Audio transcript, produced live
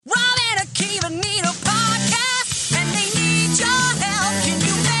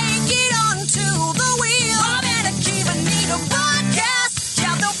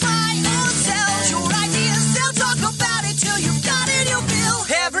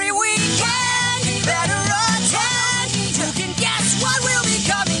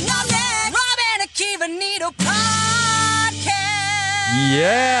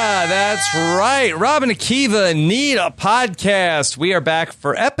Yeah, that's right. Rob and Akiva need a podcast. We are back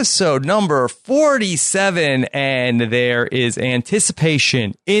for episode number 47, and there is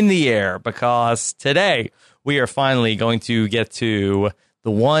anticipation in the air because today we are finally going to get to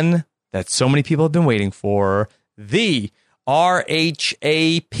the one that so many people have been waiting for, the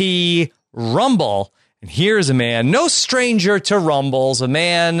RHAP Rumble. And here's a man, no stranger to Rumbles, a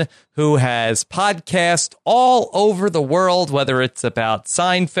man who has podcasts all over the world, whether it's about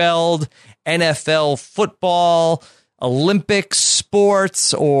Seinfeld, NFL football, Olympic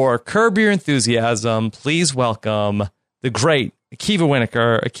sports, or Curb Your Enthusiasm. Please welcome the great Akiva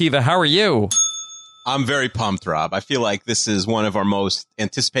Winokur. Akiva, how are you? I'm very pumped, Rob. I feel like this is one of our most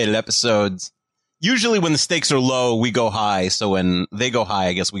anticipated episodes. Usually when the stakes are low, we go high. So when they go high,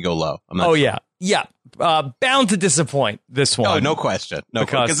 I guess we go low. I'm not sure. Yeah. Yeah. Bound to disappoint this one. Oh, no question. No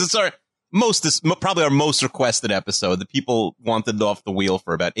question. Because it's probably our most requested episode. The people wanted it off the wheel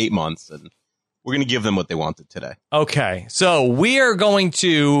for about 8 months, and we're going to give them what they wanted today. Okay. So we are going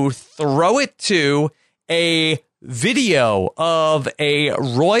to throw it to a video of a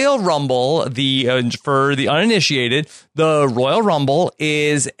Royal Rumble. For the uninitiated, the Royal Rumble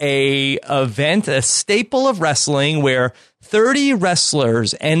is a event, a staple of wrestling where 30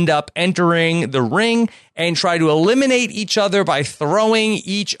 wrestlers end up entering the ring and try to eliminate each other by throwing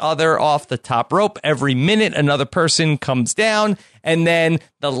each other off the top rope. Every minute, another person comes down, and then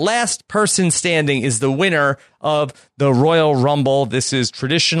the last person standing is the winner of the Royal Rumble. This is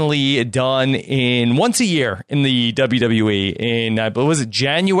traditionally done once a year in the WWE. In, was it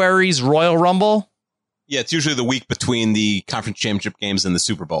January's Royal Rumble? Yeah, it's usually the week between the conference championship games and the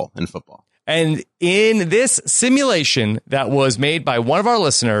Super Bowl in football. And in this simulation that was made by one of our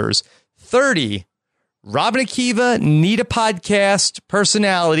listeners, 30 Rob and Akiva Need a Podcast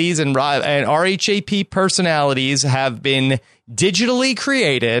personalities and RHAP personalities have been digitally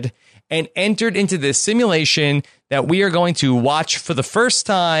created and entered into this simulation that we are going to watch for the first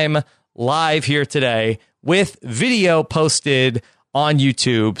time live here today with video posted on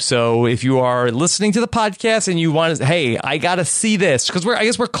YouTube. So if you are listening to the podcast and you want to, hey, I got to see this, because I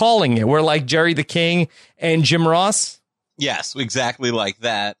guess we're calling it. We're like Jerry the King and Jim Ross. Yes, exactly like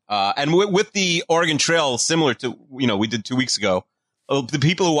that. And with the Oregon Trail, similar to, we did 2 weeks ago, the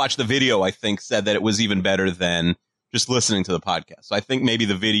people who watched the video, I think, said that it was even better than just listening to the podcast. So I think maybe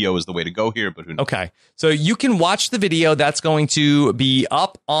the video is the way to go here, but who knows? Okay. So you can watch the video. That's going to be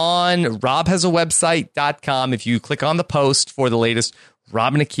up on robhasawebsite.com. If you click on the post for the latest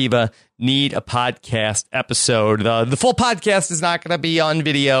Rob and Akiva Need a Podcast episode. The full podcast is not going to be on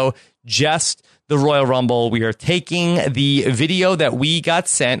video, just the Royal Rumble. We are taking the video that we got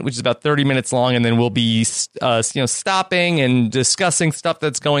sent, which is about 30 minutes long, and then we'll be stopping and discussing stuff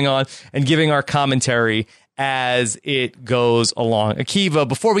that's going on and giving our commentary as it goes along. Akiva,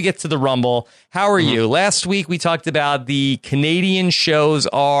 before we get to the Rumble, how are you? Last week we talked about the Canadian shows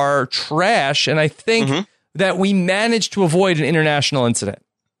are trash, and I think that we managed to avoid an international incident.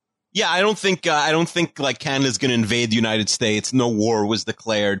 Yeah, I don't think like Canada's going to invade the United States. No war was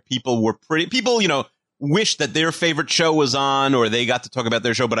declared. People wish that their favorite show was on or they got to talk about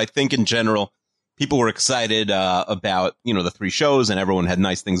their show. But I think in general, people were excited about, the 3 shows, and everyone had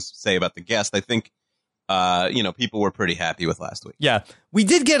nice things to say about the guest. I think, people were pretty happy with last week. Yeah, we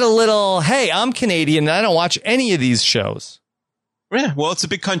did get a little, hey, I'm Canadian and I don't watch any of these shows. Yeah, well, it's a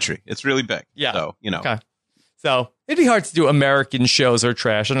big country. It's really big. Yeah. So, Okay. So it'd be hard to do American shows are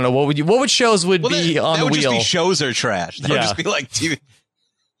trash. I don't know. What shows would be on the wheel? That would just be shows are trash. That would just be like TV.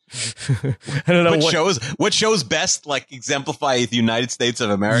 I don't know what shows best like exemplify the United States of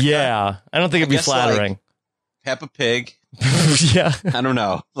America. Yeah, I don't think it'd be flattering. Like Peppa Pig. Yeah, I don't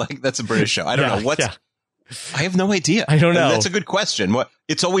know. Like that's a British show. I don't know what's. Yeah. I have no idea. I don't know. That's a good question. What?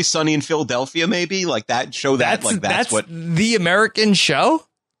 It's Always Sunny in Philadelphia, maybe like that show. That's what the American show.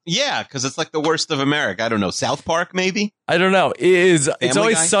 Yeah, because it's like the worst of America. I don't know. South Park, maybe? I don't know. It's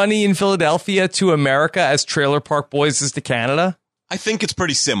Always Sunny in Philadelphia to America as Trailer Park Boys is to Canada? I think it's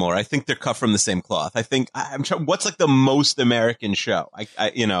pretty similar. I think they're cut from the same cloth. I'm trying. What's like the most American show?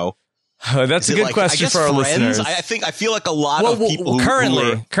 That's a good question for our listeners. I feel like a lot of people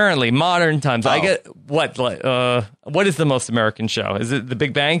currently modern times. I get what is the most American show? Is it The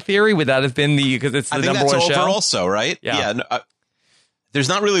Big Bang Theory? Would that have been because it's the number one show? I think that's over also, right? Yeah. There's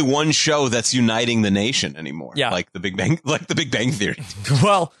not really one show that's uniting the nation anymore. Yeah. Like the Big Bang Theory.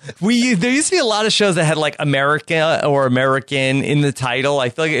 Well, there used to be a lot of shows that had like America or American in the title. I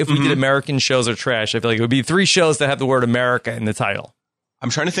feel like if we did American shows are trash, I feel like it would be 3 shows that have the word America in the title. I'm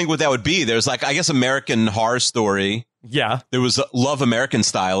trying to think what that would be. There's like, I guess, American Horror Story. Yeah. There was Love American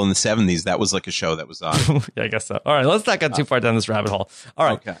Style in the 70s. That was like a show that was on. Yeah, I guess so. All right, let's not get too far down this rabbit hole. All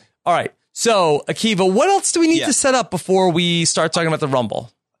right. Okay. All right. So, Akiva, what else do we need to set up before we start talking about the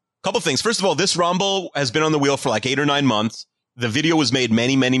Rumble? Couple things. First of all, this Rumble has been on the wheel for like 8 or 9 months. The video was made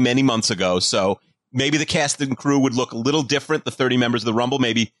many, many, many months ago. So maybe the cast and crew would look a little different, the 30 members of the Rumble.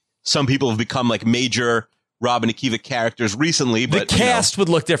 Maybe some people have become like major Rob and Akiva characters recently. But the cast would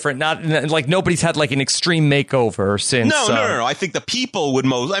look different. Not like nobody's had like an extreme makeover since. No. I think the people would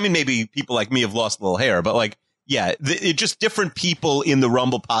maybe people like me have lost a little hair, but like, yeah, just different people in the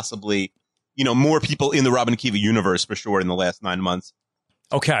Rumble, possibly, more people in the Rob and Akiva universe for sure in the last 9 months.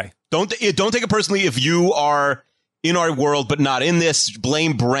 Okay. Don't take it personally if you are in our world, but not in this.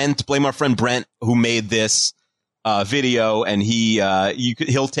 Blame Brent, blame our friend Brent who made this video, and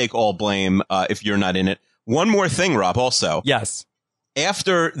he'll take all blame if you're not in it. One more thing, Rob, also. Yes.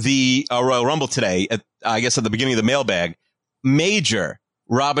 After the Royal Rumble today, I guess at the beginning of the mailbag, major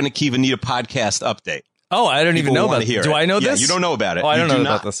Rob and Akiva need a podcast update. Oh, I don't even know about it. Do I know this? You don't know about it. Oh, I don't know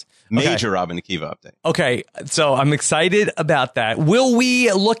about this. Major Rob and Akiva update. Okay, so I'm excited about that. Will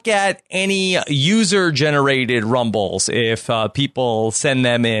we look at any user-generated Rumbles if people send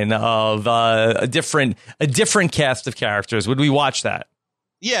them in of a different cast of characters? Would we watch that?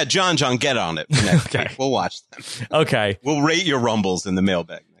 Yeah, John, get on it next week. We'll watch them. Okay. We'll rate your Rumbles in the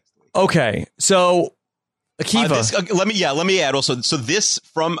mailbag next week. Okay, so Akiva. Let me add also. So this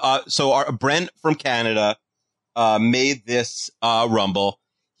from our Brent from Canada made this Rumble.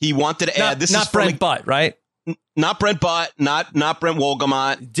 He wanted to add this. Not is from Brent Butt, right? Not Brent Butt. Not Brent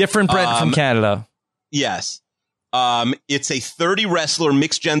Wolgamott. Different Brent from Canada. Yes. It's a 30 wrestler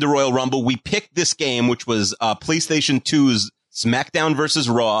mixed gender Royal Rumble. We picked this game, which was PlayStation 2's SmackDown versus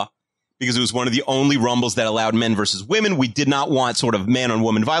Raw, because it was one of the only Rumbles that allowed men versus women. We did not want sort of man on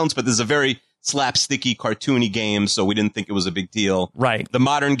woman violence, but this is a very slapsticky, cartoony game, so we didn't think it was a big deal. Right. The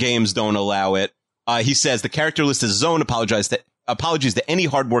modern games don't allow it. He says the character list is his own. Apologies to any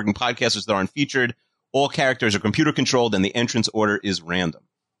hardworking podcasters that aren't featured. All characters are computer controlled, and the entrance order is random.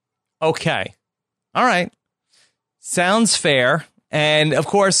 Okay. All right. Sounds fair. And of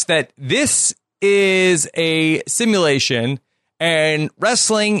course, that this is a simulation, and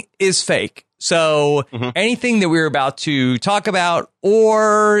wrestling is fake. So anything that we're about to talk about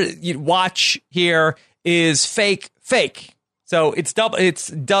or watch here is fake. So it's double.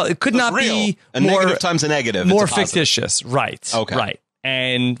 It could not real. be a more negative times a negative. more it's a fictitious. Right. Okay. Right.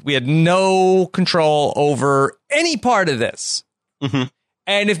 And we had no control over any part of this. Mm-hmm.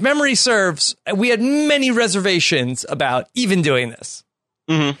 And if memory serves, we had many reservations about even doing this.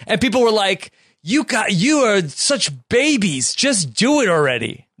 Mm-hmm. And people were like, you are such babies. Just do it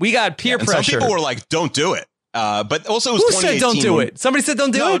already. We got peer pressure. Some people were like, don't do it. But also it was Who 2018. said don't do it? Somebody said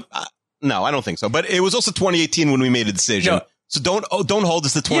don't do it? No, I don't think so. But it was also 2018 when we made a decision. No. So don't hold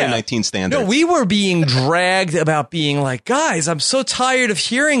us to 2019 standards. No, we were being dragged about being like, guys, I'm so tired of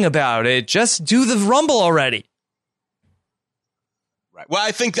hearing about it. Just do the Rumble already. Right. Well,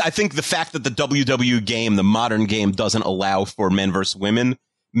 I think the fact that the WWE game, the modern game, doesn't allow for men versus women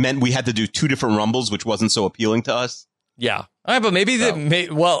meant we had to do 2 different Rumbles, which wasn't so appealing to us. Yeah. All right, but maybe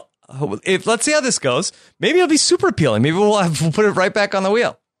let's see how this goes. Maybe it'll be super appealing. Maybe we'll put it right back on the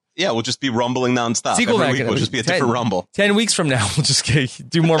wheel. Yeah, we'll just be rumbling nonstop. Every week will just be a different Rumble. 10 weeks from now, we'll just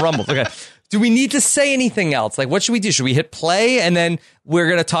do more Rumbles. Okay. Do we need to say anything else? Like, what should we do? Should we hit play and then we're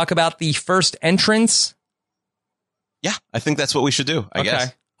going to talk about the first entrance? Yeah, I think that's what we should do, I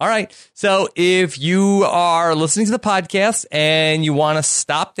guess. All right. So if you are listening to the podcast and you want to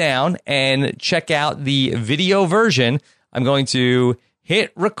stop down and check out the video version, I'm going to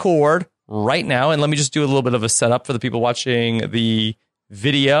hit record right now. And let me just do a little bit of a setup for the people watching the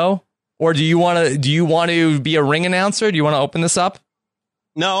video. Or do you want to be a ring announcer? Do you want to open this up?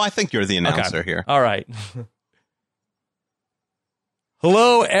 No, I think you're the announcer here. All right.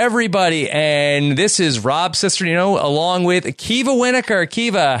 Hello, everybody, and this is Rob Cesternino along with Akiva Winokur.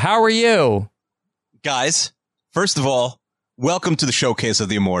 Akiva, how are you? Guys, first of all, welcome to the Showcase of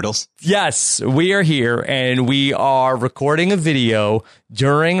the Immortals. Yes, we are here, and we are recording a video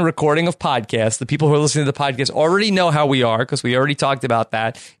during recording of podcasts. The people who are listening to the podcast already know how we are, because we already talked about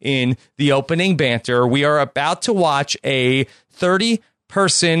that in the opening banter. We are about to watch a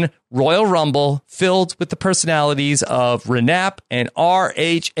 30-person Royal Rumble filled with the personalities of Renap and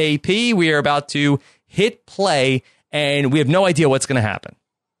RHAP. We are about to hit play, and we have no idea what's going to happen.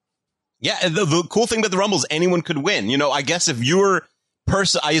 Yeah, the cool thing about the Rumble is anyone could win. You know, I guess if you're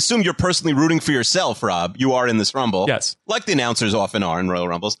I assume you're personally rooting for yourself, Rob. You are in this Rumble. Yes. Like the announcers often are in Royal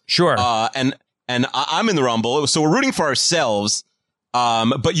Rumbles. Sure. And I'm in the Rumble, so we're rooting for ourselves.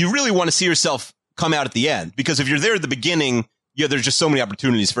 But you really want to see yourself come out at the end. Because if you're there at the beginning, there's just so many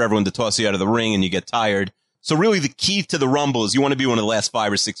opportunities for everyone to toss you out of the ring and you get tired. So really the key to the Rumble is you want to be one of the last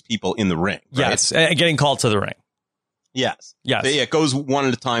 5 or 6 people in the ring. Right? Yes, and getting called to the ring. Yes. Yes. It goes one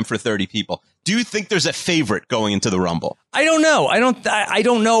at a time for 30 people. Do you think there's a favorite going into the Rumble? I don't know. I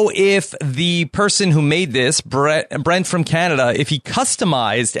don't know if the person who made this, Brent from Canada, if he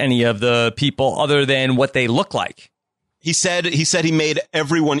customized any of the people other than what they look like. He said he made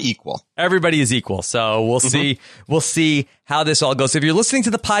everyone equal. Everybody is equal. So we'll see. We'll see how this all goes. If you're listening to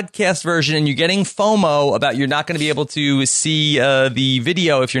the podcast version and you're getting FOMO about you're not going to be able to see the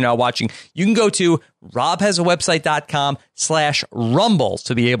video if you're not watching, you can go to robhasawebsite.com/rumble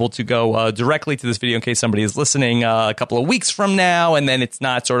to be able to go directly to this video in case somebody is listening a couple of weeks from now. And then it's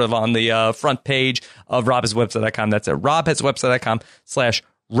not sort of on the front page of robhasawebsite.com. That's at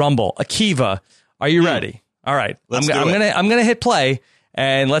robhasawebsite.com/rumble. Akiva, are you ready? All right, I'm gonna hit play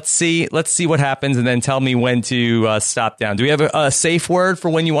and let's see what happens, and then tell me when to stop down. Do we have a safe word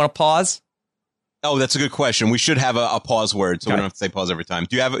for when you want to pause? Oh, that's a good question. We should have a pause word, so we don't have to say pause every time.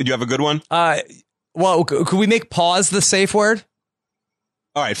 Do you have a good one? Well, could we make pause the safe word?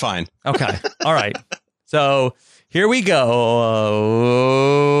 All right, fine. Okay, all right. So here we go.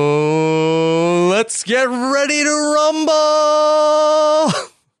 Let's get ready to rumble.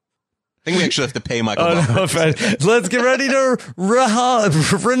 I think we actually have to pay Michael. No, let's get ready to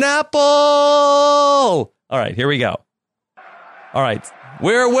Renapple. All right, here we go. All right,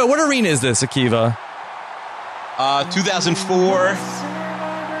 what arena is this, Akiva? 2004.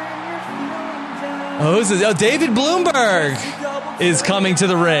 Oh, who's this? Oh, David Bloomberg is coming to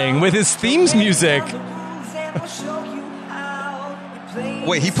the ring with his themes music.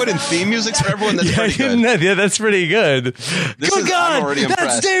 Wait, he put in theme music for everyone? That's pretty good. Yeah, that's pretty good. Good God, I'm already impressed.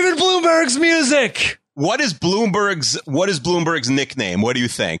 That's David Bloomberg's music. What is Bloomberg's nickname? What do you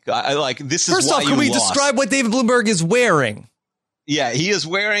think? This is First off, can we describe what David Bloomberg is wearing? Yeah, he is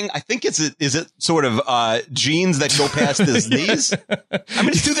wearing, I think is it sort of jeans that go past his knees? I mean,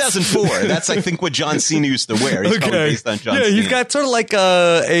 it's 2004. That's, I think, what John Cena used to wear. He's probably based on John Cena. He's got sort of like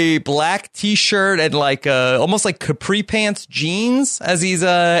a black T-shirt and like almost like capri pants jeans as he's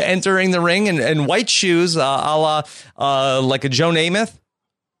entering the ring, and white shoes a la like a Joe Namath.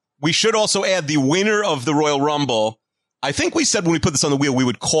 We should also add the winner of the Royal Rumble. I think we said when we put this on the wheel, we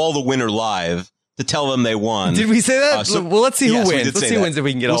would call the winner live to tell them they won. Did we say that? Well, let's see who wins. Let's see who wins if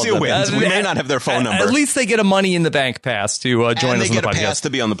we can get all of them. We'll see who wins. We may not have their phone number. At least they get a Money in the Bank pass to join us on the podcast. And they get a pass to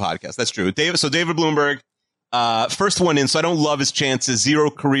be on the podcast. That's true. David Bloomberg, first one in, so I don't love his chances.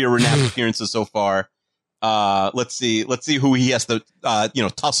 0 career Renap appearances so far. Let's see who he has to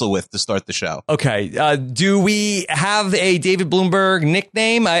tussle with to start the show. Okay. Do we have a David Bloomberg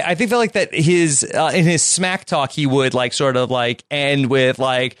nickname? I think that his in his smack talk he would like sort of like end with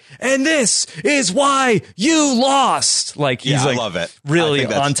like, and this is why you lost. Like he's I love it. Really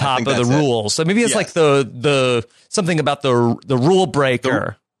on top of the rules. So maybe it's like the something about the rule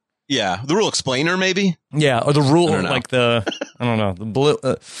breaker. The rule explainer, maybe. Yeah, or the rule, like the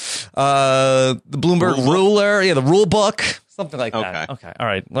Bloomberg ruler. Yeah, the rule book, something like that. Okay, all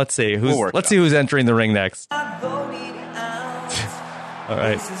right. Let's see who's entering the ring next. All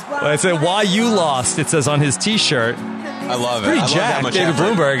right. Well, I said why you lost. It says on his T-shirt. I love it. Pretty jacked, David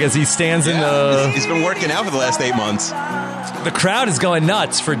Bloomberg, as he stands in the. He's been working out for the last 8 months. The crowd is going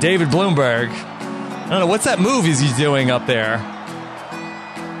nuts for David Bloomberg. I don't know what's that move he's doing up there.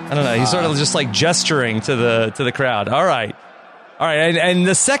 I don't know. He's sort of just like gesturing to the crowd. All right. And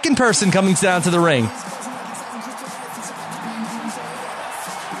the second person coming down to the ring.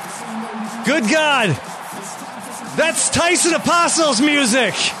 Good God. That's Tyson Apostle's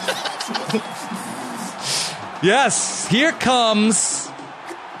music. Yes. Here comes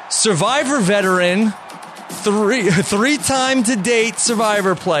Survivor veteran, three-time to date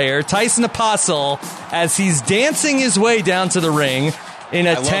Survivor player, Tyson Apostle, as he's dancing his way down to the ring. In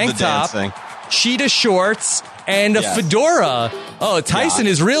a tank top, cheetah shorts, and a fedora. Oh, Tyson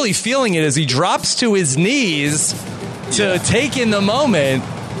is really feeling it as he drops to his knees to take in the moment.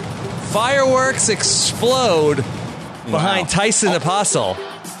 Fireworks explode behind Tyson Apostle.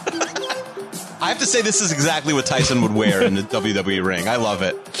 I have to say, this is exactly what Tyson would wear in the WWE ring. I love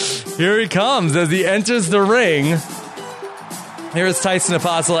it. Here he comes as he enters the ring. Here's Tyson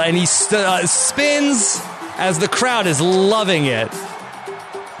Apostle, and he spins as the crowd is loving it.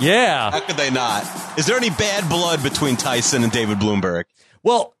 Yeah. How could they not? Is there any bad blood between Tyson and David Bloomberg?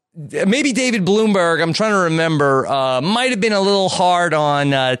 Well, maybe David Bloomberg, I'm trying to remember, might have been a little hard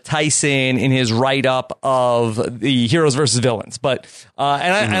on Tyson in his write-up of the heroes versus villains. But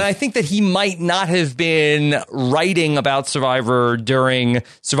and I think that he might not have been writing about Survivor during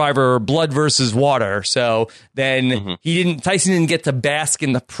Survivor Blood versus Water. So then Tyson didn't get to bask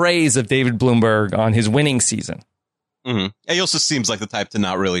in the praise of David Bloomberg on his winning season. He also seems like the type to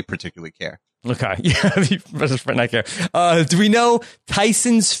not really particularly care. Okay. Yeah, he might not care. Do we know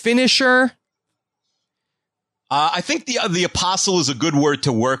Tyson's finisher? I think the apostle is a good word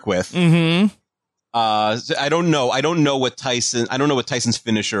to work with. I don't know. I don't know what Tyson's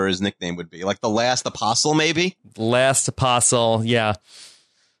finisher or his nickname would be. Like the last apostle, maybe? The last apostle, yeah.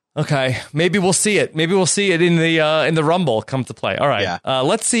 Okay. Maybe we'll see it. Maybe we'll see it in the Rumble come to play. All right. Yeah.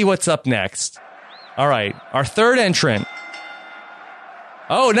 Let's see what's up next. All right. Our third entrant.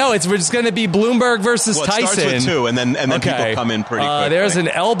 Oh, no, we're just going to be Bloomberg versus Tyson. It starts with two, and then people come in pretty quickly. There's an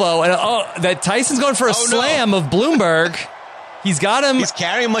elbow. And that Tyson's going for a slam of Bloomberg. He's got him. He's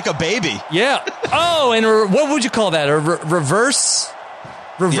carrying him like a baby. Yeah. Oh, and what would you call that? A reverse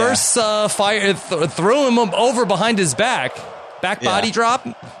fire. Threw him over behind his back. Back body drop.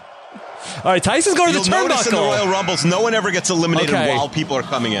 All right, Tyson's going to the turnbuckle. Notice in the Royal Rumbles, no one ever gets eliminated while people are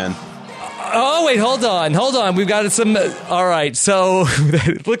coming in. Oh, wait, hold on. We've got some. All right. So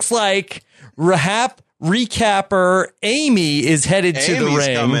it looks like recapper Amy is headed to the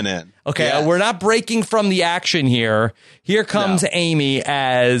ring. Coming in. Okay. Yes. We're not breaking from the action here. Here comes Amy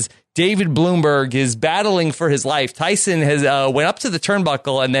as David Bloomberg is battling for his life. Tyson has went up to the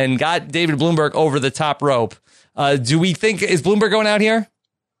turnbuckle and then got David Bloomberg over the top rope. Do we think, is Bloomberg going out here?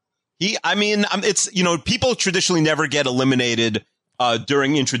 It's, people traditionally never get eliminated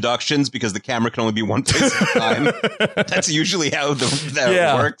during introductions because the camera can only be one place at a time. That's usually how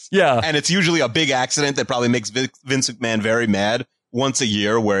that works. Yeah. And it's usually a big accident that probably makes Vince McMahon very mad once a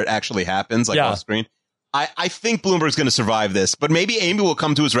year where it actually happens, off screen. I think Bloomberg's going to survive this, but maybe Amy will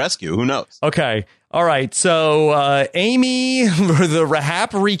come to his rescue. Who knows? Okay. All right. So Amy, the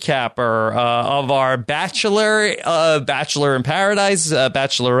recapper of our Bachelor in Paradise,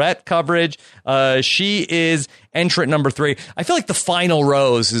 Bachelorette coverage. She is entrant number 3. I feel like the Final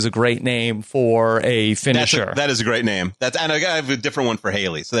Rose is a great name for a finisher. That is a great name. And I have a different one for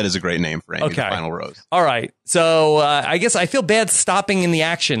Haley. So that is a great name for Amy. Okay. The Final Rose. All right. So I guess I feel bad stopping in the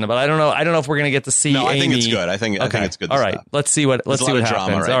action, but I don't know if we're going to get to see Amy. I think it's good. I think it's good. All right. Stop. Let's see what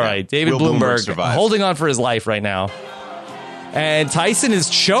happens. All right. David Bloomberg holding on for his life right now. And Tyson is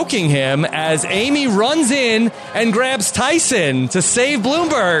choking him as Amy runs in and grabs Tyson to save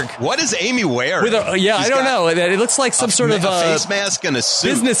Bloomberg. What is Amy wearing? I don't know. It looks like some sort of a face mask and a suit.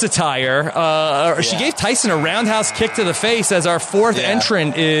 Business attire. She gave Tyson a roundhouse kick to the face as our fourth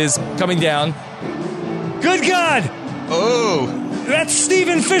entrant is coming down. Good God! Oh. That's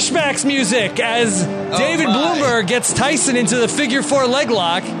Stephen Fishback's music as David Bloomberg gets Tyson into the figure 4 leg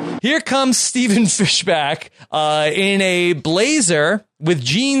lock. Here comes Stephen Fishback in a blazer with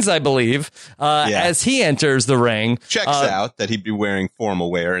jeans, I believe, as he enters the ring. Checks out that he'd be wearing formal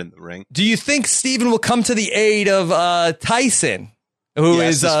wear in the ring. Do you think Stephen will come to the aid of Tyson? Who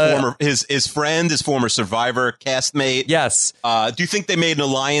is his friend, his former Survivor castmate? Yes. Do you think they made an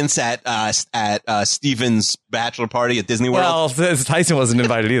alliance at Steven's bachelor party at Disney World? Well, Tyson wasn't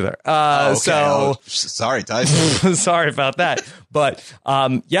invited either. Sorry, Tyson. Sorry about that. But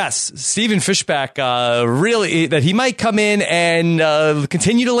yes, Stephen Fishback really that he might come in and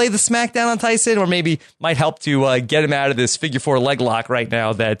continue to lay the smackdown on Tyson, or maybe might help to get him out of this figure 4 leg lock right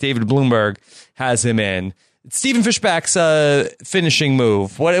now that David Bloomberg has him in. Stephen Fishback's finishing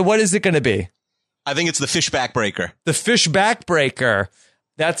move. What is it going to be? I think it's the Fishback Breaker. The Fishback Breaker.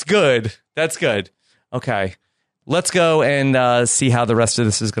 That's good. Okay. Let's go and see how the rest of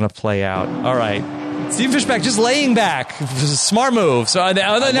this is going to play out. All right. Stephen Fishback just laying back. Smart move. So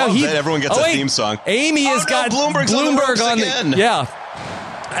now everyone gets a theme song. Amy has got Bloomberg on again.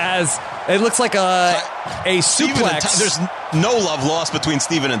 As it looks like a suplex. There's no love lost between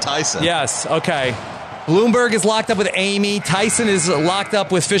Stephen and Tyson. Yes. Okay. Bloomberg is locked up with Amy. Tyson is locked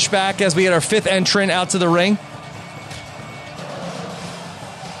up with Fishback as we get our 5th entrant out to the ring.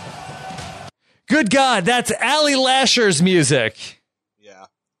 Good God, that's Allie Lasher's music. Yeah.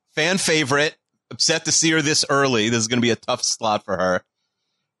 Fan favorite. Upset to see her this early. This is going to be a tough slot for her.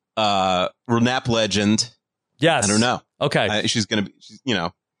 Renap legend. Yes. I don't know. Okay. I feel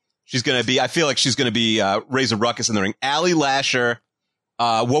like she's going to be raise a ruckus in the ring. Allie Lasher.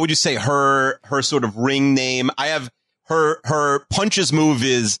 What would you say her sort of ring name? I have her punches move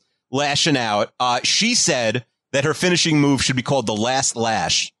is lashing out. She said that her finishing move should be called the Last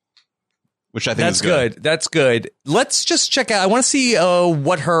Lash. which I think That's is good. That's good. Let's just check out. I want to see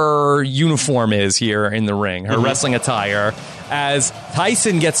what her uniform is here in the ring, her wrestling attire, as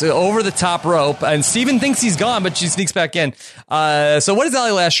Tyson gets over the top rope, and Steven thinks he's gone, but she sneaks back in. So what is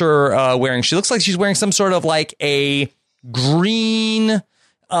Ali Lasher wearing? She looks like she's wearing some sort of like a green,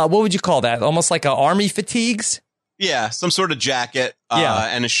 what would you call that? Almost like a army fatigues? Yeah, some sort of jacket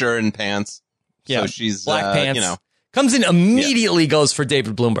and a shirt and pants. Yeah, so she's black pants. Comes in immediately, goes for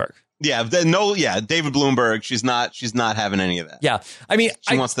David Bloomberg. Yeah, David Bloomberg. She's not having any of that. Yeah, I mean,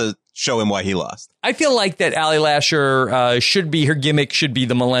 she wants to show him why he lost. I feel like that Ali Lasher her gimmick should be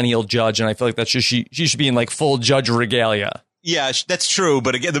the millennial judge, and I feel like that she should be in like full judge regalia. Yeah, that's true.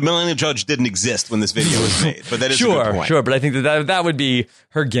 But again, the millennial judge didn't exist when this video was made. But that is a good point. Sure. But I think that would be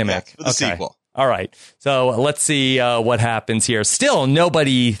her gimmick. For the sequel. All right. So let's see what happens here. Still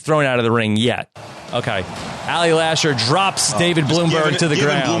nobody thrown out of the ring yet. Okay. Ali Lasher drops David Bloomberg to the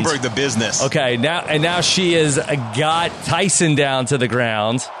ground. Giving Bloomberg the business. Okay. Now she has got Tyson down to the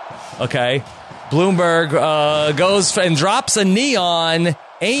ground. Okay. Bloomberg goes and drops a knee on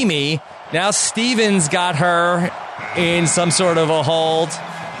Amy. Now Steven's got her in some sort of a hold.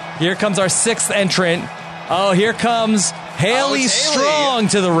 Here comes our sixth entrant. Oh, here comes Haley Strong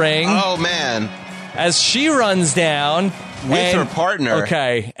to the ring. Oh, man. As she runs down. With her partner.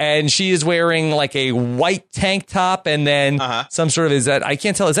 Okay. And she is wearing like a white tank top and then some sort of, I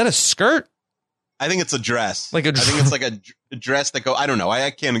can't tell, is that a skirt? I think it's a dress. I think it's like a dress that I don't know. I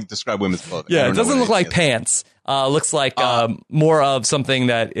can't describe women's clothing. Yeah, it doesn't look like pants. Looks like more of something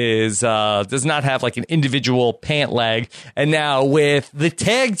that is does not have like an individual pant leg. And now with the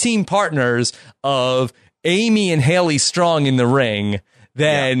tag team partners of Amy and Haley Strong in the ring,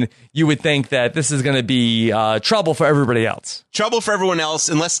 then you would think that this is going to be trouble for everybody else. Trouble for everyone else,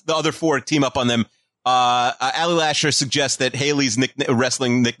 unless the other four team up on them. Ali Lasher suggests that Haley's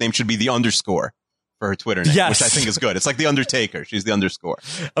wrestling nickname should be the underscore for her Twitter name, which I think is good. It's like the Undertaker. She's the underscore.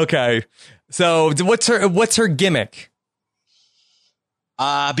 Okay. So what's her gimmick?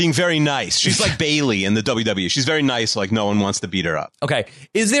 Being very nice. She's like Bailey in the WWE. She's very nice, like no one wants to beat her up. Okay.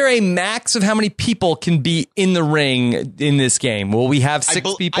 Is there a max of how many people can be in the ring in this game? Will we have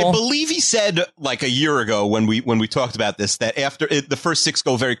six people? I believe he said like a year ago when we talked about this that after the first six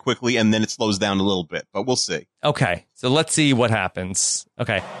go very quickly and then it slows down a little bit, but we'll see. Okay. So let's see what happens.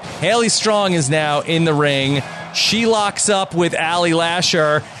 Okay. Haley Strong is now in the ring. She locks up with Ali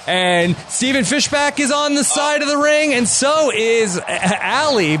Lasher, and Steven Fishback is on the side of the ring, and so is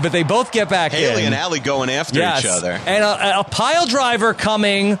Ali, but they both get back in. Haley and Ali going after each other. And a pile driver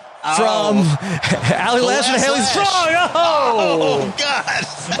coming from Ali Lasher to Haley Strong. Oh,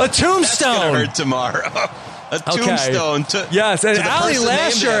 God. A tombstone. That's going to hurt tomorrow. A tombstone. Yes, and Ali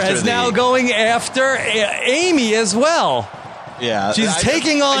Lasher is now going after Amy as well. Yeah, she's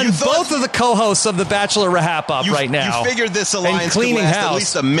taking on both of the co-hosts of The Bachelor Wrap Up right now. You figured this alliance could last at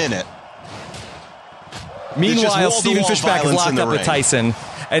least a minute. Meanwhile, Steven Fishback is locked up with Tyson.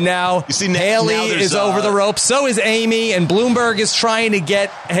 And now Haley is over the rope. So is Amy. And Bloomberg is trying to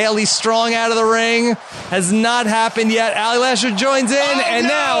get Haley Strong out of the ring. Has not happened yet. Ali Lasher joins in.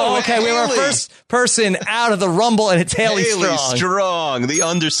 Now, we have our first person out of the Rumble, and it's Haley Strong. Haley Strong, the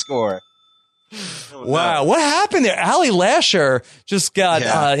underscore. Wow, what happened there? Ali Lasher just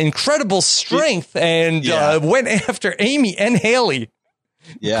got incredible strength and went after Amy and Haley.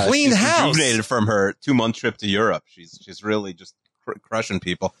 Yeah, clean house. Rejuvenated from her 2-month trip to Europe. She's really just crushing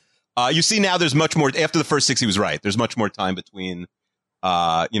people. You see now there's much more after the first 6. He was right. There's much more time between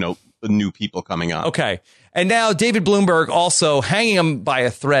the new people coming on. Okay. And now David Bloomberg also hanging him by a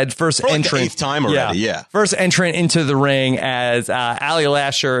thread. First entrant. The 8th time already, yeah. First entrant into the ring as Ali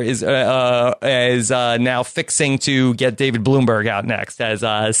Lasher is now fixing to get David Bloomberg out next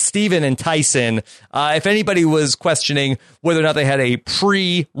as Steven and Tyson. If anybody was questioning whether or not they had a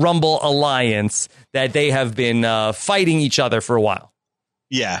pre-Rumble alliance, that they have been fighting each other for a while.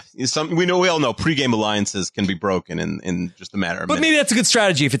 Yeah, we all know pregame alliances can be broken in just a matter of minutes. But maybe that's a good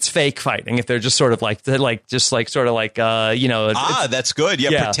strategy if it's fake fighting. If they're just sort of like that's good.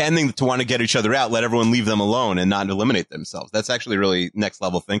 Yeah, pretending to want to get each other out, let everyone leave them alone and not eliminate themselves. That's actually really next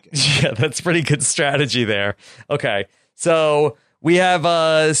level thinking. Yeah, that's pretty good strategy there. Okay, so we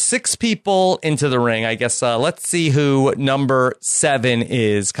have 6 people into the ring. I guess let's see who number 7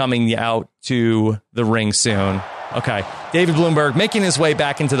 is coming out to the ring soon. Okay, David Bloomberg making his way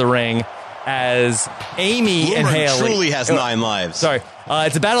back into the ring as Amy Bloomberg and Haley. Truly has 9 lives. Sorry,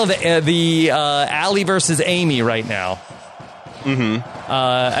 it's a battle of the Ali versus Amy right now.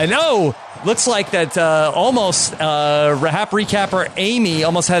 And looks like that almost Rahap recapper Amy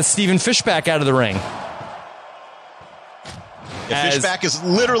almost has Steven Fishback out of the ring. Yeah, Fishback is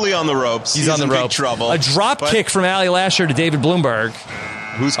literally on the ropes. He's on the in ropes. Big trouble. A drop kick from Ali Lasher to David Bloomberg.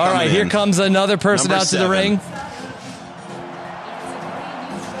 Who's coming All right, here comes another person Number out 7. to the ring.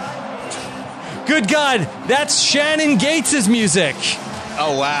 Good God, that's Shannon Gates' music.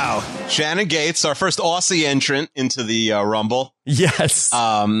 Oh, wow. Shannon Gates, our first Aussie entrant into the Rumble. Yes.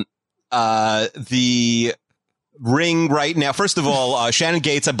 The ring right now. First of all, Shannon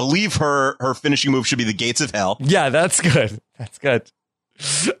Gates, I believe her finishing move should be the Gates of Hell. Yeah, that's good. That's good.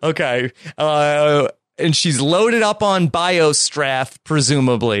 Okay. And she's loaded up on BioStrath,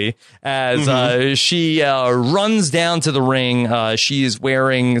 presumably, as she runs down to the ring. She is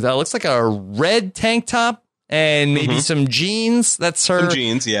wearing, looks like a red tank top and maybe some jeans. That's her. Some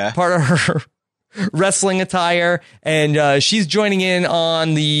jeans, yeah. Part of her wrestling attire. And she's joining in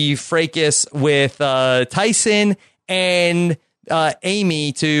on the fracas with Tyson and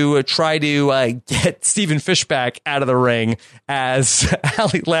Amy to try to get Stephen Fishback out of the ring as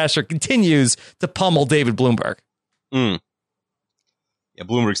Ali Lasher continues to pummel David Bloomberg. Yeah,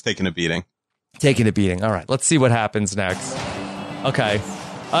 Bloomberg's taking a beating. All right, let's see what happens next. Okay.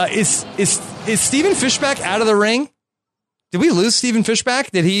 Is Stephen Fishback out of the ring? Did we lose Stephen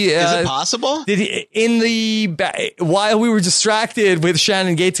Fishback? Did he? Is it possible? Did he while we were distracted with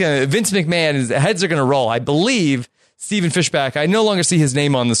Shannon Gates, Vince McMahon, his heads are going to roll. I believe Stephen Fishback. I no longer see his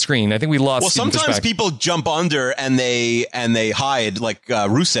name on the screen. I think we lost. Well, Stephen sometimes Fishback. people jump under and they hide, like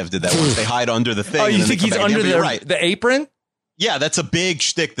Rusev did that once. They hide under the thing. Oh, you and then think they he's come back. under the apron? Yeah, that's a big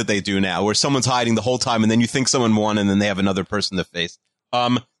shtick that they do now, where someone's hiding the whole time, and then you think someone won, and then they have another person to face.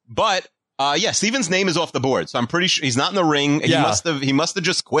 Yeah, Steven's name is off the board, so I'm pretty sure he's not in the ring. Yeah. He must have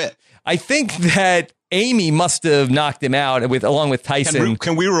just quit. I think that Amy must have knocked him out along with Tyson.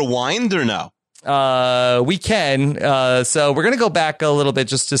 Can we rewind or no? We can. So we're going to go back a little bit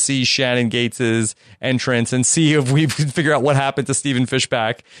just to see Shannon Gates's entrance and see if we can figure out what happened to Stephen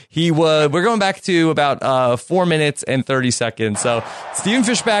Fishback. We're going back to about 4 minutes and 30 seconds. So Stephen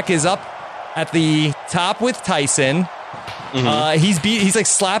Fishback is up at the top with Tyson. He's like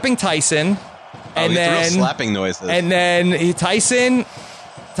slapping Tyson, and then slapping noises. And then Tyson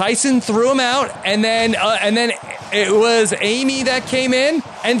threw him out, and then it was Amy that came in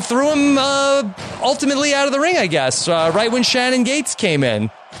and threw him ultimately out of the ring, I guess, right when Shannon Gates came in.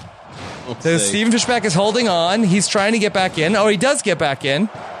 So Stephen Fishback is holding on. He's trying to get back in. Oh, he does get back in.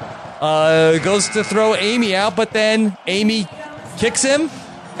 Goes to throw Amy out, but then Amy kicks him,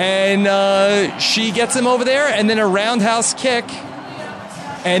 and she gets him over there, and then a roundhouse kick.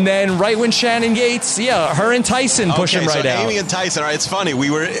 And then right when Shannon Gates, her and Tyson push him right out. Amy and Tyson, all right, it's funny.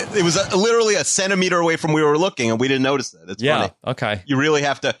 It was literally a centimeter away from where we were looking, and we didn't notice it. It's funny. Okay. You really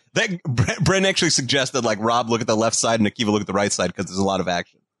have to. Brent actually suggested, like, Rob look at the left side and Akiva look at the right side because there's a lot of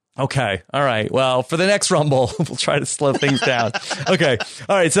action. Okay. All right. Well, for the next Rumble, we'll try to slow things down. Okay.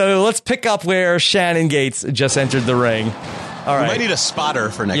 All right. So let's pick up where Shannon Gates just entered the ring. All right. We might need a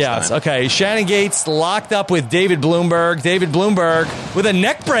spotter for next time. Yes, okay. Shannon Gates locked up with David Bloomberg. David Bloomberg with a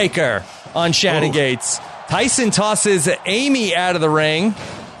neck breaker on Shannon Gates. Tyson tosses Amy out of the ring.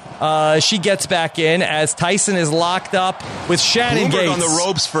 She gets back in as Tyson is locked up with Shannon Gates on the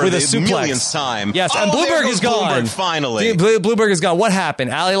ropes for with the a suplex. millionth time. Yes, and Bloomberg is gone. Bloomberg finally. Bloomberg is gone. What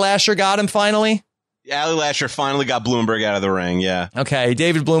happened? Ali Lasher got him finally? Ali Lasher finally got Bloomberg out of the ring, yeah. Okay,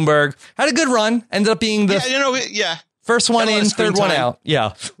 David Bloomberg had a good run. Ended up being the first one in, third one out.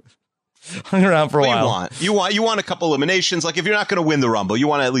 Yeah. Hung around for a while. You want a couple eliminations. Like, if you're not going to win the Rumble, you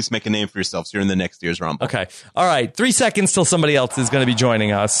want to at least make a name for yourself so you're in the next year's Rumble. Okay. All right. 3 seconds till somebody else is going to be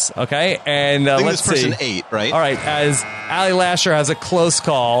joining us. Okay. And I think let's this see. person 8, right? All right. As Ali Lasher has a close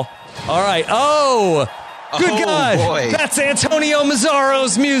call. All right. Oh, good God. Boy. That's Antonio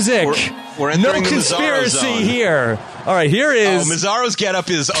Mazzaro's music. We're entering no the conspiracy Mazzaro zone. here. All right. Here is. Mazzaro's getup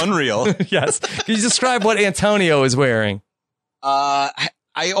is unreal. Yes. Can you describe what Antonio is wearing?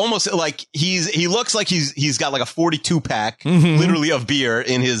 I almost like he looks like he's got like a 42 pack literally of beer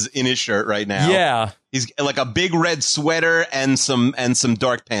in his shirt right now. Yeah. He's like a big red sweater and some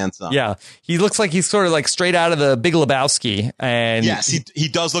dark pants on. Yeah. He looks like he's sort of like straight out of the Big Lebowski. And yes, he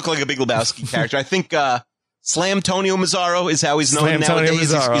does look like a Big Lebowski character. I think Slam Tonio Mazzaro is how he's known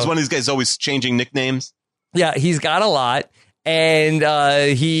nowadays. He's one of these guys always changing nicknames. Yeah, he's got a lot. And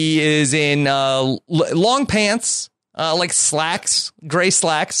he is in long pants. Like slacks, gray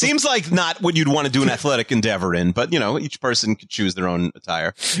slacks. Seems like not what you'd want to do an athletic endeavor in, but, each person could choose their own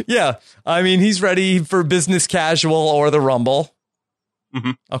attire. Yeah. I mean, he's ready for business casual or the Rumble.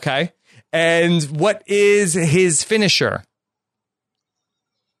 Mm-hmm. Okay. And what is his finisher?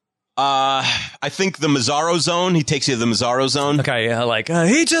 I think the Mazzaro zone. He takes you to the Mazzaro zone. Okay.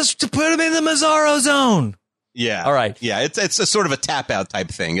 He just put him in the Mazzaro zone. Yeah. All right. Yeah, it's a sort of a tap out type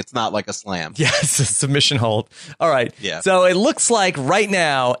thing. It's not like a slam. Yes, a submission hold. All right. Yeah. So it looks like right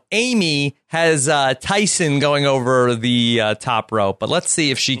now Amy has Tyson going over the top rope, but let's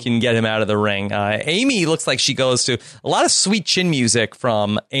see if she can get him out of the ring. Amy looks like she goes to a lot of sweet chin music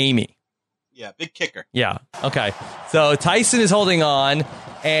from Amy. Yeah, big kicker. Yeah. Okay. So Tyson is holding on,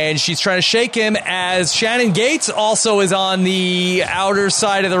 and she's trying to shake him as Shannon Gates also is on the outer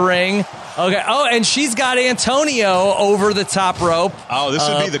side of the ring. Okay. Oh, and she's got Antonio over the top rope. Oh, this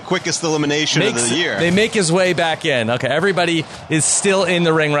would be the quickest elimination of the year. They make his way back in. Okay. Everybody is still in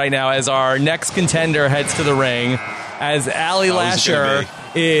the ring right now as our next contender heads to the ring, as Allie Lasher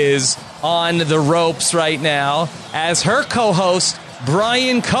is on the ropes right now, as her co-host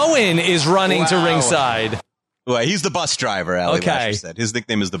Brian Cohen is running to ringside. Well, he's the bus driver, Allie Lasher said. His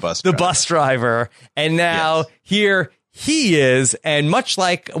nickname is the bus driver. The bus driver. And now here he is. And much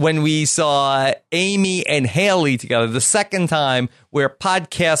like when we saw Amy and Haley together, the second time where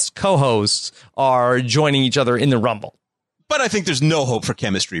podcast co-hosts are joining each other in the Rumble. But I think there's no hope for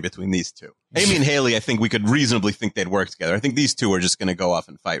chemistry between these two. Amy and Haley, I think we could reasonably think they'd work together. I think these two are just going to go off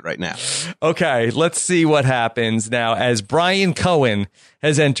and fight right now. Okay, let's see what happens now as Brian Cohen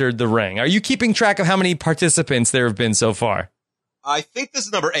has entered the ring. Are you keeping track of how many participants there have been so far? I think this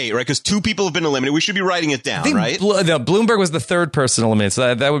is number 8, right? Because 2 people have been eliminated. We should be writing it down, right? Bloomberg was the third person eliminated,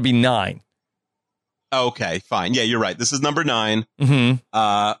 so that would be 9. Okay, fine. Yeah, you're right. This is number 9.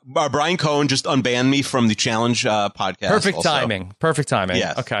 Mm-hmm. Brian Cohen just unbanned me from the Challenge podcast. Perfect timing. Perfect timing.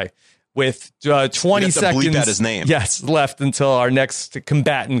 Yes. Okay. With 20 seconds bleep out his name. Yes, left until our next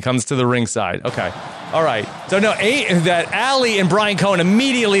combatant comes to the ringside. Okay. All right. So no, that Allie and Brian Cohen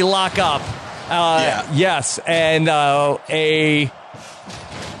immediately lock up. Yes, and off Everyone's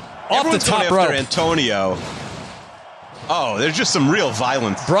the top going rope. after Antonio. Oh, there's just some real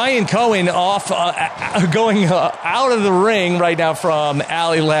violence. Brian Cohen going out of the ring right now from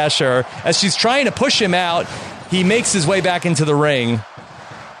Allie Lasher. As she's trying to push him out, he makes his way back into the ring.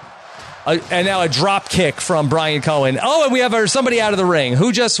 And now a drop kick from Brian Cohen. Oh, and we have somebody out of the ring.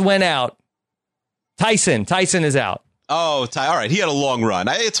 Who just went out? Tyson. Tyson is out. Oh, all right. He had a long run.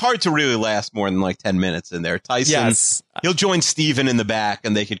 It's hard to really last more than like 10 minutes in there. Tyson, yes. He'll join Steven in the back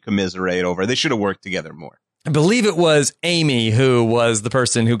and they could commiserate over. They should have worked together more. I believe it was Amy who was the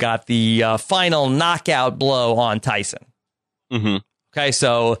person who got the final knockout blow on Tyson. Mm-hmm. Okay,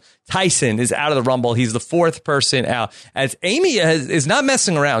 so Tyson is out of the Rumble. He's the 4th person out. As Amy is not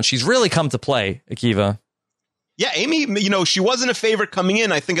messing around. She's really come to play, Akiva. Yeah, Amy, she wasn't a favorite coming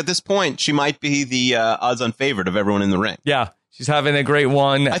in. I think at this point, she might be the odds-on favorite of everyone in the ring. Yeah, she's having a great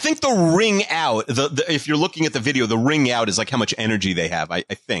one. I think the ring out, if you're looking at the video, the ring out is like how much energy they have, I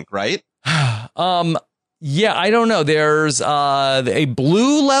think, right? Yeah, I don't know. There's a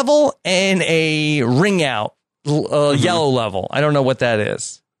blue level and a ring out yellow level. I don't know what that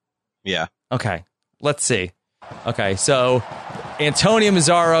is. Yeah. Okay, let's see. Okay, so Antonio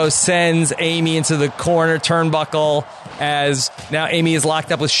Mazzaro sends Amy into the corner turnbuckle as now Amy is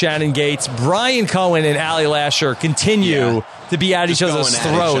locked up with Shannon Gates. Brian Cohen and Allie Lasher continue to be at each other's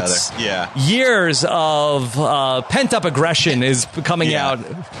throats. Years of pent-up aggression is coming out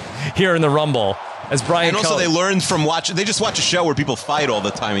here in the Rumble. As Brian and also Cohen. They learned from watching. They just watch a show where people fight all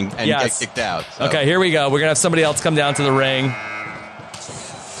the time and get kicked out. So. Okay, here we go. We're going to have somebody else come down to the ring.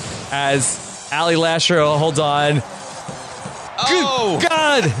 As Allie Lasher holds on. Oh! Good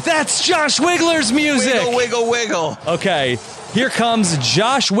God! That's Josh Wiggler's music! Wiggle, wiggle, wiggle. Okay, here comes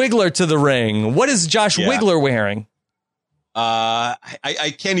Josh Wiggler to the ring. What is Josh Wiggler wearing?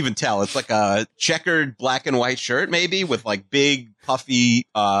 I can't even tell. It's like a checkered black and white shirt, maybe, with like big, puffy,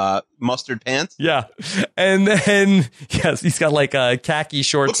 mustard pants. Yeah. And then, yes, he's got like khaki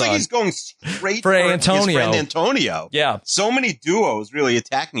shorts on. Looks like he's going straight for Antonio. His friend Antonio. Yeah. So many duos really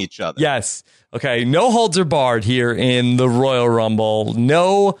attacking each other. Yes. Okay. No holds are barred here in the Royal Rumble.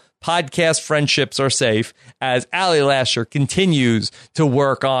 No podcast friendships are safe as Allie Lasher continues to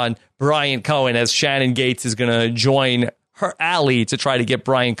work on Brian Cohen as Shannon Gates is going to join her Allie to try to get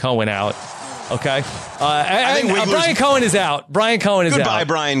Brian Cohen out. Okay. Brian Cohen is out. Brian Cohen is out. Goodbye,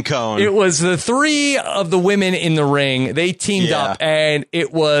 Brian Cohen. It was the 3 of the women in the ring. They teamed up, and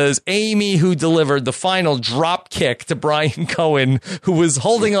it was Amy who delivered the final drop kick to Brian Cohen, who was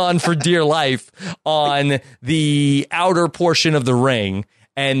holding on for dear life on the outer portion of the ring.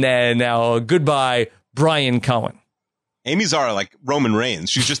 And then now, goodbye, Brian Cohen. Amy's our like Roman Reigns.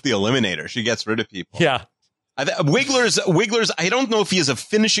 She's just the eliminator. She gets rid of people. Yeah. Wiggler's, I don't know if he has a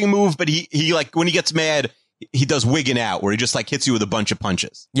finishing move, but he like when he gets mad, he does wigging out where he just like hits you with a bunch of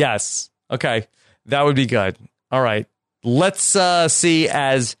punches. Yes. Okay. That would be good. All right. Let's see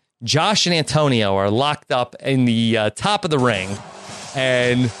as Josh and Antonio are locked up in the top of the ring.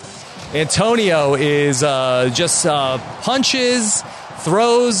 And Antonio is just punches,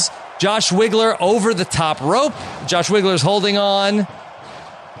 throws Josh Wigler over the top rope. Josh Wigler's holding on.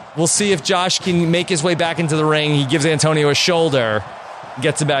 We'll see if Josh can make his way back into the ring. He gives Antonio a shoulder,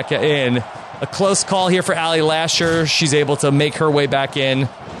 gets it back in. A close call here for Allie Lasher. She's able to make her way back in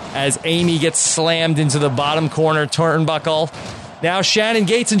as Amy gets slammed into the bottom corner turnbuckle. Now Shannon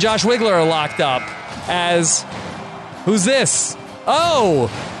Gates and Josh Wigler are locked up as... Who's this? Oh,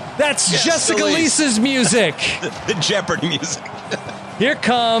 that's Jessica Lisa's music. the Jeopardy music. Here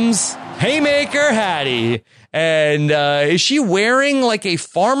comes Haymaker Hattie. And is she wearing like a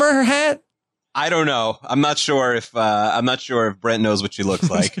farmer hat? I don't know. I'm not sure if Brent knows what she looks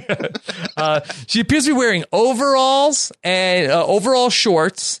like. She appears to be wearing overalls and overall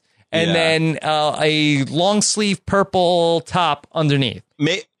shorts, and then a long sleeve purple top underneath.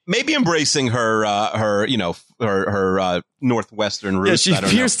 Maybe embracing her Northwestern roots. Yeah, she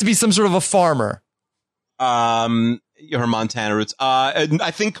appears to be some sort of a farmer. Her Montana roots.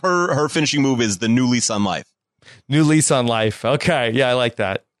 I think her finishing move is the New Lease on Life. New Lease on Life. Okay, yeah, I like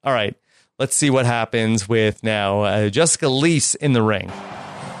that. All right. Let's see what happens with now Jessica Lease in the ring.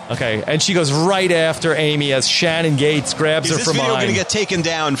 Okay, and she goes right after Amy as Shannon Gates grabs her from behind. Is this video going to get taken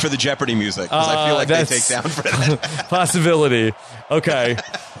down for the Jeopardy music? Because I feel like they take down for that. Possibility. Okay,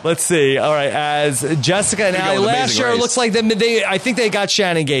 let's see. All right, as Jessica and Allie Lasher, looks like I think they got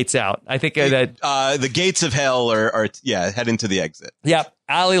Shannon Gates out. I think that the gates of hell are heading to the exit. Yep.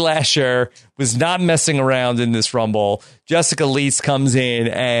 Allie Lasher was not messing around in this Rumble. Jessica Lease comes in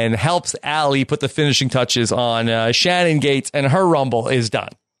and helps Allie put the finishing touches on Shannon Gates, and her Rumble is done.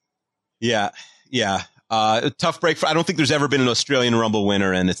 Yeah. Tough break. I don't think there's ever been an Australian Rumble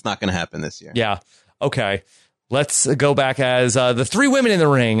winner, and it's not going to happen this year. Yeah. Okay. Let's go back as the three women in the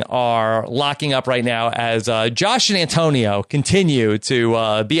ring are locking up right now as Josh and Antonio continue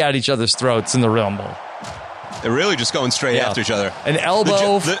to be at each other's throats in the Rumble. They're really just going straight after each other. An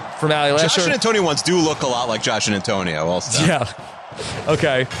elbow from Allie Lasher. Josh and Antonio ones do look a lot like Josh and Antonio also. Yeah.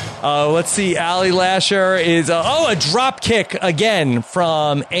 Okay. Let's see. Allie Lasher is... a drop kick again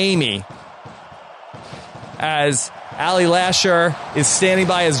from Amy. As Allie Lasher is standing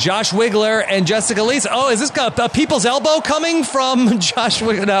by as Josh Wigler and Jessica Lease. Oh, is this a people's elbow coming from Josh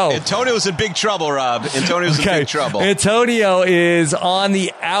Wigler? No. Antonio's in big trouble, Rob. Antonio's in big trouble. Antonio is on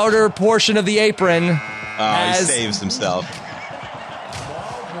the outer portion of the apron. He saves himself.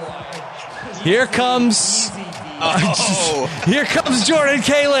 Here comes... Here comes Jordan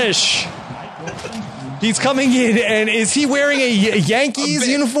Kalish. He's coming in, and is he wearing a Yankees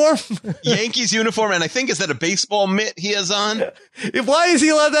uniform? Yankees uniform, and I think, is that a baseball mitt he has on? Why is he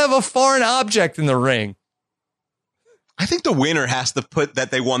allowed to have a foreign object in the ring? I think the winner has to put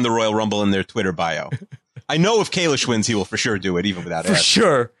that they won the Royal Rumble in their Twitter bio. I know if Kalish wins, he will for sure do it, even without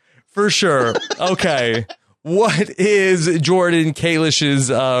asking. For sure. Okay. What is Jordan Kalish's...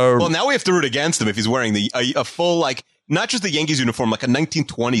 Well, now we have to root against him if he's wearing a full, like, not just the Yankees uniform, like a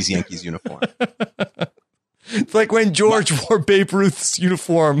 1920s Yankees uniform. It's like when George wore Babe Ruth's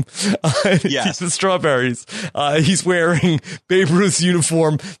uniform. Yes. The Strawberries. He's wearing Babe Ruth's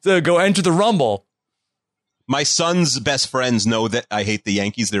uniform to go enter the Rumble. My son's best friends know that I hate the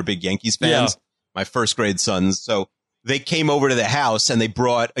Yankees. They're big Yankees fans. Yeah. My first grade sons. So they came over to the house and they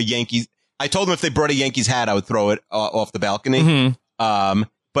brought a Yankees... I told them if they brought a Yankees hat, I would throw it off the balcony. Mm-hmm.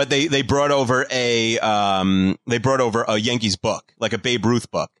 But they brought over a Yankees book, like a Babe Ruth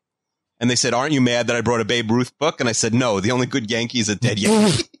book. And they said, "Aren't you mad that I brought a Babe Ruth book?" And I said, "No, the only good Yankee is a dead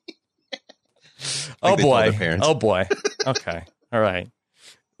Yankee." Oh boy. Okay. All right.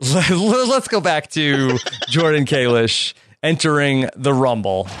 Let's go back to Jordan Kalish entering the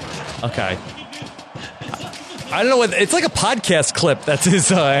Rumble. Okay. I don't know what it's like, a podcast clip. That's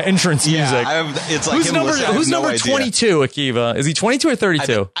his entrance music. It's like who's number 22, Akiva? Is he 22 or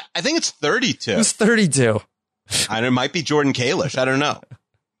 32? I think it's 32. Who's 32? It might be Jordan Kalish. I don't know.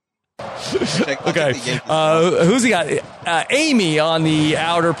 Okay. Who's he got? Amy on the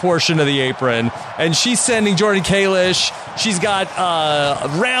outer portion of the apron, and she's sending Jordan Kalish. She's got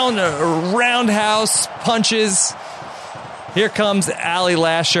roundhouse punches. Here comes Allie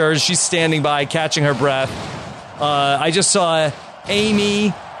Lasher. She's standing by, catching her breath. I just saw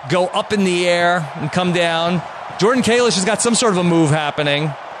Amy go up in the air and come down. Jordan Kalish has got some sort of a move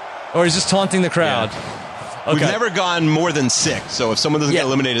happening, or he's just taunting the crowd. Yeah. Okay. We've never gone more than 6, so if someone doesn't get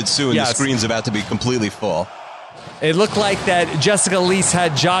eliminated soon, the screen's about to be completely full. It looked like that Jessica Lease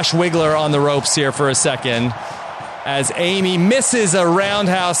had Josh Wigler on the ropes here for a second, as Amy misses a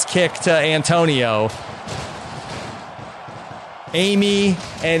roundhouse kick to Antonio. Amy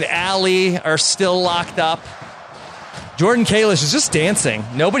and Allie are still locked up. Jordan Kalish is just dancing.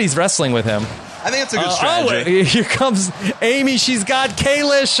 Nobody's wrestling with him. I think it's a good strategy. Here comes Amy. She's got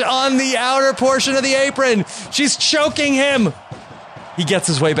Kalish on the outer portion of the apron. She's choking him. He gets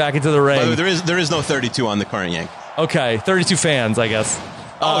his way back into the ring. By the way, there is no 32 on the current Yankees. Okay, 32 fans, I guess.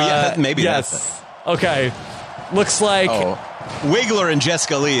 Yeah, maybe. Yes. Okay. Looks like Wiggler and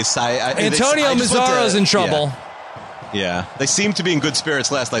Jessica Lees. Antonio Mazzaro's in trouble. Yeah, they seem to be in good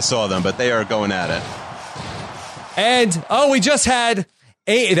spirits last I saw them, but they are going at it. And we just had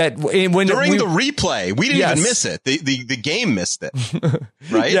during the replay, we didn't even miss it. The game missed it.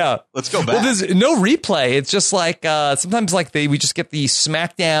 Right? Yeah. Let's go back. Well, there's no replay. It's just like sometimes like we just get the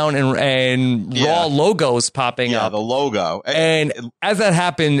SmackDown and Raw logos popping up. Yeah, the logo. And as that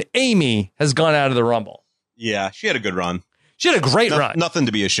happened, Amy has gone out of the Rumble. Yeah, she had a good run. She had a great run. Nothing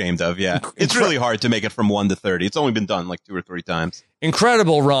to be ashamed of, yeah. It's really hard to make it from 1 to 30. It's only been done like 2 or 3 times.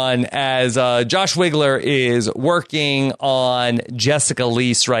 Incredible run as Josh Wiggler is working on Jessica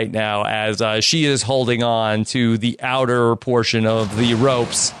Lees right now as she is holding on to the outer portion of the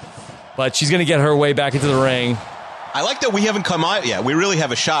ropes. But she's going to get her way back into the ring. I like that we haven't come out yet. We really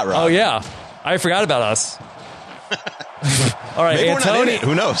have a shot, Rob. Oh, yeah. I forgot about us. All right, Antonio.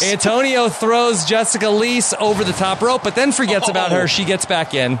 Who knows? Antonio throws Jessica Lees over the top rope, but then forgets about her. She gets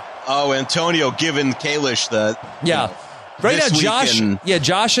back in. Oh, Antonio giving Kalish the right now,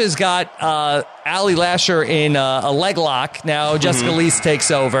 Josh has got Allie Lasher in a leg lock. Now Jessica Lees takes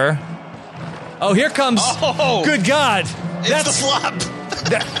over. Oh, here comes. Oh, good God. That's the flop.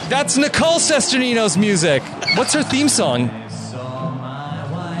 That's Nicole Sesternino's music. What's her theme song?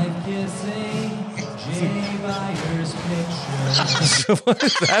 What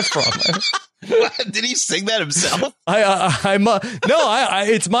is that from? Did he sing that himself?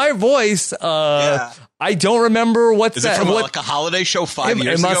 It's my voice. I don't remember what's Is that. Is it from like a holiday show 5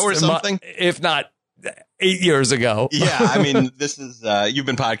 years ago or something? If not 8 years ago. Yeah, I mean, this is you've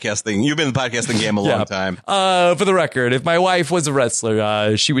been podcasting. You've been in the podcasting game a long time. For the record, if my wife was a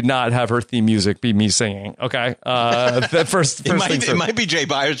wrestler, she would not have her theme music be me singing. Okay, that first it might be Jay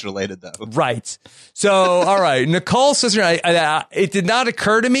Byers related though. Right. So, all right, Nicole says it did not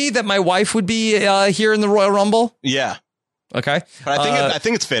occur to me that my wife would be here in the Royal Rumble. Yeah. Okay, but I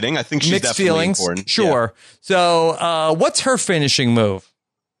think it's fitting. I think she's mixed definitely feelings. Important. Sure. Yeah. So, what's her finishing move?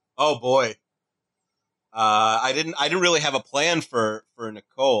 Oh boy. I didn't really have a plan for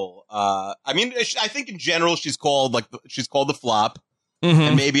Nicole. I mean, I think in general she's called the flop,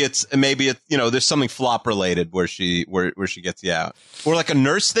 and maybe it's there's something flop related where she gets you out, or like a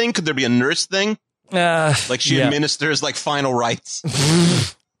nurse thing. Could there be a nurse thing? Like she administers like final rites.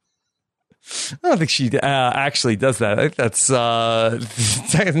 I don't think she actually does that. I think that's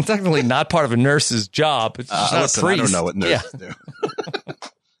technically not part of a nurse's job. It's just not a priest. I don't know what nurses do.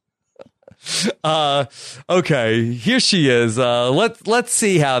 Okay, here she is. Let's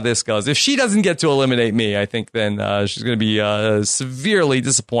see how this goes. If she doesn't get to eliminate me, I think then she's going to be severely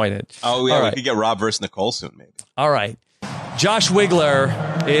disappointed. Oh yeah, we could get Rob versus Nicole soon, maybe. All right, Josh Wiggler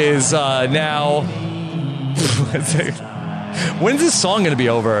is now. When's this song going to be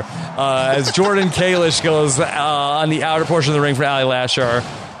over? As Jordan Kalish goes on the outer portion of the ring for Allie Lasher,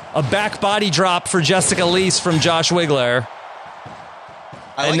 a back body drop for Jessica Lees from Josh Wiggler.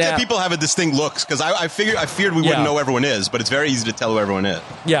 I like that people have a distinct looks because I feared we wouldn't know who everyone is, but it's very easy to tell who everyone is.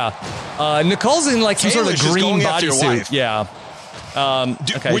 Yeah, Nicole's in like some sort of green bodysuit. Yeah.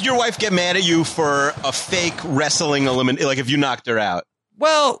 Okay. Would your wife get mad at you for a fake wrestling elimination, like if you knocked her out?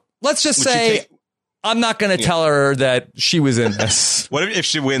 Well, let's just say I'm not going to tell her that she was in this. What if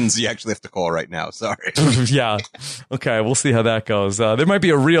she wins? You actually have to call right now. Sorry. Yeah. Okay. We'll see how that goes. There might be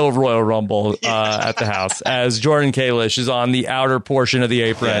a real Royal Rumble at the house as Jordan Kalish is on the outer portion of the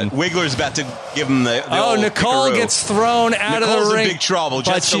apron. Yeah, Wiggler's about to give him the Nicole pickaroo. Gets thrown out of the ring. Nicole's in big trouble. But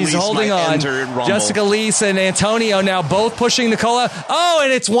Jessica she's Lees holding on. Jessica Lees and Antonio now both pushing Nicole out. Oh,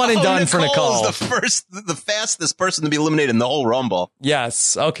 and it's one and done for Nicole. Nicole's the fastest person to be eliminated in the whole Rumble.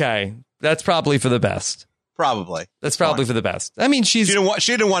 Yes. Okay. That's probably for the best. Probably. That's probably for the best. I mean, she didn't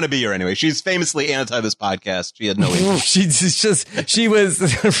want to be here anyway. She's famously anti this podcast. She had no interest. she was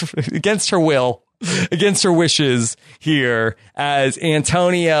against her will, against her wishes here as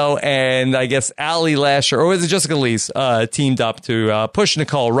Antonio and I guess Allie Lasher, or was it Jessica Lees, teamed up to push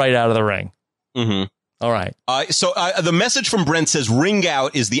Nicole right out of the ring. Mm-hmm. All right. So the message from Brent says ring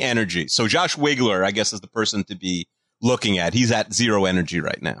out is the energy. So Josh Wiggler, I guess, is the person to be looking at. He's at 0 energy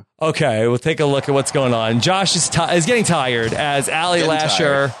right now. Okay, we'll take a look at what's going on. Josh is getting tired as Allie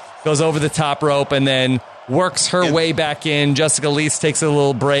Lasher goes over the top rope and then works her way back in. Jessica Lees takes a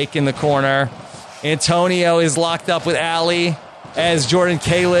little break in the corner. Antonio is locked up with Allie. as Jordan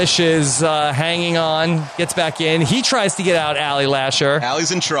Kalish is hanging on, gets back in. He tries to get out Allie Lasher.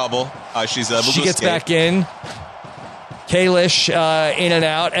 Allie's in trouble. She's able to She gets escape. back in. Kalish in and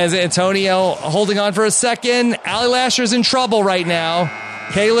out as Antonio holding on for a second. Allie Lasher's in trouble right now.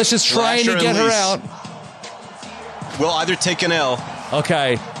 Kalish is trying Lasher to get and her Lease out. will either take an L.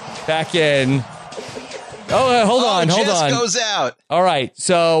 Okay, back in. Oh, hold on. Jess goes out. All right,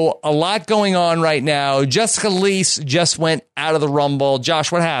 so a lot going on right now. Jessica Lease just went out of the Rumble.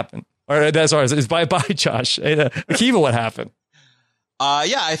 Josh, what happened? Or that's sorry, it's bye, Josh. Akiva, what happened?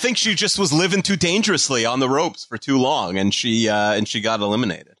 Yeah, I think she just was living too dangerously on the ropes for too long, and she got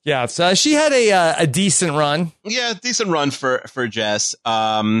eliminated. Yeah, so she had a decent run. Yeah, decent run for Jess.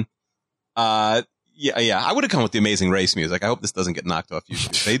 Yeah, I would have come with the Amazing Race music. I hope this doesn't get knocked off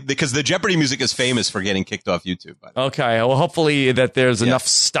YouTube because the Jeopardy music is famous for getting kicked off YouTube. Okay, well, hopefully that there's enough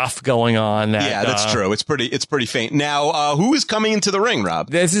stuff going on. Yeah, that's true. It's pretty faint. Now, who is coming into the ring, Rob?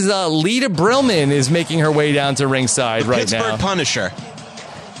 This is Lita Brillman is making her way down to ringside right now. Pittsburgh Punisher.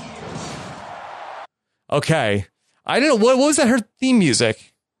 Okay, I don't know what was that. Her theme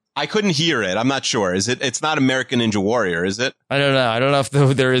music. I couldn't hear it. I'm not sure. Is it? It's not American Ninja Warrior, is it? I don't know. I don't know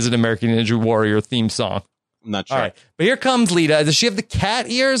if there is an American Ninja Warrior theme song. I'm not sure. All right, but here comes Lita. Does she have the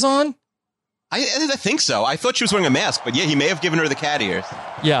cat ears on? I think so. I thought she was wearing a mask, but yeah, he may have given her the cat ears.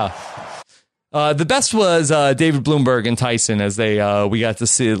 Yeah. The best was David Bloomberg and Tyson as they we got to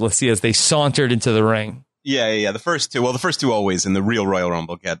see as they sauntered into the ring. Yeah. The first two always in the real Royal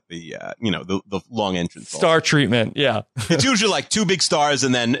Rumble get the the long entrance. Star treatment. Yeah. It's usually like two big stars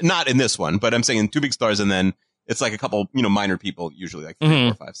and then not in this one, but I'm saying two big stars and then it's like a couple minor people usually like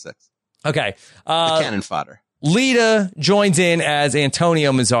 3, 4, 5, 6. Okay. The cannon fodder. Lita joins in as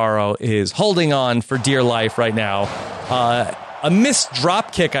Antonio Mazzaro is holding on for dear life right now. A missed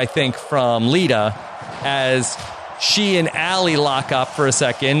drop kick, I think, from Lita as she and Allie lock up for a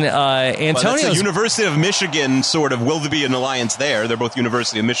second. Antonio's that's the University of Michigan sort of. Will there be an alliance there? They're both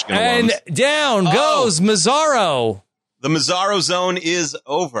University of Michigan alums. And down goes Mazzaro. The Mazzaro zone is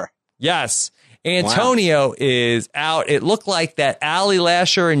over. Yes. Antonio is out. It looked like that Allie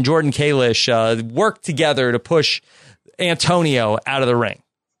Lasher and Jordan Kalish worked together to push Antonio out of the ring.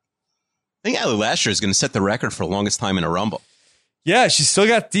 I think Allie Lasher is going to set the record for longest time in a Rumble. Yeah, she's still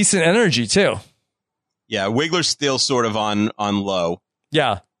got decent energy, too. Yeah, Wiggler's still sort of on low.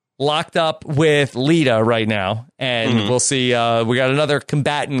 Yeah, locked up with Lita right now. And we'll see. We got another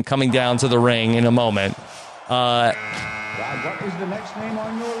combatant coming down to the ring in a moment. What is the next name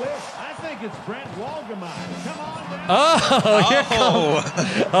on your list? I think it's Brent Wolgamott. Come on down. Here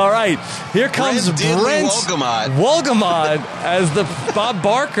comes. All right, here comes Brent Wolgamott as the Bob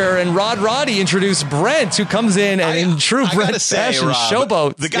Barker and Rod Roddy introduce Brent, who comes in and in true Brent fashion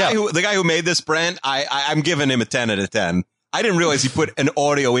showboat. The guy who made this Brent, I'm giving him a 10 out of 10. I didn't realize he put an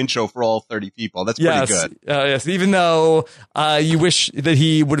audio intro for all 30 people. That's pretty good. Yes, even though you wish that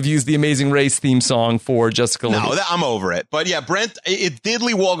he would have used the Amazing Race theme song for Jessica Lee. No, I'm over it. But yeah, Brent,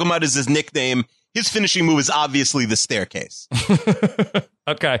 Diddley Wolgamott is his nickname. His finishing move is obviously the staircase.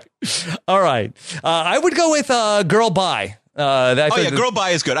 Okay. All right. I would go with Girl Bye. Girl Bye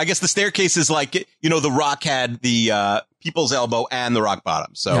is good. I guess the staircase is like, The Rock had the People's Elbow and the Rock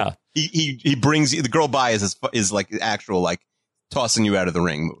Bottom. So yeah. He brings the Girl Bye is like actual like tossing you out of the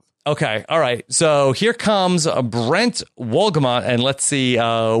ring move. Okay. All right. So here comes Brent Wolgamott, and let's see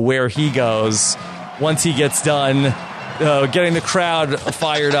where he goes once he gets done getting the crowd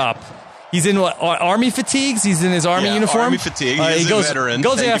fired up. He's in what, Army fatigues? He's in his Army uniform? Army fatigue. He's a veteran.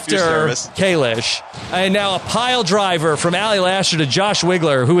 Goes after Kalish. And now a pile driver from Allie Lasher to Josh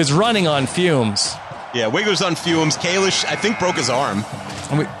Wiggler, who is running on fumes. Yeah, Wiggler's on fumes. Kalish, I think, broke his arm.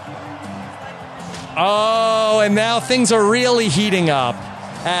 And now things are really heating up.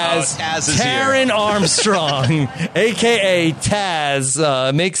 As Taron Armstrong, a.k.a.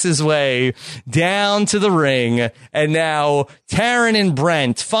 Taz, makes his way down to the ring. And now Taron and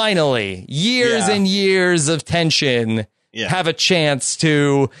Brent, finally, years and years of tension, have a chance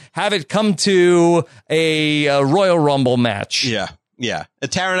to have it come to a Royal Rumble match. Yeah.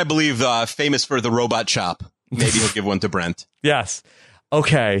 Taron, I believe, famous for the robot chop. Maybe he'll give one to Brent. Yes.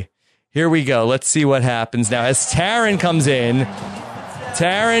 Okay. Here we go. Let's see what happens now. As Taron comes in,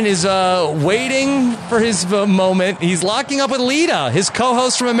 Taron is waiting for his moment. He's locking up with Lita, his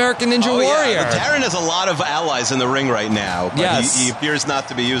co-host from American Ninja Warrior. Yeah. Taron has a lot of allies in the ring right now, but he appears not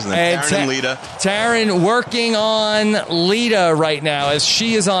to be using them. And Taron and Lita. Taron working on Lita right now as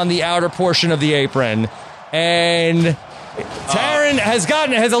she is on the outer portion of the apron. And Taron has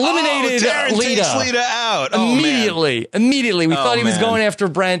eliminated Taron Lita. takes Lita out. Immediately. We thought he was going after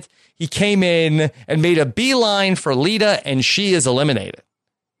Brent. he came in and made a beeline for Lita, and she is eliminated.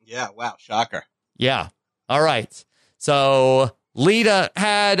 Yeah, wow, shocker. Yeah. All right. So Lita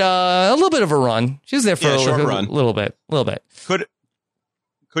had a little bit of a run. She was there for a little bit.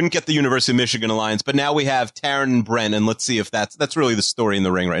 Couldn't get the University of Michigan alliance, but now we have Taryn and Brent, and let's see if that's really the story in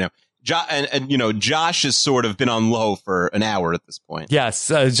the ring right now. Josh has sort of been on low for an hour at this point. Yes,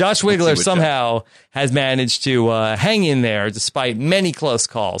 Josh Wiggler somehow has managed to hang in there despite many close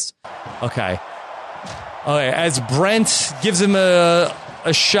calls. Okay, as Brent gives him a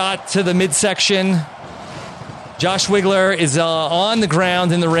shot to the midsection, Josh Wiggler is on the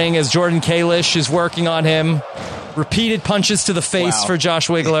ground in the ring as Jordan Kalish is working on him. Repeated punches to the face for Josh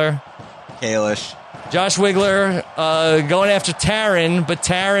Wiggler. Kalish. Josh Wiggler going after Taryn, but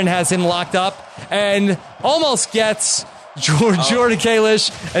Taryn has him locked up and almost gets Jordan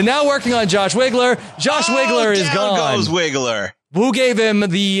Kalish. And now working on Josh Wiggler. Josh Wiggler is gone. Down goes Wiggler. Who gave him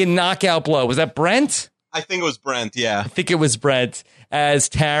the knockout blow? Was that Brent? I think it was Brent, yeah. I think it was Brent, as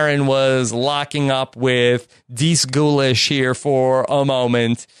Taryn was locking up with Dees Ghoulish here for a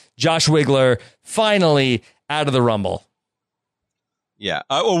moment. Josh Wiggler finally out of the Rumble. Yeah.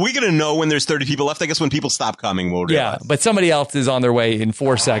 Are we going to know when there's 30 people left? I guess when people stop coming, we'll realize. Yeah, but somebody else is on their way in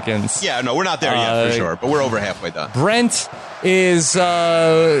 4 seconds. Yeah, no, we're not there yet for sure, but we're over halfway done. Brent is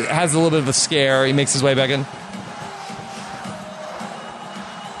has a little bit of a scare. He makes his way back in.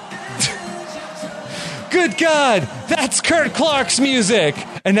 Good God, that's Kurt Clark's music.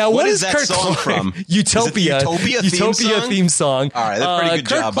 And now what is that Kurt song Clark? from? Utopia. Utopia theme song. All right, that's a pretty good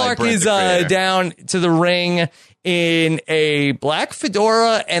Kurt job Clark by Brent, is the creator. down to the ring in a black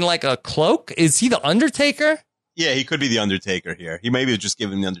fedora and like a cloak. Is he the Undertaker? Yeah, he could be the Undertaker here. He maybe was just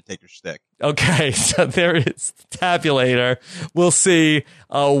giving the Undertaker shtick. Okay, so there is the tabulator. We'll see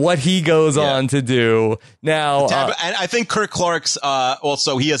what he goes on to do. Now, and I think Kurt Clark's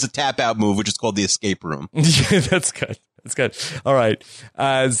also, he has a tap out move, which is called the escape room. Yeah, that's good. That's good. All right.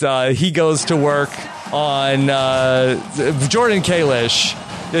 As he goes to work on Jordan Kalish.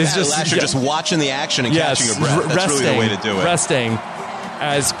 Just watching the action and catching your breath. That's really the way to do it. Resting.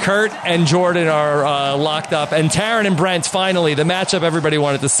 As Kurt and Jordan are locked up, and Taryn and Brent, finally, the matchup everybody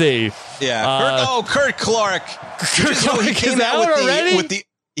wanted to see. Yeah. Kurt Clark. Kurt Clark he came out already?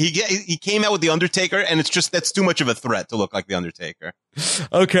 He came out with the Undertaker, and that's too much of a threat to look like the Undertaker.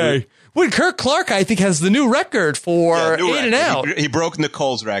 Okay. Well, Kurt Clark, I think, has the new record for in and out. He broke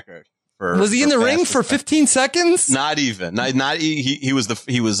Nicole's record. Was he in the ring for 15 seconds? Not even. He was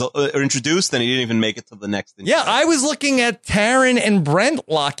introduced, and he didn't even make it to the next thing. Yeah, I was looking at Taryn and Brent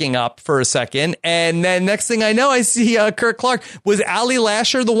locking up for a second, and then next thing I know, I see Kurt Clark. Was Ali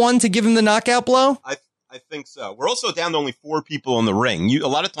Lasher the one to give him the knockout blow? I think so. We're also down to only 4 people in the ring. A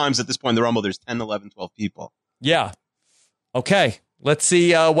lot of times at this point in the Rumble, there's 10, 11, 12 people. Yeah. Okay. Let's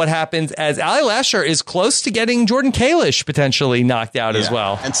see what happens, as Ali Lasher is close to getting Jordan Kalish potentially knocked out as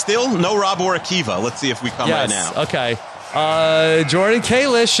well. And still, no Rob or Akiva. Let's see if we come right now. Okay. Jordan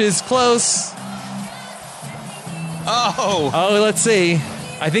Kalish is close. Oh, let's see.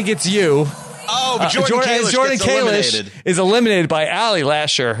 I think it's you. Oh, but Jordan Kalish is eliminated by Ali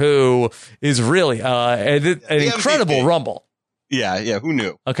Lasher, who is really an incredible MVP. Rumble. Yeah, who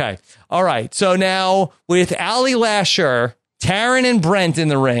knew? Okay. All right. So now with Ali Lasher, Taryn and Brent in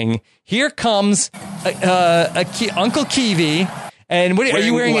the ring, here comes Uncle Kiwi. And are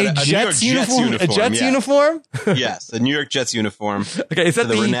you wearing a Jets uniform? A Jets uniform? Yes, a New York Jets uniform. Okay, is that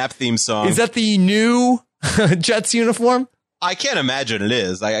the Renap theme song? Is that the new Jets uniform? I can't imagine it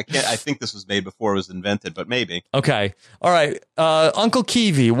is. I think this was made before it was invented, but maybe. Okay. All right. Uncle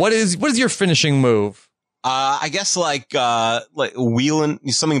Kiwi, what is your finishing move? I guess like wheeling,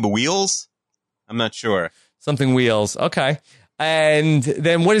 something but wheels. I'm not sure. Something wheels. Okay. And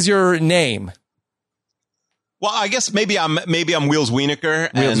then what is your name? Well, I guess maybe I'm Wheels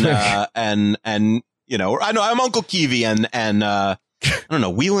Wienerker and you know, I know I'm Uncle Kiwi and I don't know,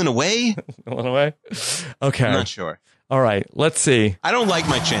 wheeling away? Wheeling away? Okay. I'm not sure. All right, let's see. I don't like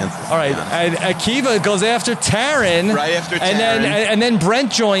my chances. All right, and Akiva goes after Taryn. Right after Taryn. And then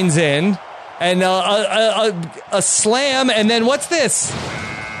Brent joins in. And a slam, and then what's this?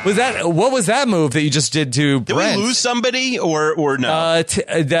 What was that move that you just did to Brent? Did we lose somebody or no?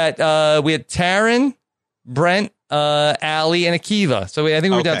 We had Taryn, Brent, Ali, and Akiva. So I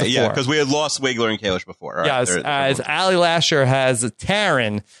think we were down to 4. Yeah, because we had lost Wiggler and Kalish before. Right? Yes, as Ali Lasher has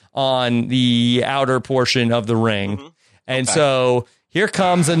Taryn on the outer portion of the ring. Mm-hmm. And so here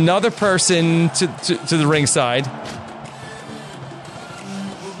comes another person to the ringside.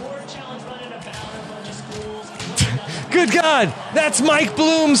 Good God, that's Mike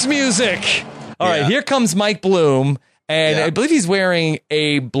Bloom's music. All right, here comes Mike Bloom, And Yeah. I believe he's wearing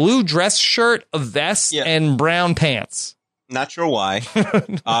a blue dress shirt, a vest, Yeah. and brown pants. Not sure why.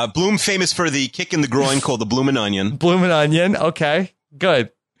 Bloom famous for the kick in the groin called the Bloomin' Onion. Bloomin' Onion. Okay,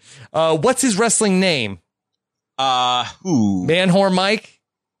 good. What's his wrestling name? Who? Man Whore Mike?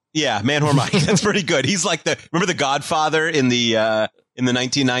 Yeah, Man Whore Mike. That's pretty good. He's like remember the Godfather in the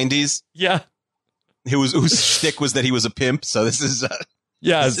 1990s? Yeah. Whose shtick was that he was a pimp. So this is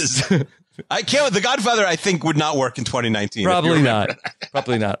Yes. The Godfather I think would not work in 2019. Probably not.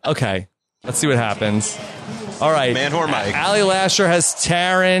 Probably not. Okay. Let's see what happens. All right. Man Whore Mike. Ali Lasher has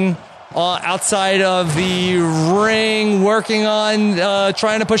Taryn outside of the ring working on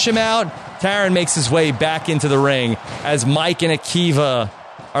trying to push him out. Taryn makes his way back into the ring as Mike and Akiva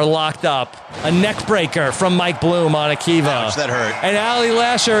are locked up. A neck breaker from Mike Bloom on Akiva. Ouch, that hurt. And Ali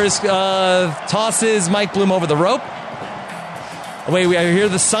Lasher tosses Mike Bloom over the rope. Wait, we hear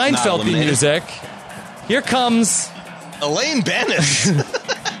the Seinfeld theme music. Here comes Elaine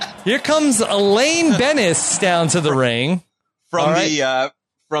Bennis. Here comes Elaine Bennis down to the ring. From All right. the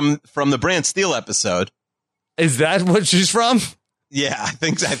from the Brand Steel episode. Is that what she's from? Yeah, I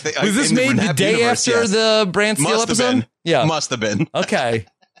think Was this made the day after the Brand Steel Must have episode? been. Yeah. Must have been. Okay.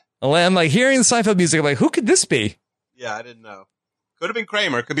 I'm like hearing the Seinfeld music. I'm like, who could this be? Yeah, I didn't know. Could have been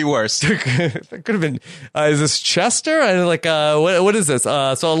Kramer. Could be worse. It could have been. Is this Chester? What is this?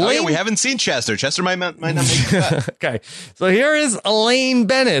 So Elaine. we haven't seen Chester. Chester might not make the cut. Okay. So here is Elaine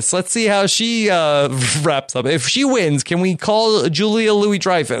Bennis. Let's see how she wraps up. If she wins, can we call Julia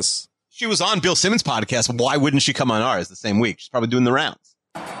Louis-Dreyfus? She was on Bill Simmons' podcast. Why wouldn't she come on ours the same week? She's probably doing the rounds.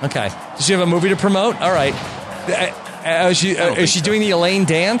 Okay. Does she have a movie to promote? All right. Is she doing the Elaine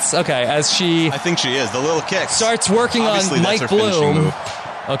dance? Okay. As she I think she is. The little kicks. starts working Obviously, on that's Mike her finishing Bloom. move.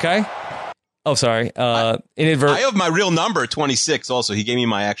 Okay. Oh, sorry. I Inadvertent. have my real number, 26. Also, he gave me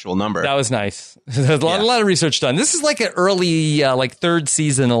my actual number. That was nice. There's a lot of research done. This is like an early, third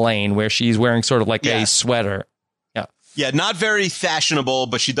season Elaine, where she's wearing sort of like a sweater. Yeah. Yeah, not very fashionable,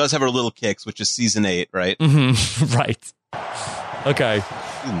 but she does have her little kicks, which is season 8, right? Mm-hmm. Right. Okay.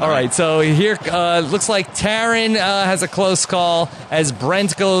 All right. So here looks like Taryn has a close call as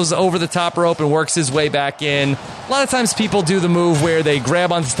Brent goes over the top rope and works his way back in. A lot of times people do the move where they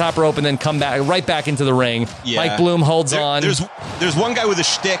grab onto the top rope and then come back right back into the ring. Yeah. Mike Bloom holds on. There's one guy with a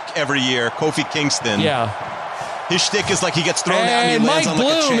shtick every year, Kofi Kingston. Yeah. His shtick is like he gets thrown out and And he lands Mike on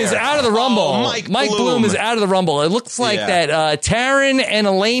like a Bloom chair. is out of the Rumble. Oh, Mike Bloom is out of the Rumble. It looks like that Taryn and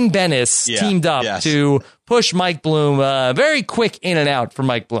Elaine Bennis teamed up to push Mike Bloom. Very quick in and out for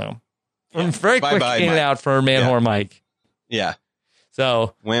Mike Bloom. Very quick in and out for Man Whore Mike. Yeah.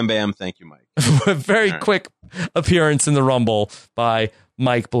 So wham bam, thank you, Mike. Very quick appearance in the Rumble by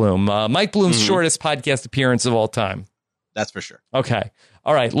Mike Bloom. Mike Bloom's shortest podcast appearance of all time. That's for sure. Okay.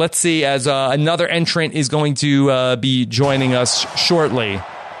 All right. Let's see as another entrant is going to be joining us shortly.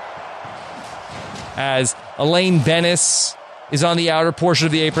 As Elaine Bennis is on the outer portion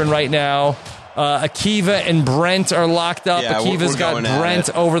of the apron right now. Akiva and Brent are locked up. Yeah, Akiva's we're got going Brent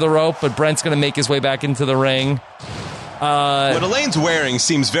over the rope, but Brent's going to make his way back into the ring. What Elaine's wearing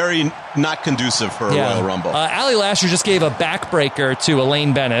seems very not conducive for a Royal Rumble. Ali Lasher just gave a backbreaker to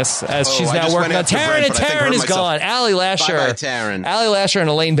Elaine Bennis as she's now working on Taryn, and Taryn is gone. Ali Lasher. Bye-bye, Taryn. Ali Lasher and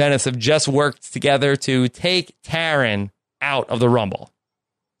Elaine Bennis have just worked together to take Taryn out of the Rumble.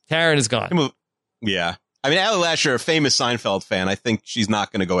 Taryn is gone. Yeah. I mean, Ali Lasher, a famous Seinfeld fan, I think she's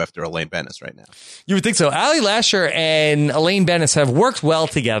not going to go after Elaine Bennis right now. You would think so. Ali Lasher and Elaine Bennis have worked well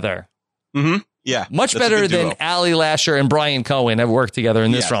together. Mm-hmm. Yeah. Much better than Ali Lasher and Brian Cohen have worked together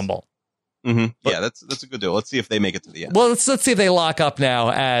in this Rumble. Mm-hmm. Yeah, that's a good deal. Let's see if they make it to the end. Well, let's see if they lock up now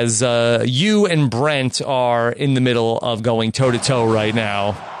as you and Brent are in the middle of going toe-to-toe right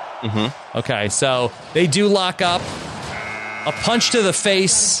now. Mm-hmm. Okay, so they do lock up. A punch to the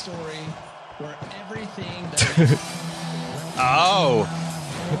face. Oh.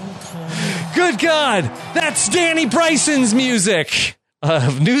 Good God. That's Danny Bryson's music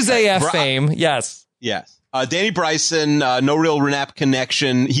of News AF fame. Yes. Yes. Danny Bryson, no real Renap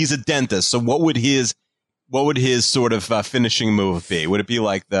connection. He's a dentist. So what would his sort of finishing move be? Would it be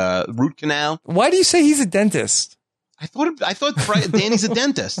like the root canal? Why do you say he's a dentist? I thought Danny's a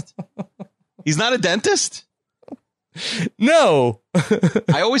dentist. He's not a dentist? No.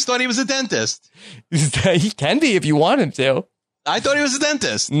 I always thought he was a dentist. He can be if you want him to. I thought he was a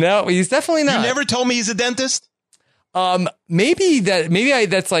dentist. No, he's definitely not. You never told me he's a dentist? Maybe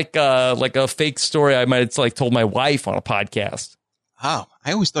that's like a fake story I might have like told my wife on a podcast. Oh,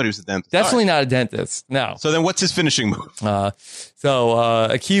 I always thought he was a dentist. Definitely not a dentist. No. So then what's his finishing move?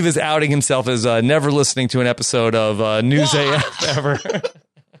 Akiva's outing himself as never listening to an episode of News AF ever.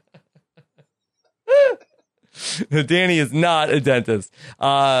 Danny is not a dentist.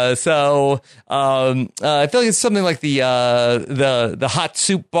 I feel like it's something like the hot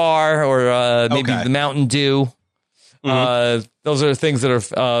soup bar or maybe the Mountain Dew. Those are things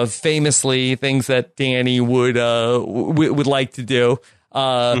that are famously things that Danny would like to do.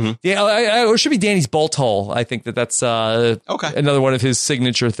 Or it should be Danny's bolt hole. I think that's another one of his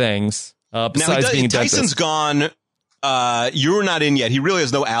signature things. Besides being a dentist. Tyson's gone. You're not in yet. He really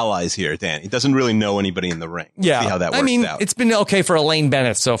has no allies here, Danny. He doesn't really know anybody in the ring. Yeah, see how that works out. It's been okay for Elaine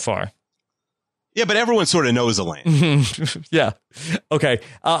Bennett so far. Yeah, but everyone sort of knows Elaine. Yeah. Okay.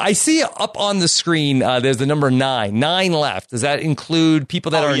 I see up on the screen, there's the number 9. 9 left. Does that include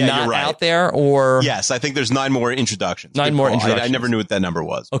people that are not out there? Or yes, I think there's 9 more introductions. 9 more introductions. I never knew what that number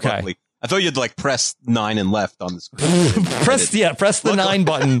was. Okay. Luckily. I thought you'd like press 9 and left on the screen. Press the 9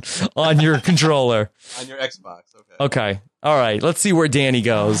 button on your controller. On your Xbox. Okay. All right. Let's see where Danny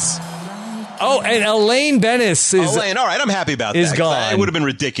goes. Oh, and Elaine Bennis is Elaine. All right. I'm happy about is that. Gone. It would have been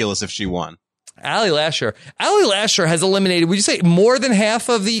ridiculous if she won. Allie Lasher. Allie Lasher has eliminated, would you say, more than half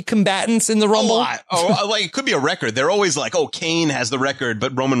of the combatants in the Rumble? A lot. Like it could be a record. They're always like, Kane has the record,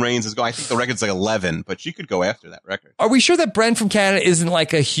 but Roman Reigns is going. I think the record's like 11, but she could go after that record. Are we sure that Brent from Canada isn't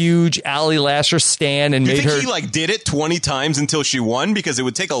like a huge Allie Lasher stan and made her? He like did it 20 times until she won? Because it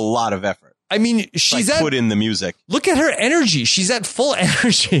would take a lot of effort. I mean, she's like put in the music. Look at her energy. She's at full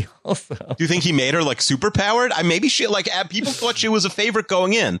energy. Also, do you think he made her like super powered? Maybe she people thought she was a favorite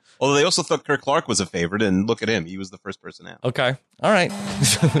going in, although they also thought Kurt Clark was a favorite. And look at him; he was the first person out. Okay, all right,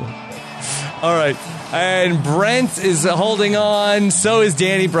 all right. And Brent is holding on. So is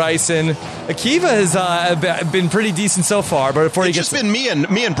Danny Bryson. Akiva has been pretty decent so far, but before it's just been me and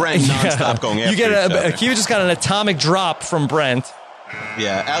Brent nonstop going after. Akiva just got an atomic drop from Brent.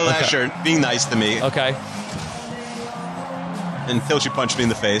 Yeah, Allie Lasher being nice to me. Okay. Until she punched me in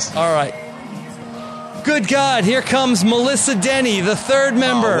the face. All right. Good God, here comes Melissa Denny, the third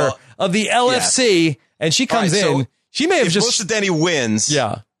member of the LFC, yes. And she comes in. So she may have if Melissa Denny wins.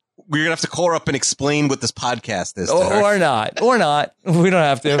 Yeah. We're going to have to call her up and explain what this podcast is. Or not. We don't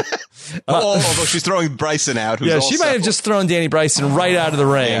have to. Although she's throwing Bryson out. She might have just thrown Danny Bryson right out of the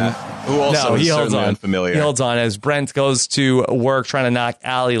ring. Yeah. Who also is certainly unfamiliar. He holds on as Brent goes to work trying to knock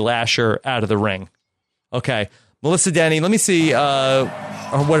Allie Lasher out of the ring. Okay. Melissa Denny, let me see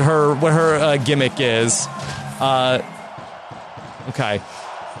what her gimmick is. Okay.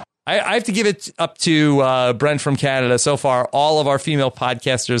 I have to give it up to Brent from Canada. So far, all of our female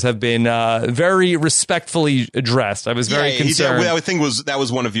podcasters have been very respectfully addressed. I was very concerned. I think that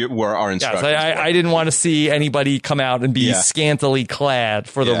was one of our instructors. Yes, I didn't want to see anybody come out and be scantily clad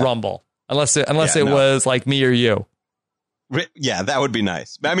for the Rumble, unless it was like me or you. Yeah, that would be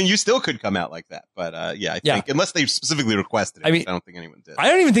nice. I mean, you still could come out like that, but I think unless they specifically requested it, I don't think anyone did. I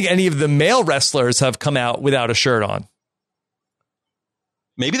don't even think any of the male wrestlers have come out without a shirt on.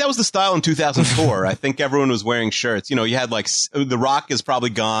 Maybe that was the style in 2004. I think everyone was wearing shirts. You had like The Rock is probably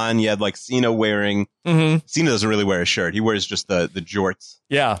gone. You had like Cena wearing. Mm-hmm. Cena doesn't really wear a shirt. He wears just the jorts.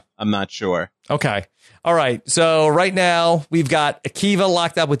 Yeah, I'm not sure. Okay. All right. So right now we've got Akiva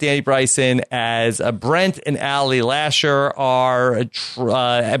locked up with Danny Bryson as Brent and Allie Lasher are.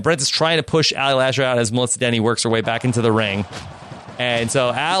 Brent is trying to push Allie Lasher out as Melissa Denny works her way back into the ring, and so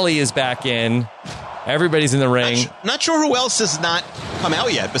Allie is back in. Everybody's in the ring. Not sure who else has not come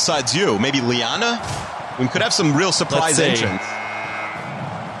out yet besides you. Maybe Liana? We could have some real surprise entrance.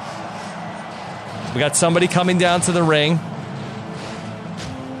 We got somebody coming down to the ring.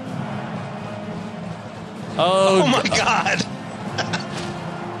 Oh my God.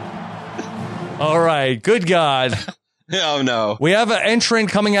 All right. Good God. Oh, no. We have an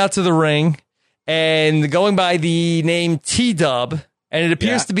entrant coming out to the ring and going by the name T-Dub. And it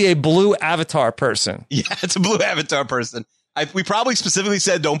appears to be a blue avatar person. Yeah, it's a blue avatar person. We probably specifically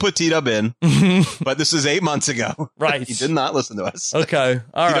said don't put T-Dub in, but this is 8 months ago. Right. He did not listen to us. Okay.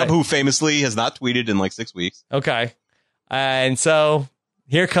 All right. T-Dub, who famously has not tweeted in like 6 weeks. Okay. And so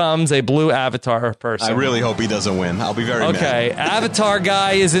here comes a blue avatar person. I really hope he doesn't win. I'll be very mad. Okay. Avatar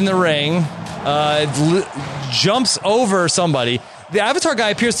guy is in the ring, jumps over somebody. The Avatar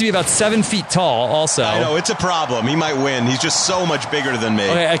guy appears to be about 7 feet tall also. I know, it's a problem. He might win. He's just so much bigger than me.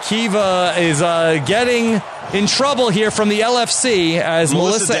 Okay, Akiva is getting in trouble here from the LFC as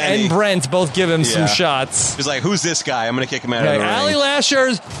Melissa and Brent both give him some shots. He's like, who's this guy? I'm going to kick him out of the ring. Allie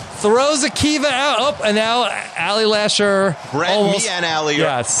Lasher throws Akiva out. And now Allie Lasher me and Allie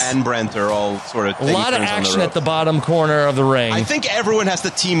and Brent are all sort of a lot of action at the bottom corner of the ring. I think everyone has to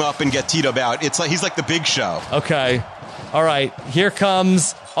team up and get T-Dub out. It's like he's like the Big Show. Okay. All right, here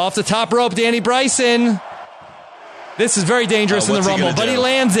comes off the top rope Danny Bryson. This is very dangerous in the Rumble, but he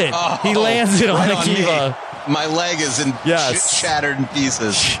lands it. He lands it on Akiva. My leg is shattered in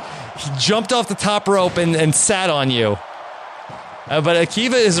pieces. He jumped off the top rope and sat on you. But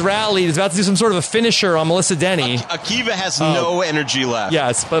Akiva is rallied. He's about to do some sort of a finisher on Melissa Denny. Akiva has no energy left.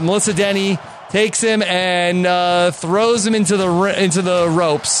 Yes, but Melissa Denny takes him and throws him into the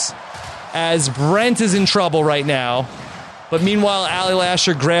ropes as Brent is in trouble right now. But meanwhile, Ali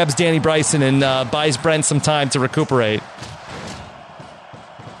Lasher grabs Danny Bryson and buys Brent some time to recuperate.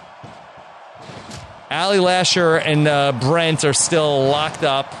 Ali Lasher and Brent are still locked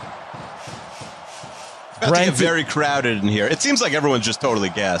up. It's about to get very crowded in here. It seems like everyone's just totally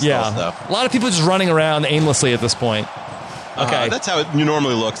gassed. Yeah, a lot of people just running around aimlessly at this point. Okay, that's how it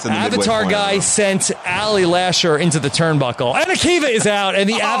normally looks. In the Avatar guy sent Ali Lasher into the turnbuckle, and Akiva is out, and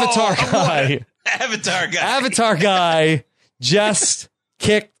the Avatar guy just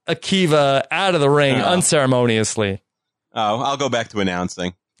kicked Akiva out of the ring unceremoniously. Oh, I'll go back to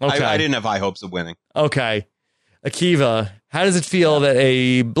announcing. Okay. I didn't have high hopes of winning. Okay. Akiva, how does it feel that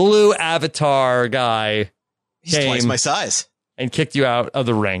a blue Avatar guy He's twice my size and kicked you out of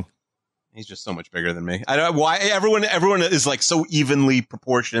the ring? He's just so much bigger than me. I don't know why everyone is like so evenly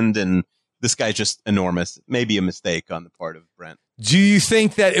proportioned, and this guy's just enormous. Maybe a mistake on the part of Brent. Do you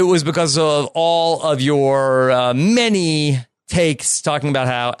think that it was because of all of your many takes talking about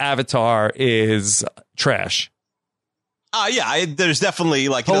how Avatar is trash? Yeah, there's definitely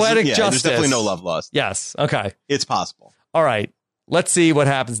poetic justice. There's definitely no love lost. Yes. Okay. It's possible. All right. Let's see what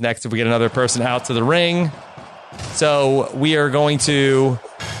happens next if we get another person out to the ring. So we are going to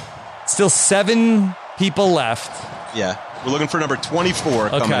still 7 people left. Yeah. We're looking for number 24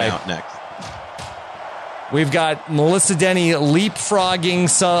 coming out next. We've got Melissa Denny leapfrogging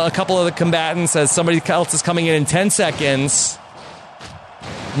a couple of the combatants as somebody else is coming in 10 seconds.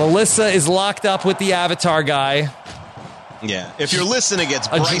 Melissa is locked up with the Avatar guy. Yeah, if you're listening, it's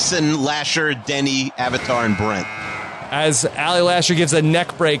Bryson, Lasher, Denny, Avatar, and Brent. As Ali Lasher gives a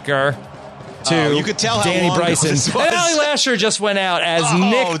neck breaker to you could tell Danny how long Bryson. This was. And Ali Lasher just went out as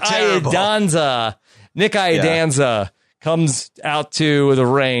Nick Iadanza. Nick Iadanza comes out to the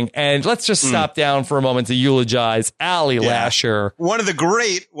ring, and let's just stop down for a moment to eulogize Ali Lasher. One of the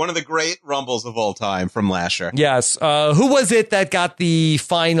great rumbles of all time from Lasher. Yes. Who was it that got the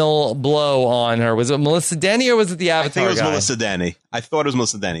final blow on her? Was it Melissa Denny or was it the Avatar guy? I think it was guy? Melissa Denny. I thought it was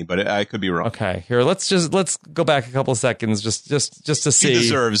Melissa Denny, but I could be wrong. Okay, here let's go back a couple of seconds just to see. She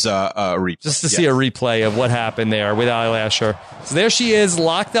deserves a replay. Just to see a replay of what happened there with Ali Lasher. So there she is,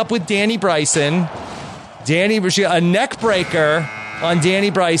 locked up with Danny Bryson. She got a neck breaker on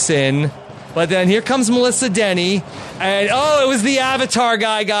Danny Bryson, but then here comes Melissa Denny, and it was the Avatar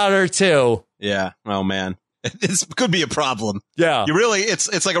guy got her too. Yeah. Oh man, this could be a problem. Yeah.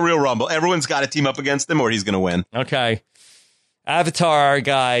 It's like a real rumble. Everyone's got to team up against him, or he's going to win. Okay. Avatar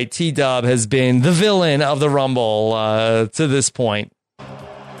guy T-Dub has been the villain of the Rumble to this point.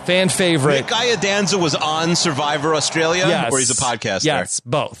 Fan favorite. Nick Iadanza was on Survivor Australia, or he's a podcaster? Yes,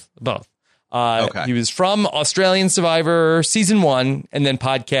 both. He was from Australian Survivor Season 1 and then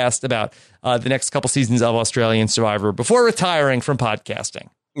podcast about the next couple seasons of Australian Survivor before retiring from podcasting.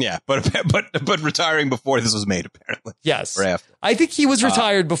 Yeah, but retiring before this was made, apparently. Yes. I think he was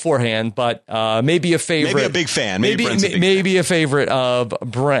retired beforehand, but maybe a favorite. Maybe a big fan. Maybe a favorite of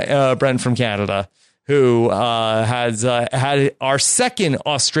Brent from Canada, who has had our second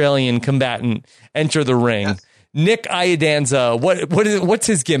Australian combatant enter the ring. Yes. Nick Iadanza, what's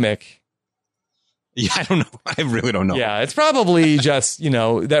his gimmick? Yeah, I don't know. I really don't know. Yeah, it's probably just,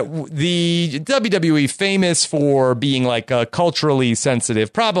 that the WWE famous for being like culturally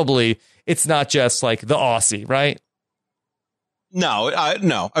sensitive. Probably it's not just like the Aussie, right? No.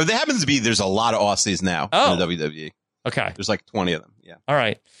 There happens to be, there's a lot of Aussies now in the WWE. Okay. There's like 20 of them. Yeah. All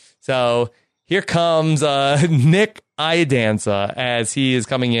right. So here comes Nick Iadanza as he is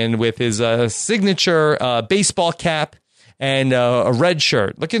coming in with his signature baseball cap and a red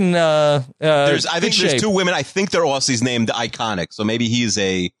shirt. Looking I think there's 2 women. I think they're Aussies named Iconic. So maybe he's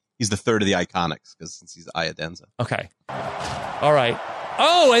the third of the Iconics since he's Iadanza. Okay. All right.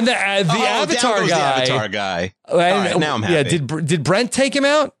 Oh, and the Avatar guy. The Avatar guy. And, right, now I'm happy. Yeah, did Brent take him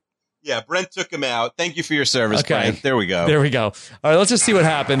out? Yeah, Brent took him out. Thank you for your service, Brent. There we go. All right, let's just see what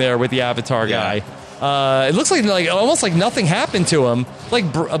happened there with the Avatar guy. It looks like almost like nothing happened to him.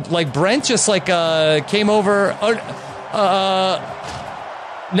 Like Brent just came over.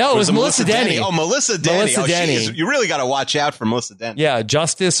 No, it was Melissa Denny. Oh, Melissa Denny. You really got to watch out for Melissa Denny. Yeah,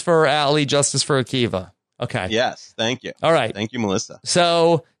 justice for Ali, justice for Akiva. Okay. Yes, thank you. All right. Thank you, Melissa.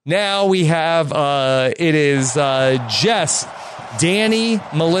 So now we have, it is Jess, Danny,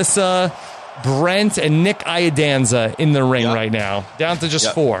 Melissa, Brent, and Nick Iadanza in the ring right now. Down to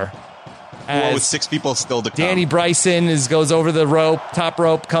just 4. Well, with 6 people still to come. Danny Bryson goes over the rope, top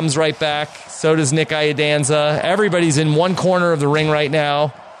rope, comes right back. So does Nick Iadanza. Everybody's in one corner of the ring right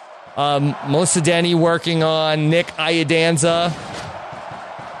now. Melissa Denny working on Nick Iadanza.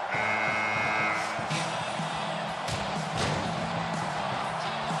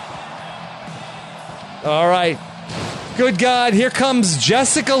 All right. Good God. Here comes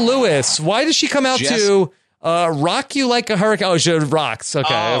Jessica Lewis. Why does she come out to rock you like a hurricane? Oh, she rocks. Okay.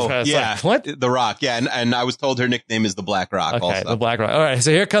 Oh, yeah. Like, what? The Rock. Yeah. And I was told her nickname is the Black Rock. Okay, also. the Black Rock. All right. So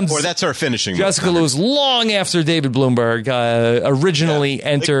here comes. Or that's her finishing. Jessica Lewis, long after David Bloomberg originally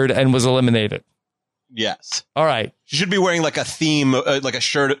entered and was eliminated. Yes. All right. She should be wearing like a theme, like a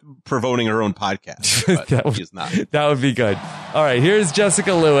shirt promoting her own podcast. But she's not. That would be good. All right. Here's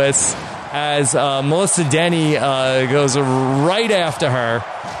Jessica Lewis as Melissa Denny goes right after her,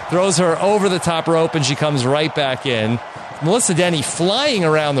 throws her over the top rope, and she comes right back in. Melissa Denny flying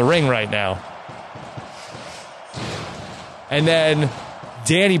around the ring right now. And then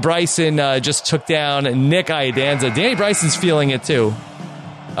Danny Bryson just took down Nick Iadanza. Danny Bryson's feeling it too.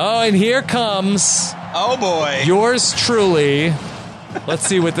 Oh, and here comes... Oh, boy. Yours truly. Let's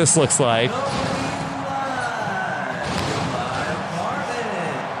see what this looks like.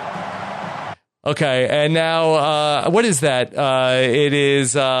 Okay, and now what is that? It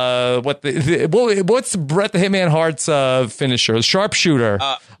is what's Bret the Hitman Hart's finisher? Sharpshooter.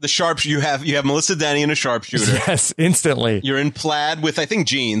 You have Melissa Denny in a sharpshooter. Yes, instantly. You're in plaid with I think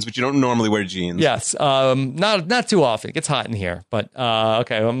jeans, but you don't normally wear jeans. Yes, not too often. It gets hot in here, but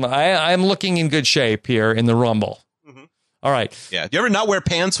okay. I'm looking in good shape here in the Rumble. Mm-hmm. All right. Yeah. Do you ever not wear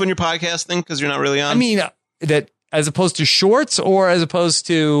pants when you're podcasting because you're not really on? I mean that. As opposed to shorts or as opposed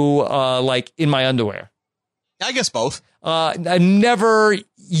to like in my underwear? I guess both. I've never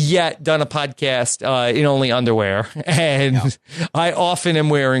yet done a podcast in only underwear, and I often am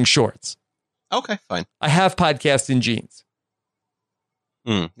wearing shorts. Okay, fine. I have podcasts in jeans.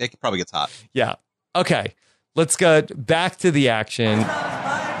 It probably gets hot. Yeah. Okay. Let's go back to the action.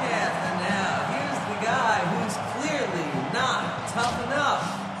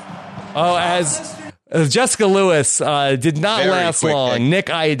 Oh, as Jessica Lewis did not last long. Nick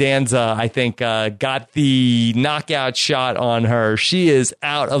Iadanza, I think, got the knockout shot on her. She is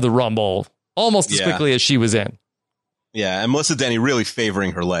out of the Rumble almost as quickly as she was in. Yeah, and Melissa Denny really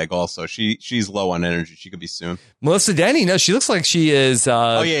favoring her leg also. She's low on energy. She could be soon. Melissa Denny, no, she looks like she is...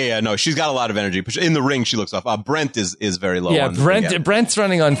 No, she's got a lot of energy. In the ring, she looks off. Brent is very low. Yeah, Brent's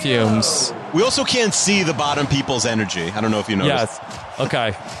running on fumes. We also can't see the bottom people's energy. I don't know if you noticed. Yes.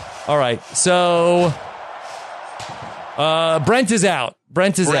 Okay. All right, so Brent is out.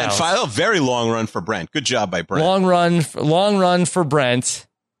 Brent is out. Very long run for Brent. Good job by Brent. Long run for Brent.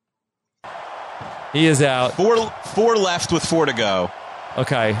 He is out. Four left with 4 to go.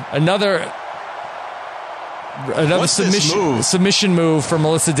 Okay, another submission move for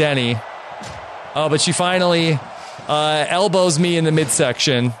Melissa Denny. Oh, but she finally elbows me in the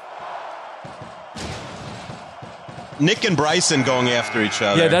midsection. Nick and Bryson going after each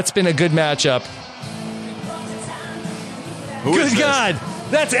other. Yeah, that's been a good matchup. Good God,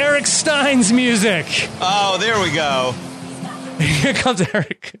 that's Eric Stein's music. Oh, there we go. Here comes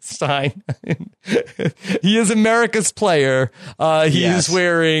Eric Stein. He is America's player. He is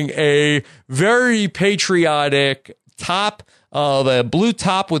wearing a very patriotic top, a blue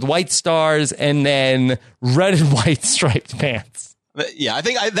top with white stars, and then red and white striped pants. Yeah, I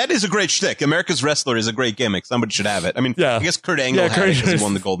think that is a great shtick. America's Wrestler is a great gimmick. Somebody should have it. I mean, I guess Kurt Angle had it because he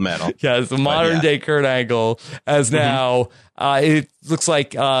won the gold medal. Yeah, it's the modern day Kurt Angle. As now, it looks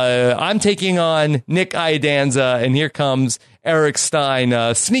like I'm taking on Nick Iadanza, and here comes Eric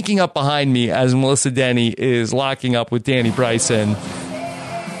Stein sneaking up behind me as Melissa Denny is locking up with Danny Bryson.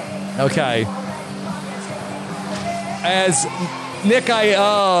 Okay. As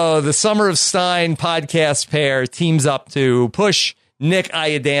the Summer of Stein podcast pair teams up to push Nick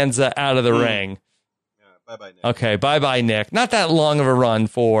Iadanza out of the ring. Yeah, bye-bye, Nick. Okay, bye-bye, Nick. Not that long of a run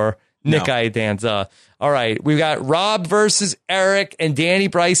for Nick Iadanza. All right, we've got Rob versus Eric and Danny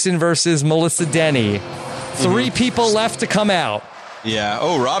Bryson versus Melissa Denny. 3 people left to come out. Yeah.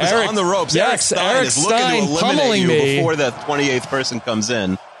 Oh, Rob is on the ropes. Yes, Eric Stein is looking to eliminate you before the 28th person comes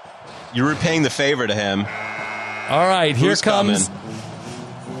in. You're repaying the favor to him. All right, here comes...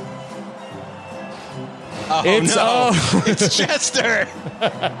 It's Chester.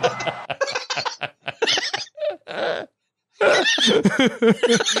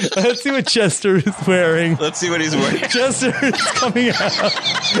 Let's see what Chester is wearing. Let's see what he's wearing. Chester is coming out.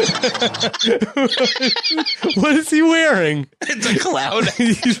 What is he wearing? It's a clown.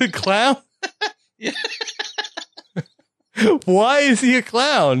 He's a clown? Yeah. Why is he a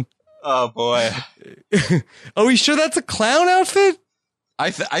clown? Oh, boy. Are we sure that's a clown outfit? I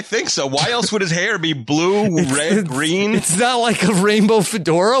think so. Why else would his hair be blue, red, green? It's not like a rainbow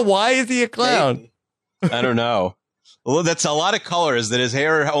fedora. Why is he a clown? Maybe. I don't know. Well, that's a lot of colors that his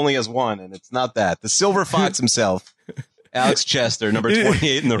hair only has one, and it's not that. The Silver Fox himself, Alex Chester, number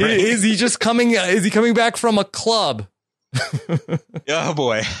 28 in the ring. Is he just coming? Is he coming back from a club? Oh,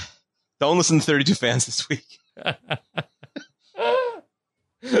 boy. Don't listen to 32 Fans this week.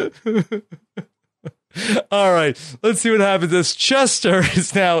 All right, let's see what happens as Chester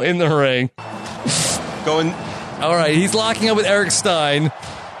is now in the ring. Going. All right, he's locking up with Eric Stein.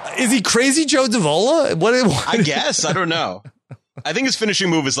 Is he Crazy Joe Davola? What I guess. I don't know. I think his finishing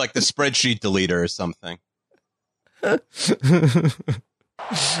move is like the spreadsheet deleter or something. All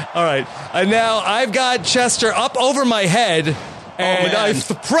right, and now I've got Chester up over my head. And I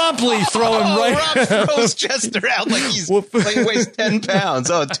promptly throw him right. Rob throws Chester out like he weighs 10 pounds.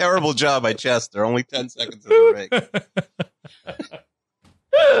 Oh, terrible job by Chester. Only 10 seconds in the ring.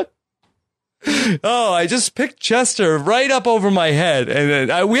 Oh, I just picked Chester right up over my head, and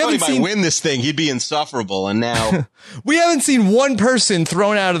then we haven't seen. He might win this thing. He'd be insufferable, and now we haven't seen one person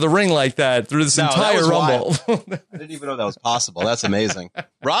thrown out of the ring like that through this entire Rumble. I didn't even know that was possible. That's amazing.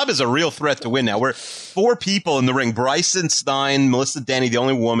 Rob is a real threat to win now. We're 4 people in the ring: Bryson, Stein, Melissa Denny, the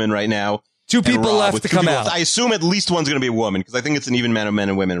only woman right now. 2 people left to come out. I assume at least one's going to be a woman because I think it's an even man of men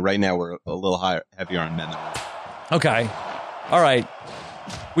and women. Right now, we're a little heavier on men than women. Okay, all right.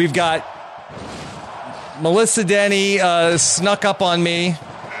 We've got Melissa Denny snuck up on me.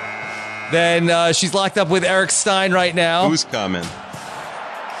 Then she's locked up with Eric Stein right now. Who's coming?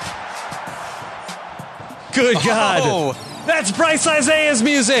 Good God. Oh. That's Bryce Isaiah's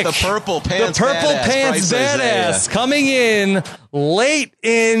music. The purple pants badass coming in late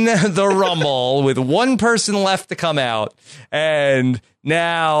in the Rumble with one person left to come out and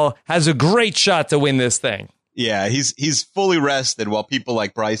now has a great shot to win this thing. Yeah, he's fully rested while people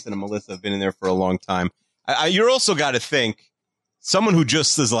like Bryson and Melissa have been in there for a long time. You're also got to think, someone who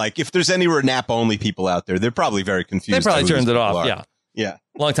just is like, if there's any Renap only people out there, they're probably very confused. They probably turned it off. Yeah.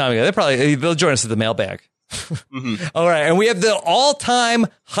 Long time ago. They'll join us at the mailbag. Mm-hmm. All right. And we have the all-time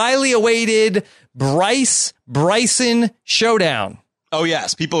highly awaited Bryson showdown. Oh,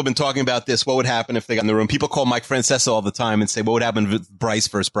 yes. People have been talking about this. What would happen if they got in the room? People call Mike Francesa all the time and say, what would happen with Bryce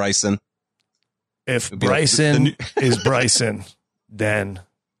versus Bryson? If Bryson is Bryson, then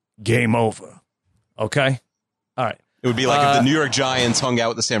game over. Okay? All right. It would be like if the New York Giants hung out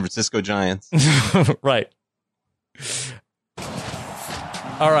with the San Francisco Giants. Right.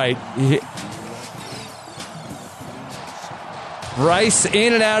 All right. Bryce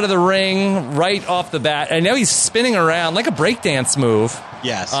in and out of the ring right off the bat. And now he's spinning around like a breakdance move.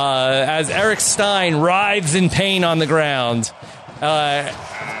 Yes. As Eric Stein writhes in pain on the ground.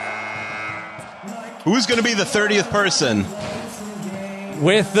 Who's going to be the 30th person?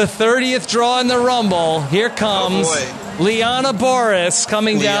 With the 30th draw in the Rumble, here comes Liana Boris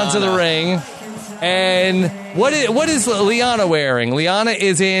coming down to the ring. And what is Liana wearing? Liana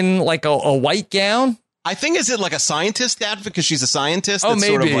is in like a white gown? I think is it like a scientist outfit because she's a scientist? Oh, maybe.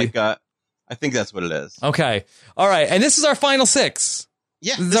 Sort of I think that's what it is. Okay. All right. And this is our final 6.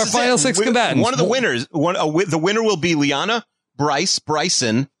 Yeah. This is our final 6 combatants. One of the winners. The winner will be Liana,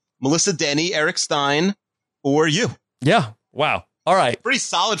 Bryson, Melissa Denny, Eric Stein, or you. Yeah. Wow. All right. Pretty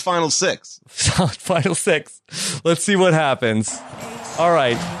solid final 6. Solid final 6. Let's see what happens. All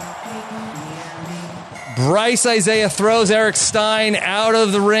right. Bryce Isaiah throws Eric Stein out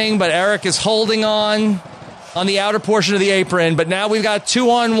of the ring, but Eric is holding on the outer portion of the apron. But now we've got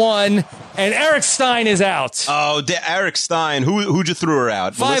 2-on-1, and Eric Stein is out. Oh, Eric Stein. Who'd you throw her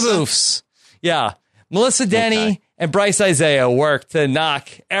out? 5 oofs. Yeah. Melissa Denny and Bryce Isaiah worked to knock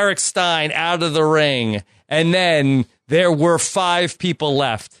Eric Stein out of the ring. And then there were 5 people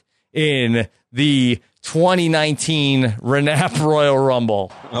left in the 2019 Renap Royal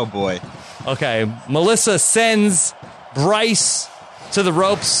Rumble. Oh, boy. Okay, Melissa sends Bryce to the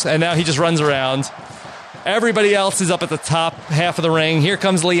ropes, and now he just runs around. Everybody else is up at the top half of the ring. Here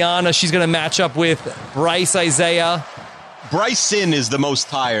comes Liana. She's going to match up with Bryce Isaiah. Bryson is the most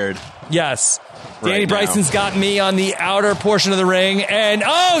tired. Yes. Danny Bryson's got me on the outer portion of the ring, and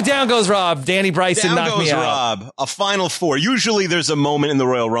down goes Rob. Danny Bryson knocked me out. Down goes Rob. A final 4. Usually there's a moment in the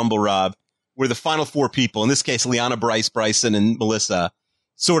Royal Rumble, Rob, where the final 4 people, in this case, Liana, Bryson, and Melissa,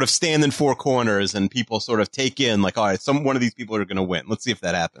 sort of stand in 4 corners and people sort of take in like, all right, one of these people are going to win. Let's see if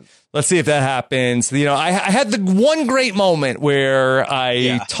that happens. I had the one great moment where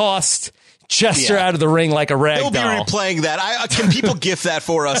I tossed Chester out of the ring like a rag They'll doll. be replaying that. Can people GIF that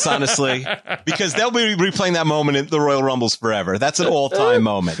for us, honestly? Because they'll be replaying that moment in the Royal Rumbles forever. That's an all-time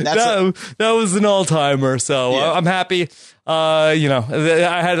moment. That was an all-timer, so I'm happy. I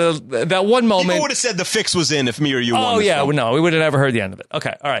had that one moment. People would have said the fix was in if me or you won. Oh, yeah. No, we would have never heard the end of it.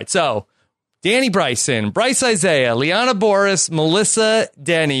 Okay. All right. So, Danny Bryson, Bryce Isaiah, Liana Boris, Melissa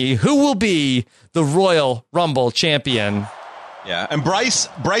Denny. Who will be the Royal Rumble champion? Yeah, and Bryce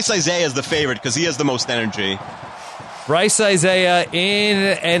Isaiah is the favorite because he has the most energy. Bryce Isaiah in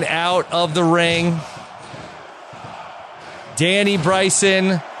and out of the ring. Danny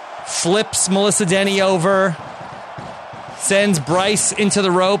Bryson flips Melissa Denny over. Sends Bryce into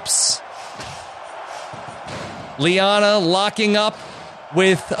the ropes. Liana locking up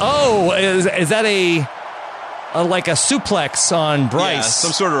with, is that like a suplex on Bryce? Yeah,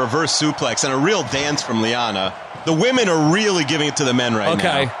 some sort of reverse suplex and a real dance from Liana. The women are really giving it to the men right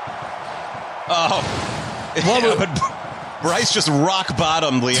now. Okay. Oh. Yeah, but Bryce just rock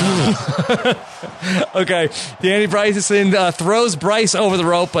bottomed Liana. Okay. Danny Bryson throws Bryce over the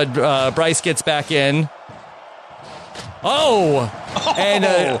rope, but Bryce gets back in.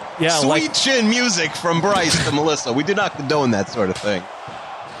 And sweet chin music from Bryce to Melissa. We do not condone that sort of thing.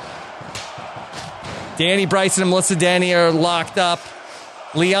 Danny Bryson and Melissa Denny are locked up.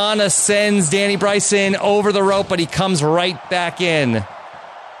 Liana sends Danny Bryson over the rope, but he comes right back in.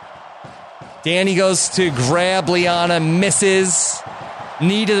 Danny goes to grab Liana, misses.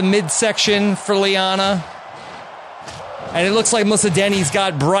 Knee to the midsection for Liana. And it looks like Melissa Denny's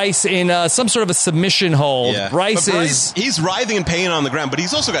got Bryce in some sort of a submission hold. Yeah. Bryce he's writhing in pain on the ground, but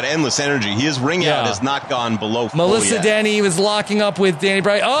he's also got endless energy. His ring out has not gone below full Melissa yet. Denny was locking up with Danny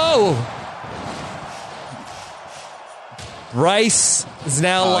Bryce. Bryce is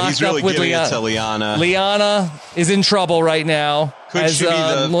now locked up with Liana. Liana is in trouble right now. Could she be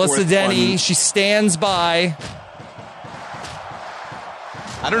the Melissa Denny, one? she stands by.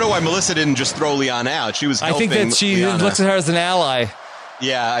 I don't know why Melissa didn't just throw Liana out. She was helping I think that she Liana. looks at her as an ally.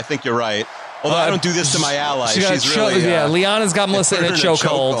 Yeah, I think you're right. Although I don't do this to my allies. Liana's got Melissa in a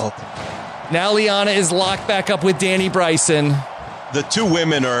chokehold. Now Liana is locked back up with Danny Bryson. The two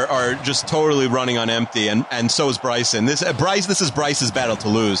women are just totally running on empty, and so is Bryson. This is Bryce's battle to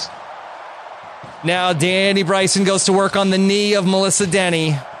lose. Now Danny Bryson goes to work on the knee of Melissa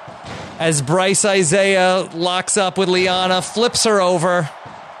Denny as Bryce Isaiah locks up with Liana, flips her over.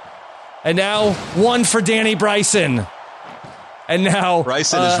 And now one for Danny Bryson. And now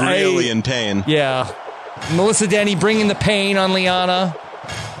Bryson is really in pain. Yeah. Melissa Denny bringing the pain on Liana.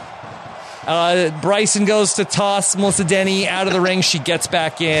 Bryson goes to toss Melissa Denny out of the ring. She gets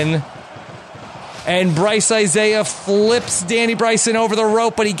back in. And Bryce Isaiah flips Danny Bryson over the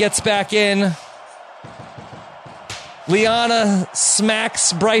rope, but he gets back in. Liana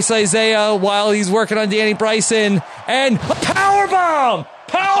smacks Bryce Isaiah while he's working on Danny Bryson. And a powerbomb!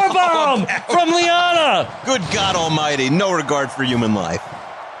 Powerbomb from Liana! Good God Almighty. No regard for human life.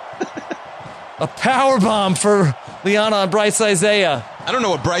 A powerbomb for Liana on Bryce Isaiah. I don't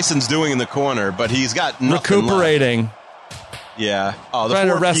know what Bryson's doing in the corner, but he's got nothing recuperating. Left. Yeah. Oh, the trying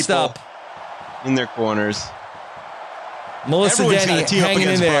four to rest people up in their corners. Melissa Everyone's Denny got to tee up hanging in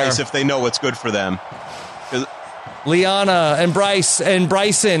against there. Bryce if they know what's good for them. Liana and Bryce and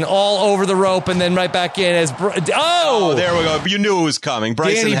Bryson all over the rope and then right back in as oh, there we go. You knew it was coming.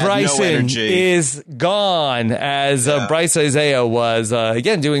 Bryson Danny Bryson no energy. is gone as Bryce Isaiah was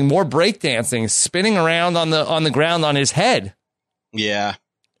again doing more breakdancing, spinning around on the ground on his head. Yeah.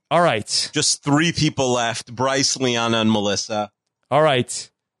 All right. Just three people left: Bryce, Liana, and Melissa. All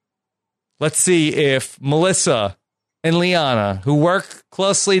right. Let's see if Melissa and Liana, who work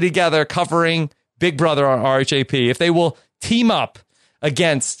closely together covering Big Brother on RHAP, if they will team up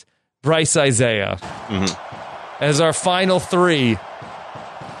against Bryce Isaiah as our final three.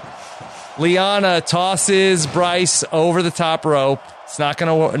 Liana tosses Bryce over the top rope. It's not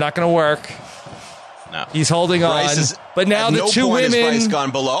gonna work. No, he's holding Bryce on. But now the two women. Bryce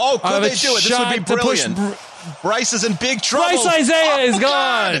gone below. Oh, could they do it? This would be brilliant. Bryce is in big trouble. Bryce Isaiah is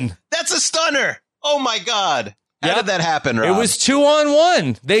gone. God. That's a stunner. Oh my God. How did that happen, Rob? It was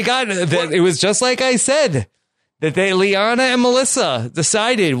 2-on-1. They got that. It was just like I said that Liana and Melissa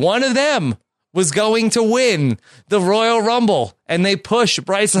decided one of them was going to win the Royal Rumble, and they pushed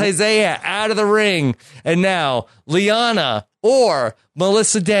Bryce Isaiah out of the ring. And now Liana or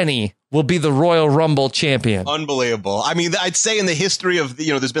Melissa Denny will be the Royal Rumble champion. Unbelievable. I mean, I'd say in the history of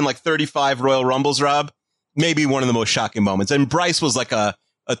there's been like 35 Royal Rumbles, Rob. Maybe one of the most shocking moments. And Bryce was like a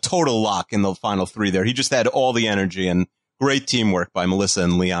total lock in the final three there. He just had all the energy and great teamwork by Melissa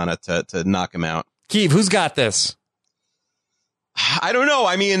and Liana to knock him out. Keith, who's got this? I don't know.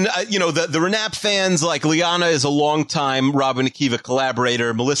 I mean, the Renap fans, like Liana is a longtime Rob and Akiva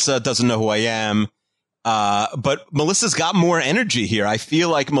collaborator. Melissa doesn't know who I am. But Melissa's got more energy here. I feel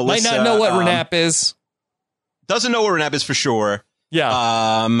like Melissa might not know what Renap is. Doesn't know what Renap is for sure.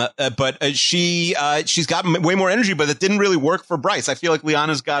 Yeah. But she's got way more energy, but it didn't really work for Bryce. I feel like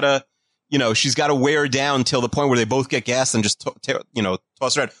Liana's got to, she's got to wear her down till the point where they both get gassed and just,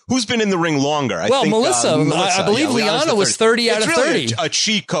 toss her out. Who's been in the ring longer? I think Melissa. I believe Liana was 30 out of 30. It's really a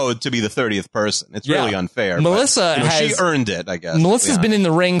cheat code to be the 30th person. It's really unfair. Melissa she earned it, I guess. Melissa's been in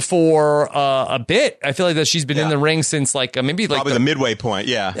the ring for a bit. I feel like that she's been in the ring since maybe probably the midway point.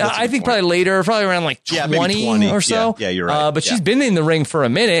 Yeah. I think probably later, probably around like 20 or so. Yeah, you're right. But she's been in the ring for a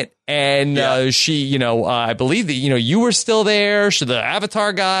minute. And she, I believe that, you were still there. The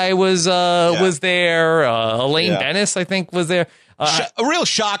Avatar guy was there. Elaine Bennis, I think, was there. A real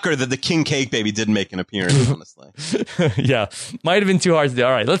shocker that the King Cake Baby didn't make an appearance, honestly. Yeah, might have been too hard to do.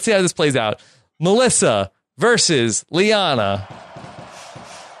 All right, let's see how this plays out. Melissa versus Liana.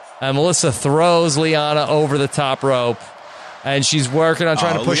 And Melissa throws Liana over the top rope. And she's working on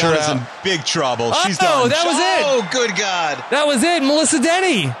trying to push Liana's her out. In big trouble. She's done. Oh, that was it. Oh, good God. That was it. Melissa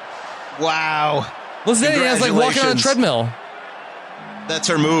Denny. Wow. Melissa Denny was like walking on a treadmill. That's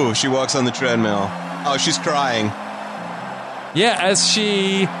her move. She walks on the treadmill. Oh, she's crying. Yeah, as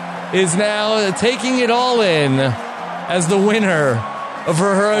she is now taking it all in as the winner of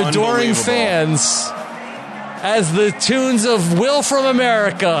her adoring fans, as the tunes of Will from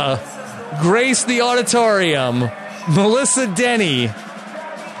America grace the auditorium. Melissa Denny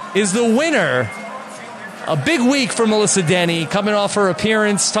is the winner. A big week for Melissa Denny, coming off her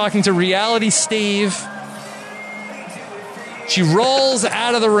appearance, talking to Reality Steve. She rolls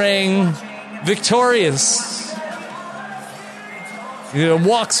out of the ring, victorious.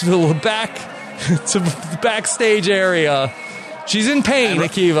 Walks back to the backstage area. She's in pain,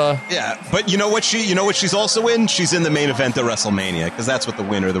 Akiva. Yeah, but you know what she's also in? She's in the main event of WrestleMania, because that's what the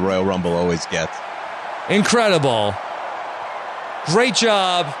winner of the Royal Rumble always gets. Incredible. Great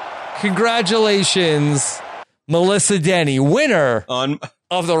job. Congratulations, Melissa Denny, winner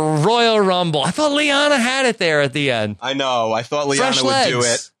of the Royal Rumble. I thought Liana had it there at the end. I know. I thought Liana would do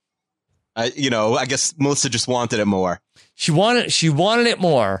it. I guess Melissa just wanted it more. She wanted it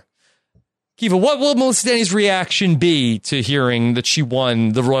more. Kiva, what will Melissa Denny's reaction be to hearing that she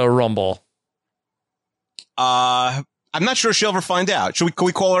won the Royal Rumble? I'm not sure she'll ever find out. Can we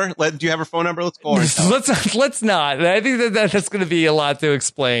call her? Do you have her phone number? Let's call her. Let's not. I think that's going to be a lot to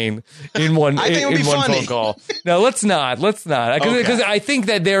explain in one phone call. No, let's not. Because I think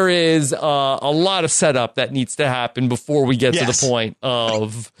that there is a lot of setup that needs to happen before we get to the point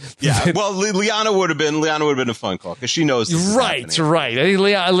of. Yeah. Well, Liana would have been a phone call because she knows. This is right. I think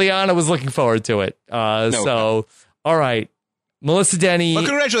Liana was looking forward to it. All right. Melissa Denny. Well,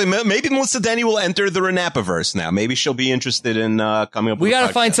 congratulations. Maybe Melissa Denny will enter the Renapaverse now. Maybe she'll be interested in coming up with We got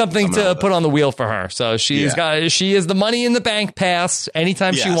to find something to put on the wheel for her. So she is the money in the bank pass.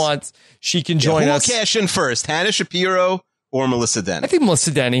 Anytime she wants, she can join us. Who will cash in first? Hannah Shapiro or Melissa Denny? I think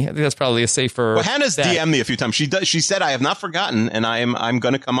Melissa Denny. I think that's probably a safer. Well, Hannah's DM'd me a few times. She said, I have not forgotten and I'm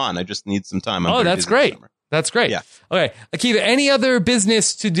going to come on. I just need some time. That's great. That's great. Yeah. Okay. Akiva, any other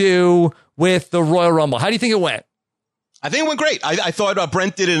business to do with the Royal Rumble? How do you think it went? I think it went great. I thought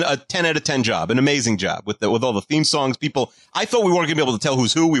Brent did a 10 out of 10 job, an amazing job with all the theme songs. I thought we weren't going to be able to tell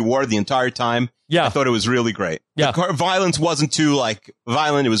who's who. We were the entire time. Yeah. I thought it was really great. Yeah. The violence wasn't too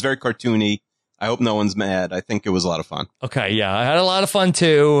violent. It was very cartoony. I hope no one's mad. I think it was a lot of fun. Okay. Yeah. I had a lot of fun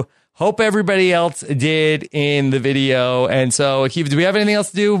too. Hope everybody else did in the video. And so, Akiva, do we have anything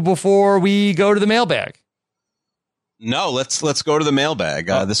else to do before we go to the mailbag? No, let's go to the mailbag.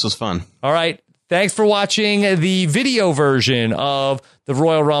 This was fun. All right. Thanks for watching the video version of the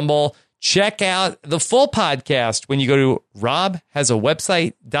Royal Rumble. Check out the full podcast when you go to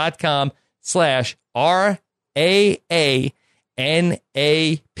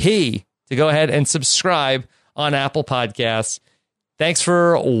robhasawebsite.com/RAANAP to go ahead and subscribe on Apple Podcasts. Thanks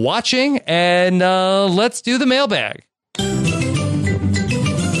for watching, and let's do the mailbag.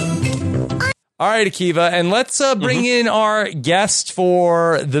 All right, Akiva, and let's bring in our guest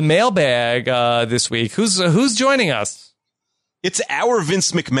for the mailbag this week. Who's joining us? It's our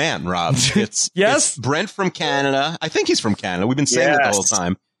Vince McMahon, Rob. It's Brent from Canada. I think he's from Canada. We've been saying it the whole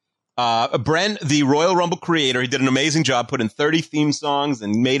time. Brent, the Royal Rumble creator, he did an amazing job, put in 30 theme songs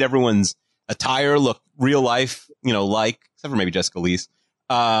and made everyone's attire look real life, except for maybe Jessica Lee's.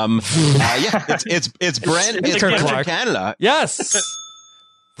 It's Brent. It's Brent from Canada. Yes,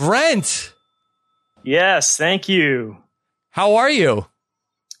 Brent. Yes, thank you. How are you?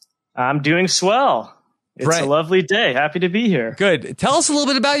 I'm doing swell. It's Brent. a lovely day. Happy to be here. Good. Tell us a little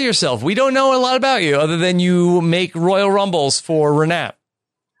bit about yourself. We don't know a lot about you other than you make Royal Rumbles for Renap.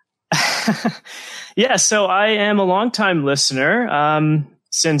 Yeah, so I am a longtime listener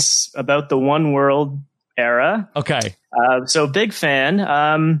since about the One World era. Okay. So big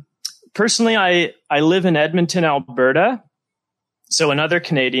fan. Personally, I live in Edmonton, Alberta. So another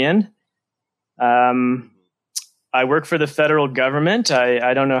Canadian. I work for the federal government.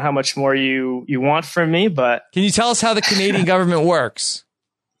 I don't know how much more you want from me, but Can you tell us how the Canadian government works?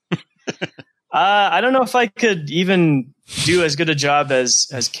 I don't know if I could even do as good a job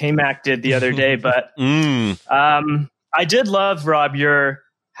as K-Mac did the other day, but I did love, Rob,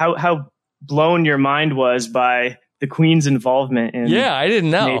 how blown your mind was by the Queen's involvement in Yeah, I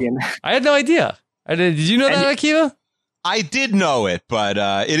didn't know. Canadian. I had no idea. Did you know that, Akiva? I did know it, but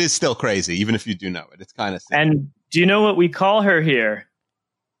it is still crazy, even if you do know it. It's kind of sad. And do you know what we call her here?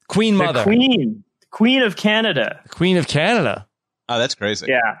 Queen Mother. The Queen of Canada. The Queen of Canada. Oh, that's crazy.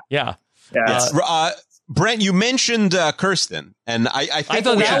 Yeah. Yeah. Brent, you mentioned Kirsten, and I think I thought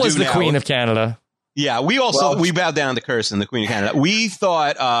what we that should was do the now- Queen of Canada. Yeah, we bowed down to Kirsten, the Queen of Canada. We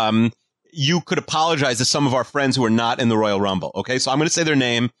thought you could apologize to some of our friends who are not in the Royal Rumble. Okay, so I'm going to say their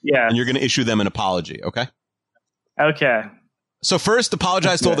name, and you're going to issue them an apology. Okay. Okay. So first,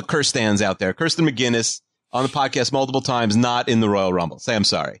 apologize to all the Kirstans out there. Kirsten McGuinness on the podcast multiple times, not in the Royal Rumble. Say I'm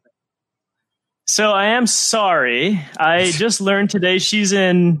sorry. So I am sorry. I just learned today she's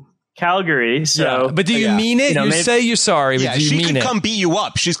in Calgary. So, But do you mean it? You say you're sorry, but do you she mean can it? come beat you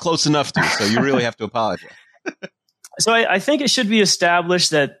up. She's close enough to, so you really have to apologize. So I think it should be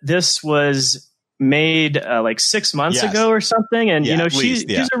established that this was made like 6 months ago or something. And, she's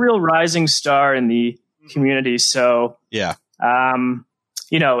a real rising star in the community. So, if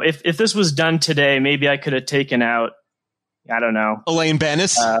this was done today, maybe I could have taken out, I don't know, Elaine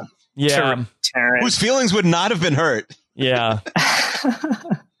Bennis. Terrence. Whose feelings would not have been hurt. Yeah.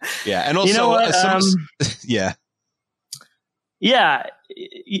 Yeah. And also, you know what? yeah.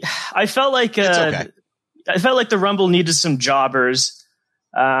 I felt like, I felt like the Rumble needed some jobbers.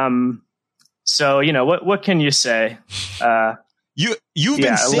 So, what can you say? You've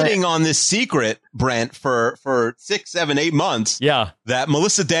been sitting on this secret, Brent, for 6, 7, 8 months. Yeah. That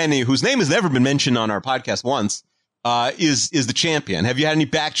Melissa Denny, whose name has never been mentioned on our podcast once, is the champion. Have you had any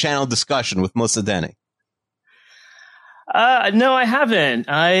back channel discussion with Melissa Denny? No, I haven't.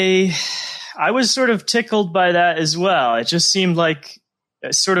 I was sort of tickled by that as well. It just seemed like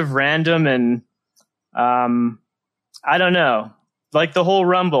sort of random and, I don't know, like the whole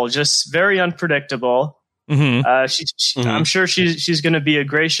Rumble, just very unpredictable. Mm-hmm. I'm sure she's going to be a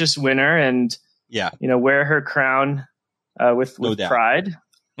gracious winner and, wear her crown, with pride.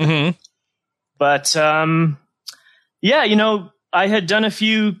 Mm-hmm. But, I had done a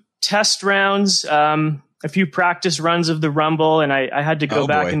few test rounds, a few practice runs of the Rumble, and I had to go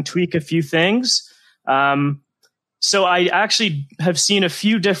back and tweak a few things. So I actually have seen a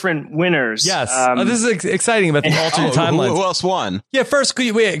few different winners. Yes. This is exciting about the alternate timelines. Who else won? Yeah. First, could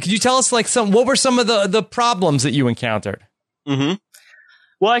you tell us what were some of the problems that you encountered? Mm-hmm.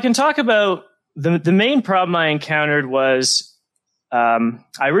 Well, I can talk about the main problem I encountered was I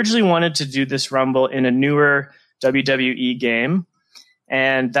originally wanted to do this Rumble in a newer WWE game,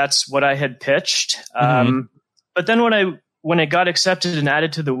 and that's what I had pitched. But then when it got accepted and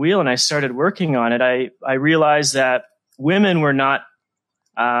added to the wheel and I started working on it, I realized that women were not,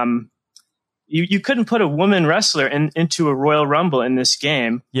 you couldn't put a woman wrestler into a Royal Rumble in this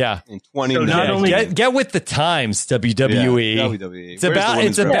game. Yeah. In 20 So minutes. not only Get with the times, WWE. Yeah,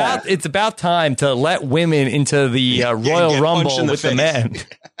 WWE. It's about time to let women into the Royal Rumble with the men.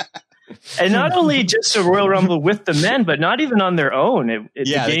 and not only just a Royal Rumble with the men, but not even on their own. The they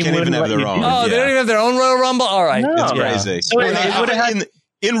game can't even have their own. Oh, they don't even have their own Royal Rumble? All right. No. It's crazy. So it would have had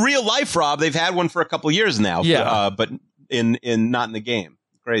in real life, Rob, they've had one for a couple years now. Yeah. But in not in the game.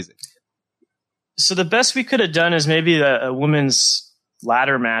 Crazy. So the best we could have done is maybe a women's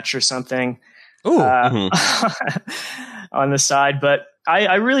ladder match or something. Ooh. On the side. But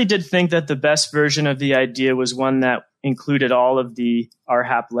I really did think that the best version of the idea was one that included all of the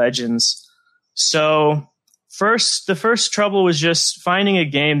RHAP legends. So the first trouble was just finding a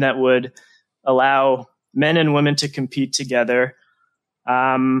game that would allow men and women to compete together.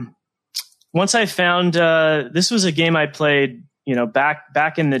 Once I found this was a game I played,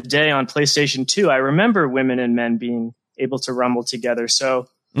 back in the day on PlayStation 2. I remember women and men being able to rumble together. So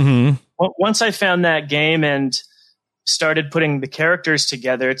once I found that game and started putting the characters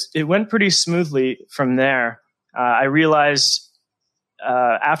together, it went pretty smoothly from there. I realized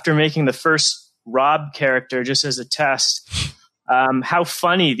after making the first Rob character just as a test, how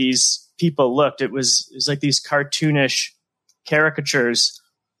funny these people looked. It was like these cartoonish caricatures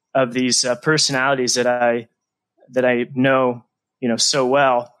of these personalities that I know, so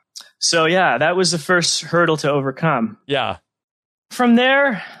well. So yeah, that was the first hurdle to overcome. Yeah. From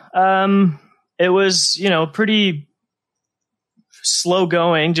there, it was, pretty slow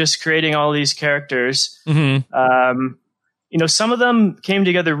going, just creating all these characters. Mm-hmm. Some of them came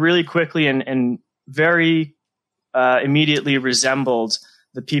together really quickly and very immediately resembled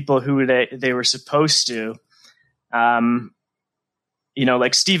the people who they were supposed to.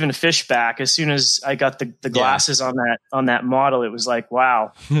 Like Stephen Fishback, as soon as I got the glasses on that model, it was like,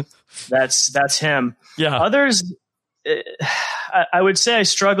 wow, that's him. Yeah. Others, I would say I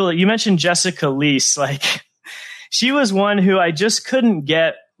struggle. You mentioned Jessica Leese. Like, she was one who I just couldn't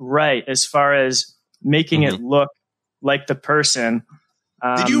get right as far as making it look like the person.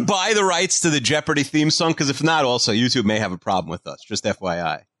 Did you buy the rights to the Jeopardy theme song? Because if not, also YouTube may have a problem with us. Just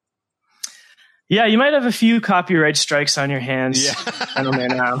FYI. Yeah, you might have a few copyright strikes on your hands. Yeah. I don't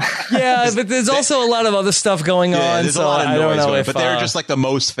know. Yeah, but there's also a lot of other stuff going on. There's So a lot of I don't noise know with it, if, but they're just like the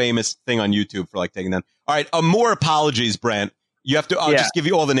most famous thing on YouTube for like taking them. All right, more apologies, Brent. You have to. I'll just give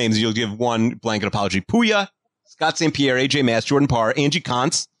you all the names. You'll give one blanket apology. Puya, Scott St. Pierre, AJ Mass, Jordan Parr, Angie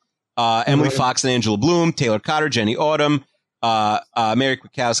Kantz, Emily Fox and Angela Bloom, Taylor Cotter, Jenny Autumn, Mary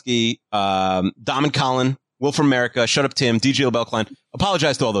Kwiatkowski, Dom and Colin, Will from America, Shut Up Tim, DJ LaBelle Klein.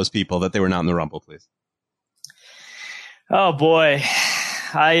 Apologize to all those people that they were not in the Rumble, please. Oh boy,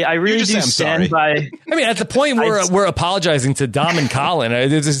 I really do stand by. I mean, at the point where we're apologizing to Dom and Colin,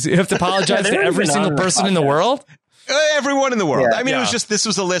 you have to apologize to every single person in the world. Everyone in the world. Yeah, I mean, it was just, this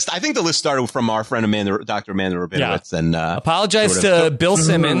was a list. I think the list started from our friend Dr. Amanda Rabinowitz. And apologize to Bill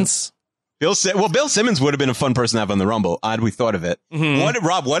Simmons. Bill Simmons would have been a fun person to have on the Rumble. Odd we thought of it. Mm-hmm.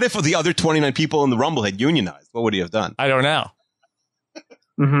 What if the other 29 people in the Rumble had unionized? What would he have done? I don't know.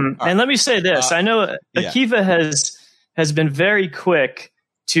 Mm-hmm. Right. And let me say this. I know Akiva has been very quick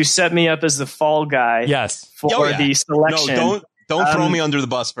to set me up as the fall guy for the selection. No, don't throw me under the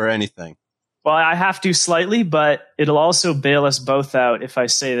bus for anything. Well, I have to slightly, but it'll also bail us both out if I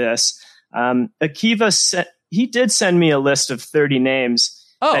say this. Akiva, he did send me a list of 30 names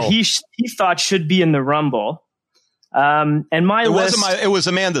that he thought should be in the Rumble. And my list... It was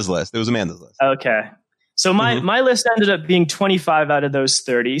Amanda's list. Okay. So my list ended up being 25 out of those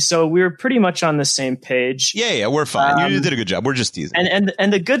 30. So we were pretty much on the same page. Yeah, we're fine. You did a good job. We're just teasing.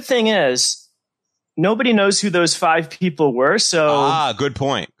 And the good thing is, nobody knows who those 5 people were. So good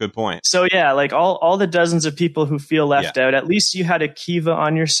point. So yeah, like all the dozens of people who feel left out, at least you had Akiva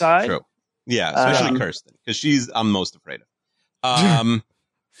on your side. True. Yeah, especially Kirsten, because I'm most afraid of.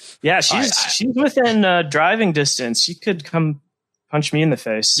 Yeah, she's within driving distance. She could come punch me in the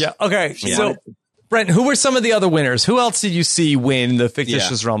face. Yeah. Okay. So, Brent, who were some of the other winners? Who else did you see win the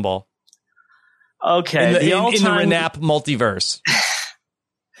fictitious Rumble? Okay, in the Renap multiverse.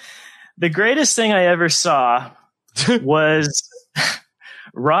 The greatest thing I ever saw was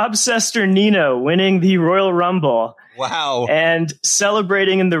Rob Cesternino winning the Royal Rumble. Wow. And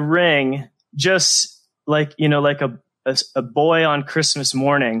celebrating in the ring, just like, like a boy on Christmas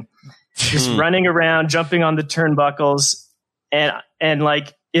morning, just running around, jumping on the turnbuckles. And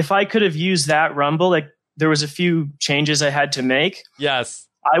like, if I could have used that Rumble, like there was a few changes I had to make. Yes.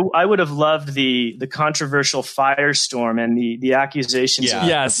 I would have loved the controversial firestorm and the accusations.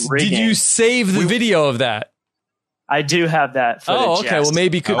 Yes. Did you save the video of that? I do have that footage. Oh, okay. Yes. Well,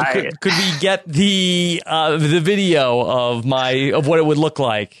 maybe could we get the video of what it would look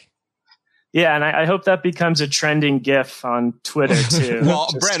like? Yeah, and I hope that becomes a trending GIF on Twitter too. Well,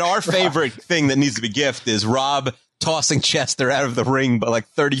 Brett, our favorite thing that needs to be GIFed is Rob tossing Chester out of the ring, but like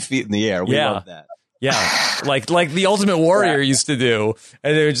 30 feet in the air. We love that. Yeah, like the Ultimate Warrior used to do,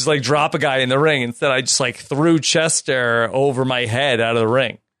 and they would just like drop a guy in the ring. Instead, I just like threw Chester over my head out of the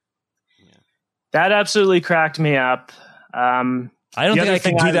ring. That absolutely cracked me up. I don't think I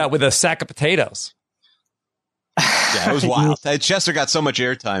could do that with a sack of potatoes. Yeah, it was wild. Chester got so much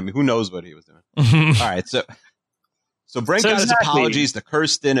airtime. Who knows what he was doing? All right, so Brent got his apologies to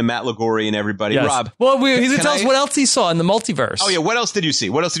Kirsten and Matt Lagori and everybody. Yes. Rob, well, he can tell us what else he saw in the multiverse. Oh yeah, what else did you see?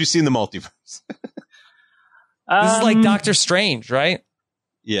 What else did you see in the multiverse? This is like Doctor Strange, right?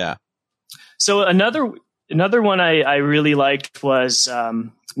 Yeah. So another one I really liked was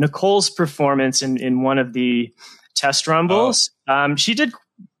Nicole's performance in one of the test rumbles. She did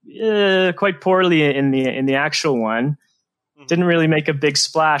quite poorly in the actual one. Didn't really make a big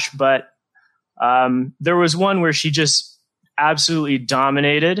splash, but there was one where she just absolutely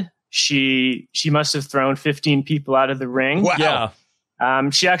dominated. She must have thrown 15 people out of the ring. Wow. Yeah.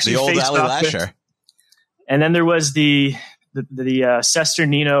 She actually the old faced Ali off Lasher. and then there was the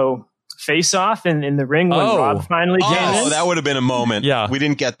Cesternino face off in the ring when Rob finally came in. Oh, that would have been a moment. Yeah. We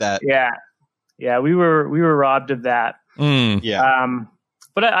didn't get that. Yeah, we were robbed of that. Yeah.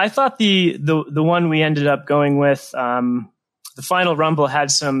 But I thought the one we ended up going with, the final Rumble had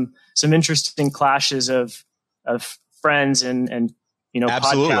some interesting clashes of friends and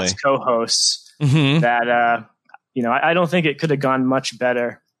podcast co-hosts that I don't think it could have gone much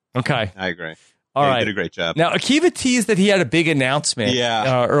better. Okay, I agree. All right, you did a great job. Now Akiva teased that he had a big announcement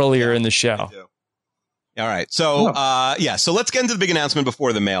earlier in the show. All right. So, so let's get into the big announcement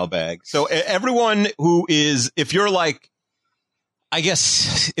before the mailbag. So everyone who is, if you're like, I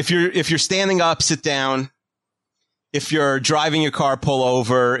guess if you're standing up, sit down. If you're driving your car, pull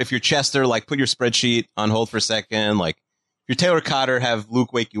over. If you're Chester, like put your spreadsheet on hold for a second. Like if you're Taylor Cotter, have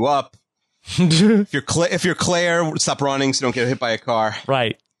Luke wake you up. If you're Claire, stop running so you don't get hit by a car.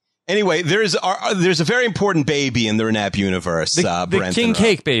 Right. Anyway, there's a very important baby in the Renap universe. The King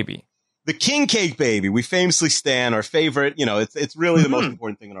Cake Baby. The King Cake Baby. We famously stan our favorite. It's really the most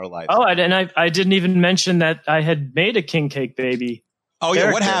important thing in our life. Oh, and I didn't even mention that I had made a King Cake Baby. Oh,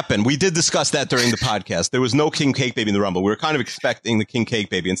 yeah. What happened? We did discuss that during the podcast. There was no King Cake Baby in the Rumble. We were kind of expecting the King Cake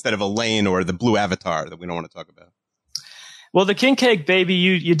Baby instead of Elaine or the Blue Avatar that we don't want to talk about. Well, the King Cake Baby,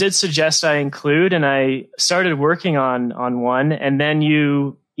 you did suggest I include, and I started working on one, and then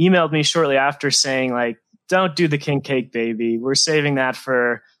you emailed me shortly after saying, like, don't do the King Cake Baby. We're saving that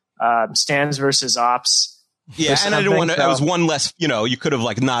for Stans versus Ops. Yeah, and I didn't want to. That was one less. You could have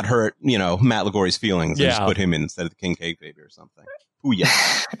like not hurt Matt Lagore's feelings and just put him in instead of the King Cake Baby or something. Ooh, yeah.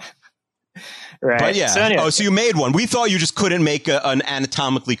 Right. But yeah. So anyway. So you made one. We thought you just couldn't make an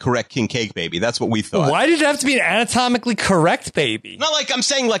anatomically correct King Cake Baby. That's what we thought. Why did it have to be an anatomically correct baby? Not like I'm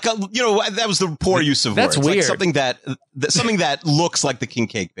saying like that was the poor use of That's words. weird. Like something that looks like the King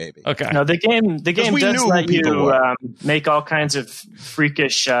Cake Baby. Okay. No, the game does let you make all kinds of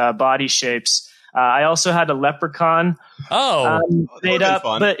freakish body shapes. I also had a leprechaun made up,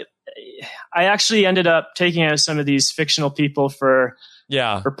 but I actually ended up taking out some of these fictional people for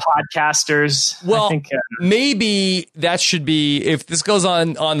podcasters. Well, I think, maybe that should be, if this goes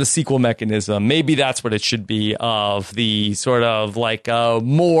on the sequel mechanism, maybe that's what it should be, of the sort of like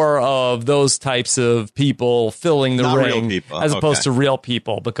more of those types of people filling the ring as opposed to real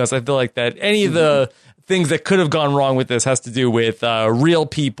people, because I feel like that any of the things that could have gone wrong with this has to do with real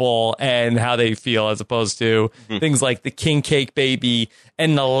people and how they feel, as opposed to things like the King Cake Baby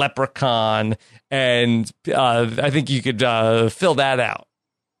and the leprechaun. And I think you could fill that out.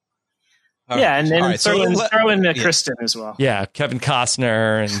 Yeah, and then throw in Kristen as well. Yeah, Kevin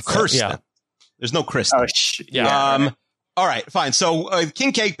Costner and Kirsten. There's no Kristen. All right, fine. So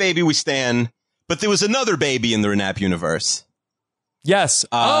King Cake Baby, we stan, but there was another baby in the Renap universe. Yes.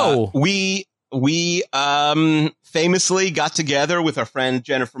 We famously got together with our friend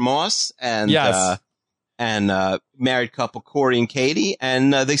Jennifer Moss and married couple Corey and Katie,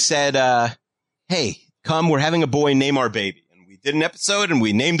 and they said, "Hey, come, we're having a boy, name our baby." And we did an episode, and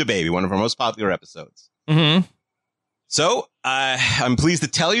we named a baby, one of our most popular episodes. Mm-hmm. So I'm pleased to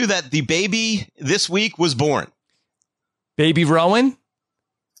tell you that the baby this week was born. Baby Rowan?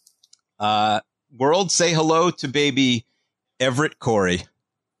 World, say hello to baby Everett Corey.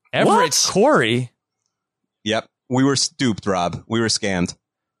 Everett Corey? Yep. We were duped, Rob. We were scammed.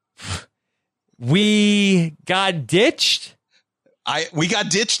 We got ditched? We got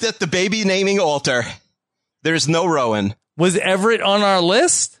ditched at the baby naming altar. There's no Rowan. Was Everett on our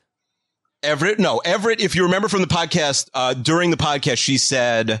list? Everett, if you remember from the podcast, during the podcast, she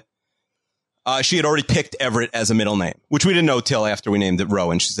said she had already picked Everett as a middle name, which we didn't know till after we named it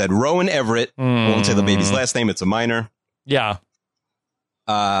Rowan. She said Rowan Everett. I won't say the baby's last name. It's a minor. Yeah.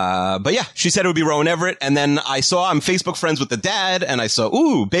 But yeah, she said it would be Rowan Everett. And then I'm Facebook friends with the dad, and I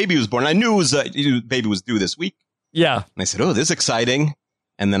saw, baby was born. I knew baby was due this week. Yeah. And I said, this is exciting.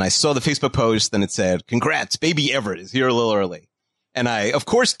 And then I saw the Facebook post, and it said, congrats, baby Everett is here a little early. And I, of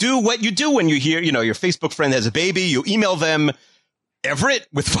course, do what you do when you hear, your Facebook friend has a baby. You email them Everett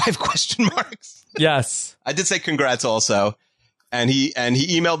with 5 question marks. Yes. I did say congrats also. And he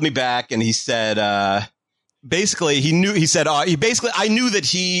emailed me back, and he said, I knew that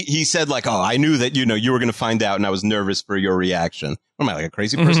he said like, I knew that, you were going to find out, and I was nervous for your reaction. Am I like a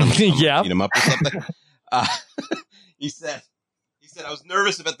crazy person? Yeah. Beat him up or something. He said, I was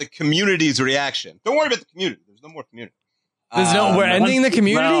nervous about the community's reaction. Don't worry about the community. There's no more community. We're ending the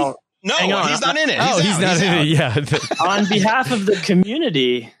community? Well, no, he's not in it. He's not in it. Yeah. On behalf of the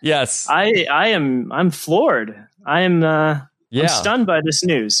community. Yes. I'm floored. I'm stunned by this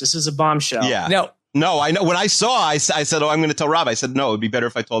news. This is a bombshell. Yeah. No, I know. When I saw, I said, I'm going to tell Rob. I said, no, it'd be better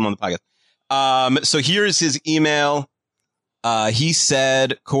if I told him on the podcast. So here's his email. He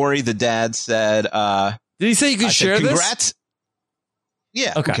said, Corey, the dad said, did he say you could share congrats. this?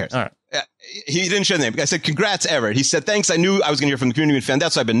 Yeah. Okay. Who cares? All right. He didn't share the name. I said, congrats, Everett. He said, thanks. I knew I was going to hear from the community and found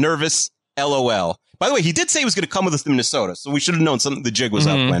out, so I've been nervous. LOL. By the way, he did say he was going to come with us to Minnesota, so we should have known something. The jig was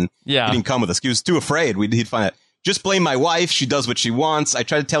up when he didn't come with us. He was too afraid. He'd find out. Just blame my wife. She does what she wants. I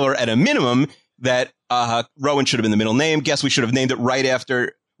tried to tell her at a minimum that Rowan should have been the middle name. Guess we should have named it right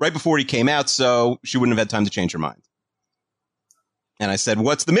before he came out, so she wouldn't have had time to change her mind. And I said,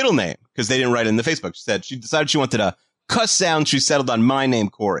 what's the middle name? Because they didn't write it in the Facebook. She said she decided she wanted a cuss sound. She settled on my name,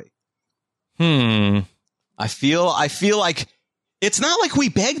 Corey. I feel like it's not like we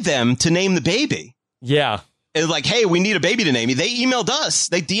begged them to name the baby. Yeah. It's like, hey, we need a baby to name you. They emailed us.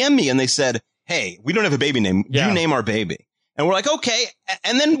 They DM'd me and they said, hey, we don't have a baby name. Yeah. You name our baby. And we're like, okay.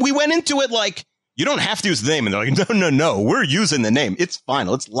 And then we went into it like, you don't have to use the name. And they're like, no. We're using the name. It's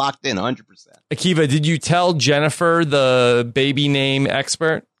final. It's locked in 100%. Akiva, did you tell Jennifer, the baby name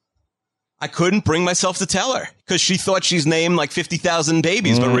expert? I couldn't bring myself to tell her because she thought she's named like 50,000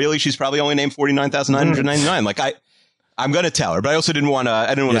 babies, but really she's probably only named 49,999. Like I'm going to tell her, but I also didn't want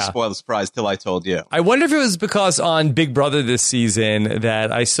to spoil the surprise till I told you. I wonder if it was because on Big Brother this season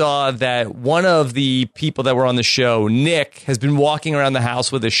that I saw that one of the people that were on the show, Nick, has been walking around the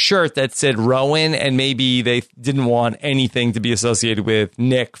house with a shirt that said Rowan, and maybe they didn't want anything to be associated with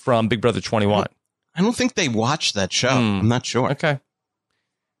Nick from Big Brother 21. I don't think they watched that show. I'm not sure. Okay.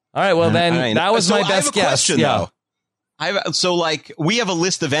 All right. Well, then that was my best guess. Question, though. So, like, we have a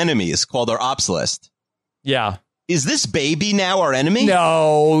list of enemies called our ops list. Yeah. Is this baby now our enemy?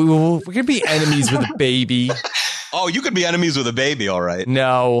 No, we could be enemies with a baby. Oh, you could be enemies with a baby, all right.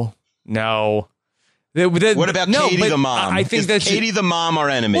 No. What about Katie the mom? I think that Katie the mom our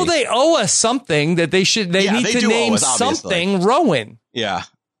enemy. Well, they owe us something that they need to name something Rowan. Yeah.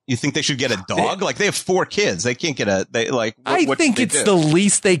 You think they should get a dog? Like, they have 4 kids. They can't get a... I think it's the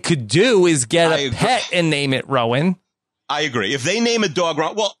least they could do is get a pet and name it Rowan. I agree. If they name a dog...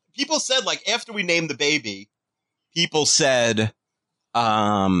 Well, people said, like, after we named the baby, people said,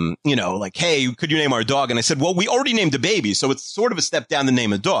 like, hey, could you name our dog? And I said, well, we already named a baby, so it's sort of a step down to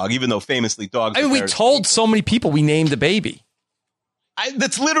name a dog, even though famously dogs... I mean, we told so many people we named a baby.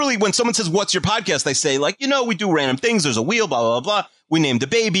 That's literally when someone says, what's your podcast? They say, like, we do random things. There's a wheel, blah, blah, blah. We named a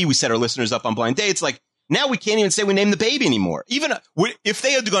baby. We set our listeners up on blind dates. Like, now we can't even say we named the baby anymore. Even if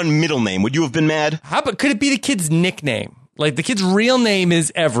they had gone middle name, would you have been mad? How about, could it be the kid's nickname? Like, the kid's real name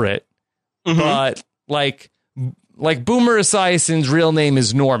is Everett, but like Boomer Esiason's real name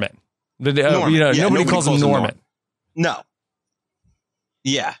is Norman. Nobody calls him Norman. No.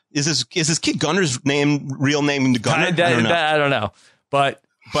 Yeah. Is this kid Gunner's real name Gunner? I don't know. But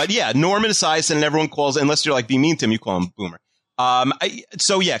yeah, Norman Esiason, and everyone calls, unless you're like being mean to him, you call him Boomer. Can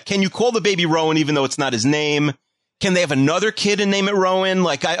you call the baby Rowan even though it's not his name? Can they have another kid and name it Rowan?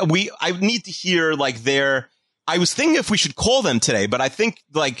 Like, I need to hear like I was thinking if we should call them today, but I think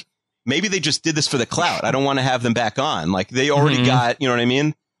like maybe they just did this for the clout. I don't want to have them back on. Like, they already got, you know what I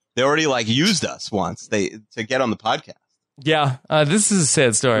mean? They already like used us once to get on the podcast. Yeah, this is a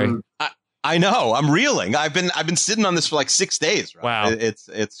sad story. I know. I'm reeling. I've been sitting on this for like 6 days. Right? Wow,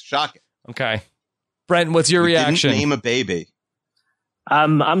 it's shocking. Okay, Brent, what's your reaction? Didn't name a baby.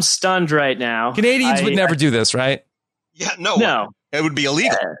 I'm stunned right now. Canadians would never do this, right? Yeah, no, it would be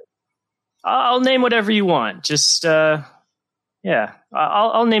illegal. I'll name whatever you want. Just I'll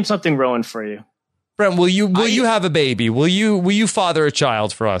name something Rowan for you. Brent, will you have a baby? Will you father a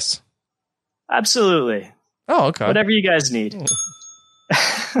child for us? Absolutely. Oh, okay. Whatever you guys need.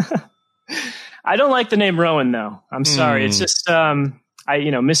 I don't like the name Rowan, though. I'm sorry. It's just,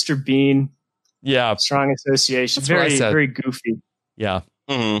 Mr. Bean. Yeah. Strong association. That's very goofy. Yeah.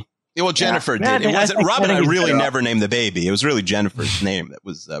 Mm-hmm. Yeah, well, Jennifer did. It wasn't Rob and I really never named the baby. It was really Jennifer's name that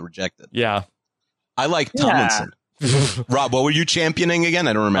was rejected. Yeah. I like Tomlinson. Rob, what were you championing again?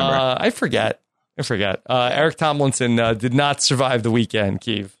 I don't remember. I forget. Eric Tomlinson did not survive the weekend,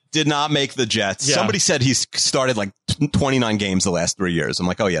 Keith. Did not make the Jets. Yeah. Somebody said he's started like 29 games the last 3 years. I'm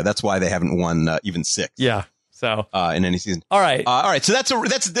like, oh yeah, that's why they haven't won even 6. Yeah. So in any season. All right. So that's we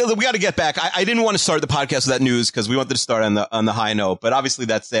got to get back. I didn't want to start the podcast with that news because we wanted to start on the high note, but obviously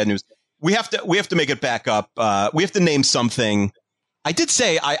that's sad news. We have to make it back up. We have to name something. I did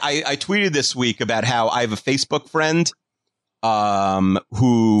say I tweeted this week about how I have a Facebook friend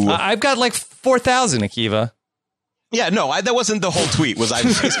who I've got like 4,000, Akiva. Yeah, no, that wasn't the whole tweet. Was I a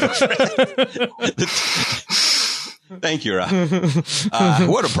Facebook friend? Thank you, Rob.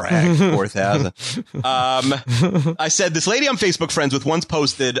 What a brag, 4,000. I said, this lady I'm Facebook friends with once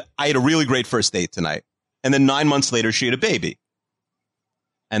posted, I had a really great first date tonight. And then 9 months later, she had a baby.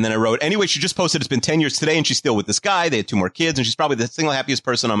 And then I wrote, anyway, she just posted it's been 10 years today and she's still with this guy. They had 2 more kids and she's probably the single happiest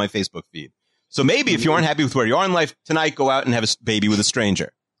person on my Facebook feed. So maybe if you aren't happy with where you are in life tonight, go out and have a baby with a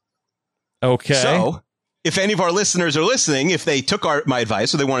stranger. Okay. So if any of our listeners are listening, if they took my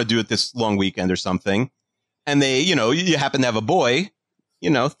advice or they want to do it this long weekend or something, and they, you happen to have a boy,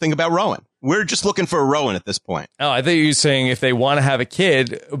 think about Rowan. We're just looking for a Rowan at this point. Oh, I thought you were saying if they want to have a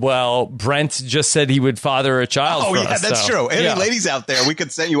kid, well, Brent just said he would father a child. Oh, for yeah, us, that's so, true. Any yeah. ladies out there, we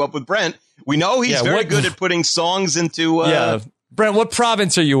could set you up with Brent. We know he's very good at putting songs into... Brent, what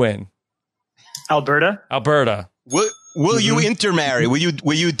province are you in? Alberta. Will you intermarry? Will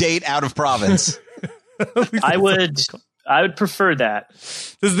you date out of province? I would prefer that.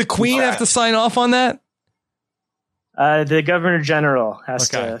 Does the Queen have to sign off on that? The Governor General has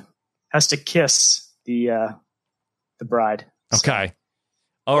to kiss the bride. Okay.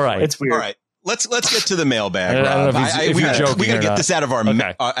 All right. It's weird. All right. Let's get to the mailbag. I don't know if you're joking. We gotta get not. this out of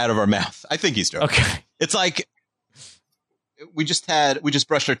our mouth. I think he's joking. Okay. It's like we just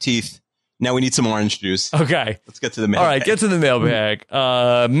brushed our teeth. Now we need some orange juice. Okay. Let's get to the mailbag. All right, get to the mailbag.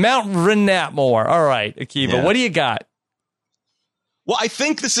 Mount Renatmore. All right, Akiva, what do you got? Well, I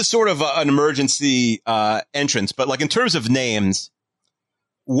think this is sort of an emergency entrance, but like in terms of names,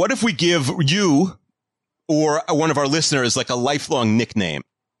 what if we give you or one of our listeners like a lifelong nickname?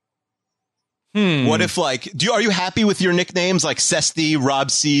 What if are you happy with your nicknames like Cesty,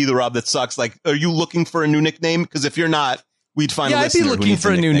 Rob C, the Rob that sucks? Like, are you looking for a new nickname? Because if you're not, we'd find a listener. I'd be looking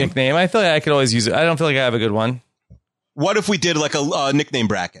for a new nickname. I feel like I could always use it. I don't feel like I have a good one. What if we did like a nickname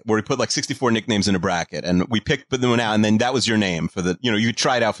bracket where we put like 64 nicknames in a bracket and we picked them out and then that was your name for the, you could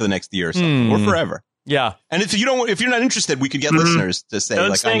try it out for the next year or something or forever. Yeah. And if you're not interested, we could get listeners to say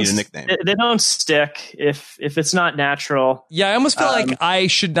Those I need a things, nickname. They don't stick if it's not natural. Yeah. I almost feel like I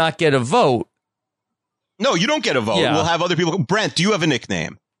should not get a vote. No, you don't get a vote. Yeah. We'll have other people. Brent, do you have a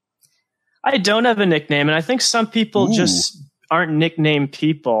nickname? I don't have a nickname. And I think some people just aren't nickname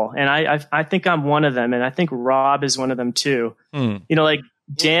people. And I think I'm one of them. And I think Rob is one of them too. Like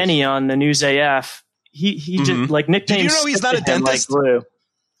Danny on the News AF, he just like nicknames. Did you know he's not a dentist? Like glue.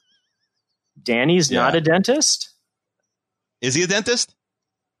 Danny's not a dentist? Is he a dentist?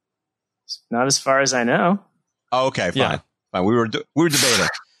 Not as far as I know. Oh, okay, fine. Fine. We were debating.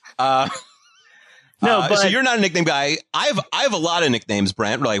 No, but so you're not a nickname guy. I have a lot of nicknames,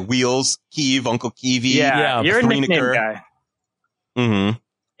 Brent, like Wheels, Keeve, Uncle Keevy. Yeah, you're a nickname guy. Mm-hmm.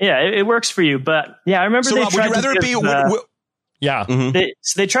 Yeah, it works for you. But yeah, I remember so they Rob, tried would you rather to give, be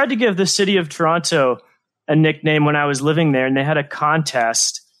they tried to give the city of Toronto a nickname when I was living there, and they had a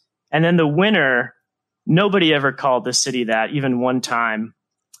contest. And then the winner, nobody ever called the city that, even one time.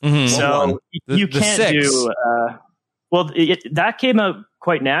 So you can't do. That came out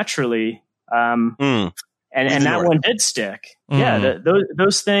quite naturally. And that one did stick. Yeah,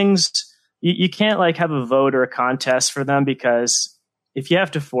 those things you can't like have a vote or a contest for them because if you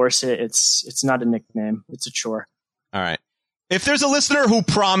have to force it, it's not a nickname; it's a chore. All right. If there's a listener who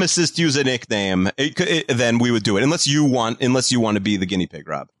promises to use a nickname, then we would do it. Unless you want to be the guinea pig,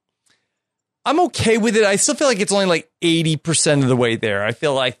 Rob. I'm okay with it. I still feel like it's only like 80% of the way there. I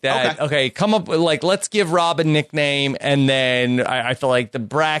feel like that. Okay, come up with let's give Rob a nickname. And then I feel like the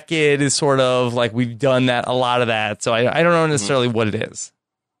bracket is sort of like we've done that, a lot of that. So I don't know necessarily what it is.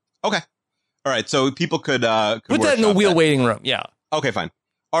 Okay. All right. So people could put that in the wheel waiting room. Yeah. Okay, fine.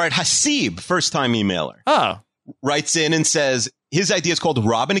 All right. Hasib, first time emailer. Writes in and says his idea is called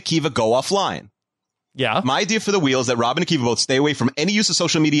Rob and Akiva Go Offline. Yeah. My idea for the wheel is that Rob and Akiva both stay away from any use of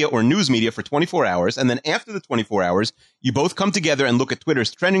social media or news media for 24 hours. And then after the 24 hours, you both come together and look at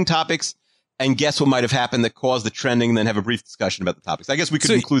Twitter's trending topics and guess what might have happened that caused the trending, and then have a brief discussion about the topics. I guess we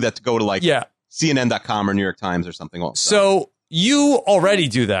could include that to go to CNN.com or New York Times or something else. So you already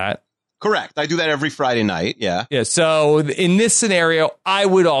do that. Correct. I do that every Friday night. Yeah. Yeah. So in this scenario, I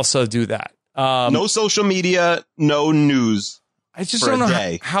would also do that. No social media, no news. I just don't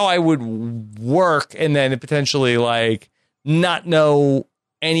know how I would work and then potentially not know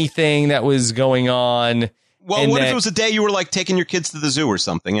anything that was going on. Well, what if it was a day you were taking your kids to the zoo or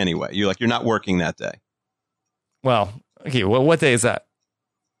something anyway? You're not working that day. Well, okay. Well, what day is that?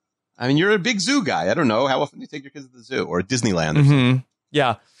 I mean, you're a big zoo guy. I don't know. How often do you take your kids to the zoo or Disneyland or something?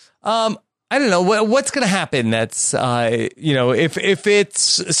 Yeah. I don't know what's going to happen. That's, if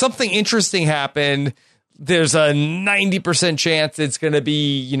it's something interesting happened, there's a 90% chance it's going to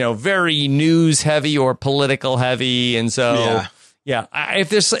be, very news heavy or political heavy. And so,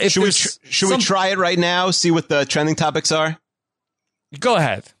 should we try it right now? See what the trending topics are? Go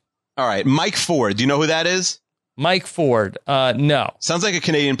ahead. All right. Mike Ford. Do you know who that is? Mike Ford. No. Sounds like a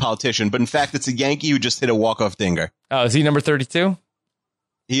Canadian politician, but in fact, it's a Yankee who just hit a walk-off dinger. Oh, is he number 32?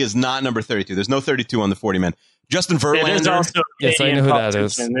 He is not number 32. There's no 32 on the 40 man. Justin Verlander. There's also yes, I know who that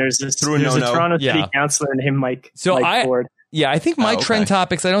is. There's a no-no. Toronto City councilor named Mike. So Mike Ford. Yeah, I think my trend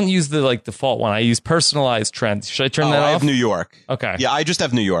topics, I don't use the default one. I use personalized trends. Should I turn that off? I have New York. Okay. Yeah, I just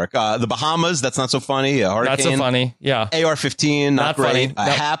have New York. The Bahamas, that's not so funny. Hurricane. Not so funny. Yeah. AR-15, not great.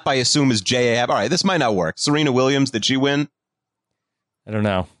 Funny. Hap, I assume, is J.A. Happ. All right, this might not work. Serena Williams, did she win? I don't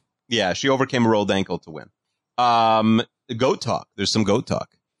know. Yeah, she overcame a rolled ankle to win. Goat talk. There's some goat talk.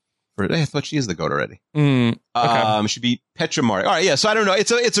 I thought she is the goat already. Okay. She beat Petra Martic. All right, yeah. So I don't know.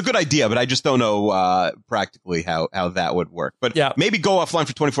 It's a good idea, but I just don't know practically how that would work. But maybe go offline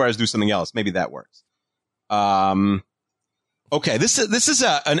for 24 hours, do something else. Maybe that works. Okay, this is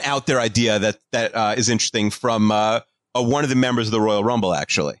an out there idea that is interesting from one of the members of the Royal Rumble.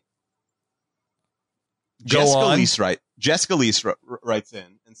 Actually, Jessica Leese writes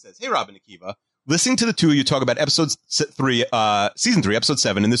in and says, "Hey, Rob and Akiva. Listening to the two of you talk about season 3, episode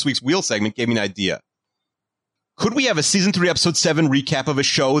 7, in this week's Wheel segment gave me an idea. Could we have a season 3, episode 7 recap of a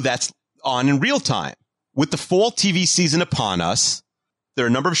show that's on in real time? With the fall TV season upon us, there are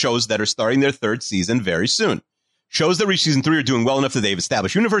a number of shows that are starting their 3rd season very soon. Shows that reach season 3 are doing well enough that they've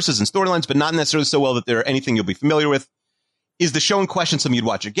established universes and storylines, but not necessarily so well that they're anything you'll be familiar with. Is the show in question something you'd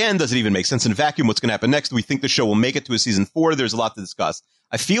watch again? Does it even make sense in a vacuum? What's going to happen next? Do we think the show will make it to a season 4? There's a lot to discuss.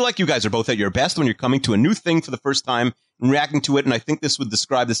 I feel like you guys are both at your best when you're coming to a new thing for the first time and reacting to it, and I think this would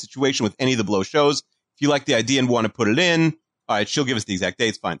describe the situation with any of the Blow shows. If you like the idea and want to put it in, all right, she'll give us the exact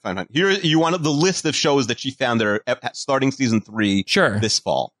dates. Fine. Here, you want the list of shows that she found that are starting season 3 this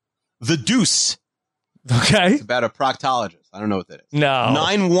fall. The Deuce. Okay. It's about a proctologist. I don't know what that is. No.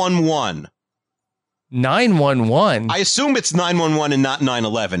 911. 911. I assume it's 911 and not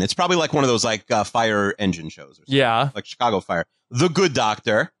 911. It's probably like one of those like fire engine shows or something. Yeah. Like Chicago Fire. The Good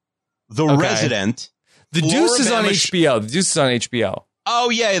Doctor. The Resident. The Deuce is on HBO. The Deuce is on HBO. Oh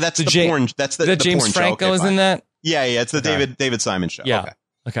yeah, that's the porn. That's the James porn Franco show. is in that? Yeah, it's the David Simon show. Yeah.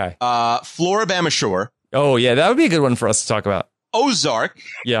 Okay. Floribama Shore. Oh yeah, that would be a good one for us to talk about. Ozark.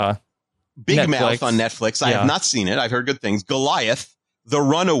 Yeah. Big Netflix. Mouth on Netflix. I have not seen it. I've heard good things. Goliath. The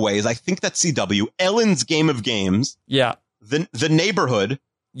Runaways, I think that's CW. Ellen's Game of Games. Yeah. The Neighborhood.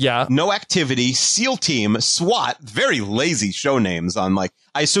 Yeah. No Activity. SEAL Team. SWAT. Very lazy show names on I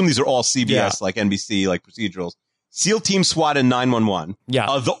assume these are all CBS, like NBC, like procedurals. SEAL Team, SWAT, and 911. Yeah.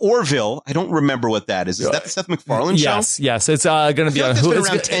 The Orville. I don't remember what that is. Is that the Seth MacFarlane show? Yes. It's going to be on Hulu. It's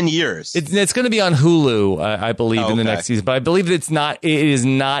been around 10 years. It's going to be on Hulu, I believe, in the next season. But I believe it is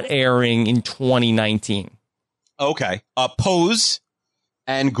not airing in 2019. Okay. Pose.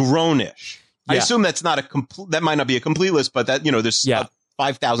 And Grownish. I assume that's not that might not be a complete list, but that, there's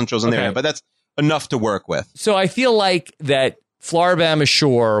 5,000 shows in there, but that's enough to work with. So I feel like that Floribama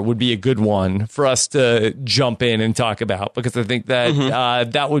Shore would be a good one for us to jump in and talk about, because I think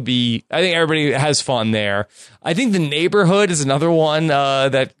that that would be, I think everybody has fun there. I think The Neighborhood is another one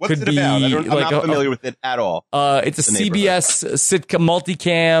that What's could it be about? I'm like not familiar with it at all. It's a CBS sitcom,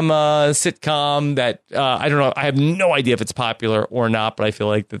 multicam sitcom that I don't know. I have no idea if it's popular or not, but I feel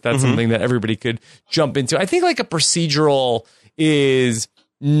like that's something that everybody could jump into. I think like a procedural is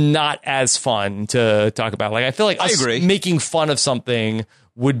not as fun to talk about. Like I feel like us making fun of something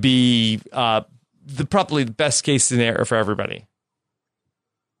would be probably the best case scenario for everybody.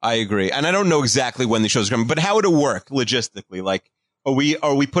 I agree. And I don't know exactly when the show's coming, but how would it work logistically? Like, are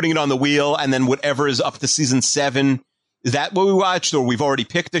we putting it on the wheel and then whatever is up to season 7, is that what we watched? Or we've already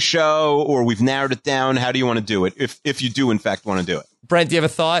picked a show or we've narrowed it down? How do you want to do it? If you do in fact want to do it? Brent, do you have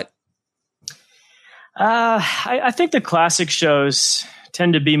a thought? I think the classic shows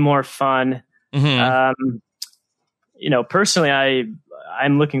tend to be more fun. Personally,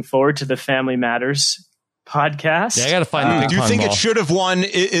 I'm looking forward to the Family Matters podcast. Yeah, I got to find the ping Do you pong think ball. it should have won?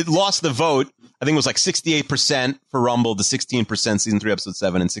 It lost the vote. I think it was like 68% for Rumble to 16% season 3, episode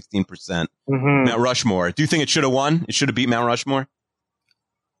 7, and 16% Mount Rushmore. Do you think it should have won? It should have beat Mount Rushmore?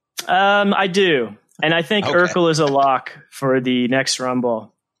 I do. And I think Urkel is a lock for the next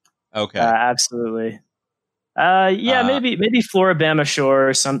Rumble. Okay. Absolutely. Maybe Floribama Shore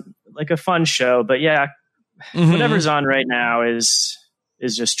or some like a fun show, but whatever's on right now is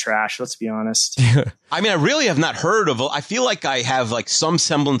just trash. Let's be honest. I mean, I really have not heard of. I feel like I have like some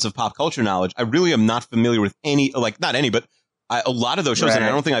semblance of pop culture knowledge. I really am not familiar with any, like not any, but a lot of those shows, and I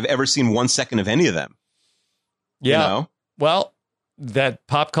don't think I've ever seen 1 second of any of them. Yeah. Well, that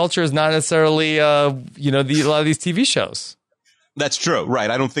pop culture is not necessarily, a lot of these TV shows. That's true. Right.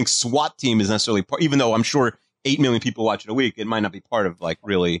 I don't think SWAT Team is necessarily part, even though I'm sure 8 million people watch it a week. It might not be part of like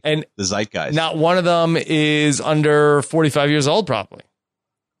really the zeitgeist. Not one of them is under 45 years old, probably.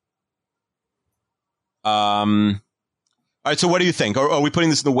 All right, so what do you think? Are we putting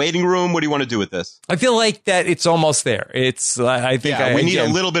this in the waiting room? What do you want to do with this? I feel like that it's almost there. It's, I think we need a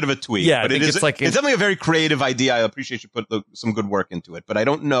little bit of a tweak. Yeah, but it's definitely a very creative idea. I appreciate you put some good work into it, but I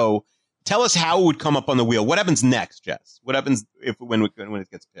don't know. Tell us how it would come up on the wheel. What happens next, Jess? What happens when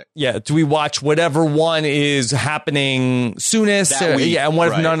it gets picked? Yeah, do we watch whatever one is happening soonest? And what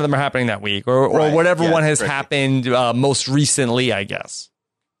if none of them are happening that week, or whatever one has happened most recently? I guess.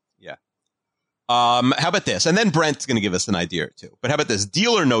 Yeah. How about this? And then Brent's going to give us an idea or two. But how about this?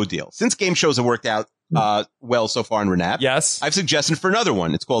 Deal or no deal? Since game shows have worked out well so far in Renap, yes, I've suggested for another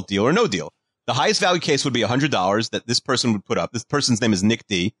one. It's called Deal or No Deal. The highest value case would be $100 that this person would put up. This person's name is Nick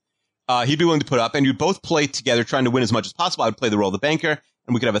D. He'd be willing to put up, and you'd both play together trying to win as much as possible. I would play the role of the banker,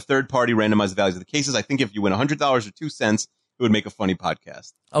 and we could have a third party randomize the values of the cases. I think if you win $100 or 2 cents, it would make a funny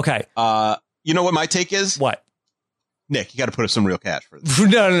podcast. Okay. You know what my take is? What? Nick, you got to put up some real cash for this.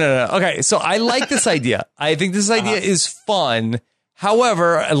 No. Okay, so I like this idea. I think this idea is fun.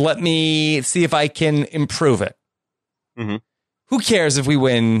 However, let me see if I can improve it. Mm-hmm. Who cares if we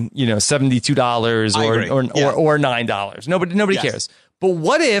win, $72 or $9? Nobody cares. But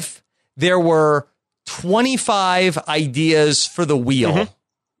what if there were 25 ideas for the wheel? Mm-hmm.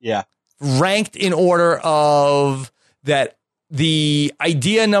 Yeah. Ranked in order of that. The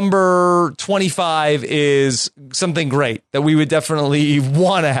idea number 25 is something great that we would definitely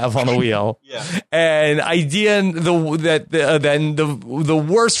want to have on the wheel. Yeah. And the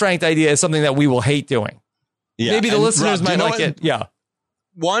worst ranked idea is something that we will hate doing. Yeah. Maybe the listeners might like it. Yeah.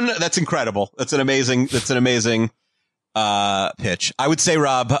 One, that's incredible. That's an amazing pitch. I would say,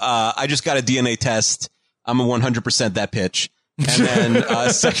 Rob, I just got a DNA test. I'm a 100% that pitch. And then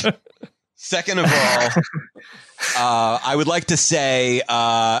second of all, I would like to say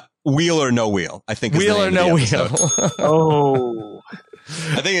wheel or no wheel. I think wheel or no wheel. Oh,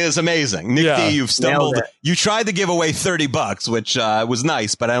 I think it is amazing. Nick D, you've stumbled. You tried to give away $30, which was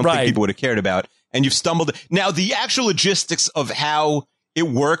nice, but I don't think people would have cared about. And you've stumbled. Now, the actual logistics of how it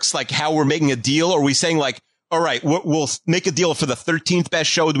works, like how we're making a deal, are we saying like, all right, we'll make a deal for the 13th best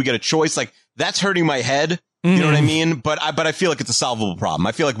show. Do we get a choice? Like, that's hurting my head. You know what I mean? But I feel like it's a solvable problem.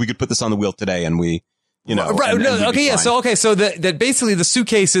 I feel like we could put this on the wheel today and right. So that basically the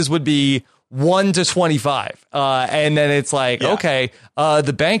suitcases would be 1 to 25. And then it's like,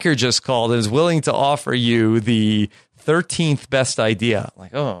 the banker just called and is willing to offer you the 13th best idea.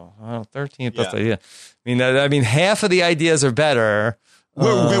 Like, 13th best idea. I mean, half of the ideas are better.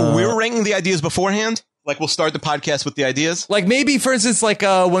 We're ranking the ideas beforehand. Like, we'll start the podcast with the ideas. Like, maybe, for instance, like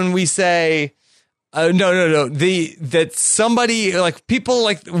when we say, no. That somebody, like, people,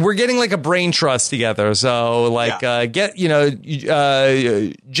 like, we're getting like a brain trust together. So, like, get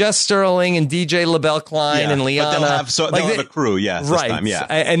Jess Sterling and DJ LaBelle Klein and Liana. But they'll have a crew, this time,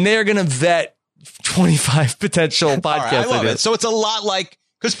 and they're gonna vet 25 potential podcasts. Right, I love it. So it's a lot like,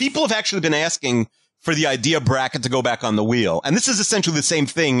 because people have actually been asking for the idea bracket to go back on the wheel. And this is essentially the same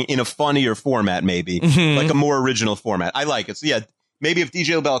thing in a funnier format, maybe, like a more original format. I like it. So maybe if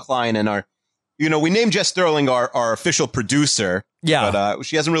DJ LaBelle Klein and we named Jess Sterling our official producer. Yeah. But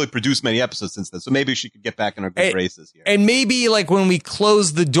she hasn't really produced many episodes since then. So maybe she could get back in our good graces here. And maybe like when we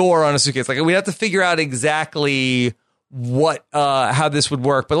close the door on a suitcase, like we have to figure out exactly how this would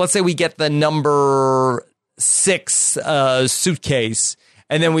work. But let's say we get the number 6 suitcase.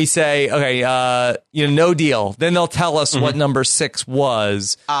 And then we say, okay, no deal. Then they'll tell us what number 6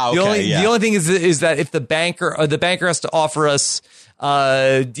 was. The only thing is that if the banker has to offer us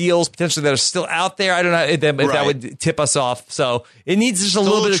deals potentially that are still out there, I don't know if that would tip us off. So it needs just a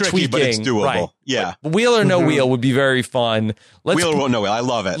little bit of tricky, tweaking. But it's doable. Right. Yeah. But wheel or no wheel would be very fun. Wheel or no wheel. I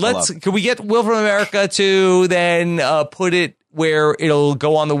love it. Can we get Wheel from America to then put it where it'll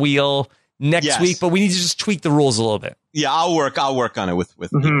go on the wheel next week? But we need to just tweak the rules a little bit. Yeah, I'll work on it with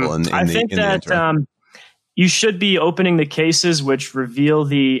people. I think that you should be opening the cases which reveal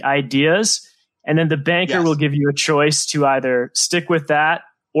the ideas, and then the banker will give you a choice to either stick with that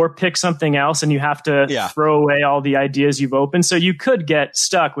or pick something else, and you have to throw away all the ideas you've opened. So you could get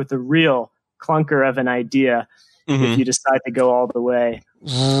stuck with a real clunker of an idea if you decide to go all the way.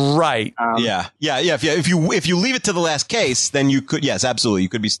 Right. If you leave it to the last case, then you could, absolutely, you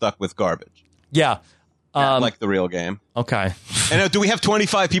could be stuck with garbage. Yeah. Like the real game. Okay. And do we have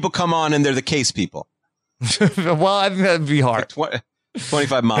 25 people come on and they're the case people? Well, I think that'd be hard.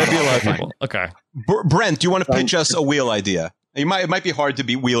 25 miles. That'd be a lot of people. Okay. Brent, do you want to pitch us a wheel idea? It might be hard to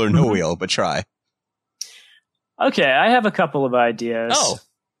be wheel or no wheel, but try. Okay, I have a couple of ideas.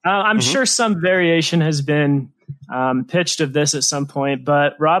 I'm sure some variation has been pitched of this at some point,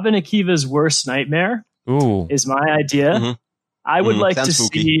 but Robin Akiva's worst nightmare is my idea. I would like to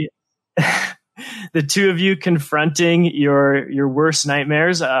see the two of you confronting your worst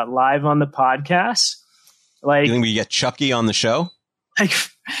nightmares live on the podcast. Like, You think we get Chucky on the show?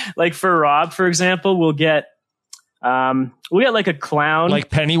 like for Rob, for example, we'll get like a clown, Like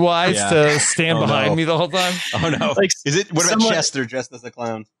Pennywise Yeah. to stand Oh, behind no. me the whole time. Oh no! Like Is it? What about someone- Chester dressed as a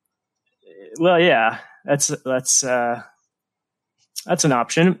clown? Well, yeah, that's an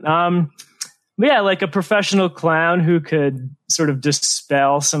option. But yeah, like a professional clown who could sort of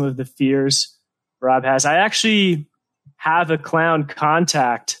dispel some of the fears Rob has. I actually have a clown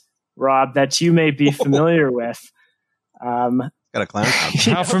contact, Rob, that you may be familiar with. Got a clown contact.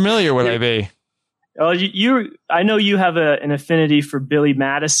 How familiar would I be? Well, I know you have an affinity for Billy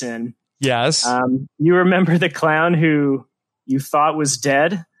Madison. Yes. You remember the clown who you thought was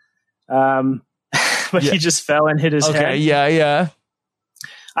dead, but Yeah. he just fell and hit his Okay. head. Yeah.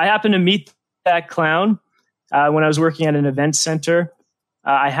 I happened to meet that clown when I was working at an event center.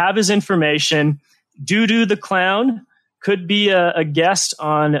 I have his information. Doo-Doo the clown could be a guest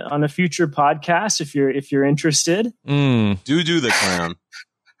on a future podcast if you're interested. Doo-Doo the clown.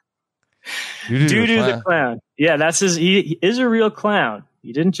 Doo-Doo the clown. Yeah, that's his. He is a real clown.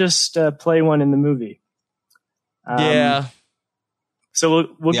 He didn't just play one in the movie. Yeah.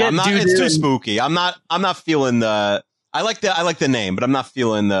 So we'll Yeah, get I'm not, Doo-Doo it's too and- spooky. I'm not feeling the. I like the name, but I'm not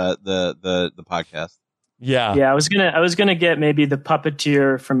feeling the podcast. Yeah. Yeah, I was gonna get maybe the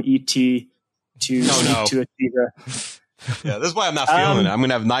puppeteer from E.T. to No. to Akiva. Yeah, this is why I'm not feeling it. I'm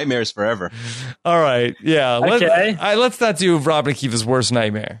gonna have nightmares forever. All right. Yeah. Okay. Let's not do Rob and Akiva's worst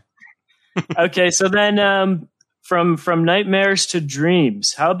nightmare. Okay, so then from nightmares to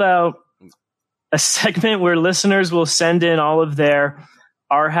dreams. How about a segment where listeners will send in all of their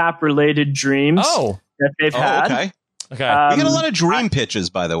RHAP related dreams that they've had. Okay. Okay. We get a lot of dream pitches,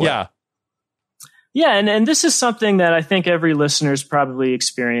 by the way. Yeah. Yeah, and this is something that I think every listener's probably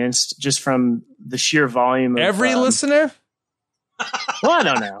experienced just from the sheer volume of Every listener? Well, I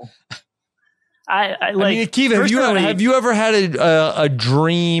don't know. I like. I mean, Akiva, personally- have you ever had a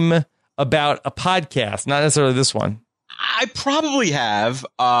dream about a podcast? Not necessarily this one. I probably have.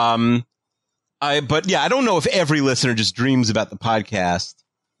 But yeah, I don't know if every listener just dreams about the podcast.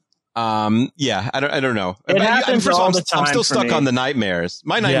 Yeah, I don't know. It happens first of all, all the time I'm still for stuck me. on the nightmares.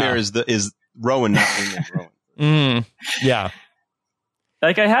 My nightmare is Rowan not being named Rowan. Yeah.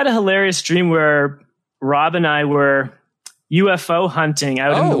 Like I had a hilarious dream where Rob and I were UFO hunting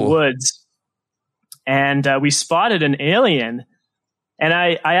out in the woods, and we spotted an alien. And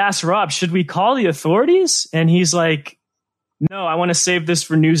I asked Rob, should we call the authorities? And he's like, no, I want to save this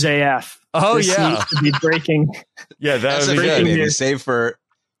for News AF. Oh, This yeah. needs to be breaking. Yeah, that That's would a be good good. baby.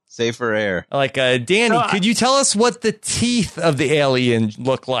 Save for air. Like, Danny, So could you tell us what the teeth of the alien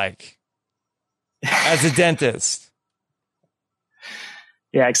look like as a dentist?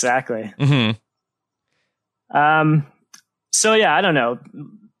 Yeah, exactly. Mm-hmm. So yeah, I don't know.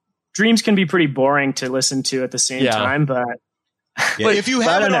 Dreams can be pretty boring to listen to at the same time, but Yeah, if you I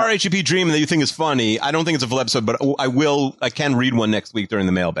have don't an know. RHAP dream that you think is funny, I don't think it's a full episode, but I can read one next week during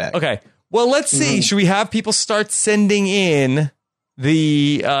the mailbag. Okay. Well, let's see. Should we have people start sending in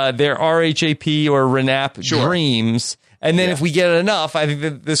their RHAP or RENAP dreams? And then if we get enough, I think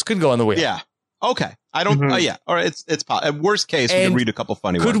that this could go on the wheel. Yeah. Okay. I don't. Yeah. All right. It's at worst case we And can read a couple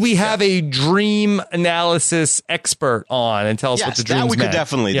funny ones. Could we have a dream analysis expert on and tell us what Yes, the dreams that we could meant?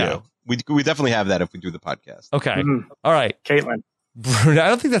 definitely Yeah. do. We definitely have that if we do the podcast. Okay. All right. Caitlin. I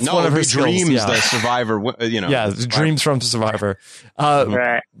don't think that's No, one of it'd her be skills. dreams. Yeah. The Survivor. You know. Yeah, the Survivor. dreams from Survivor.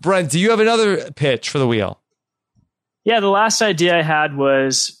 Right. Brent, do you have another pitch for the wheel? Yeah, the last idea I had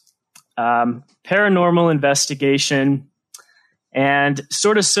was paranormal investigation, and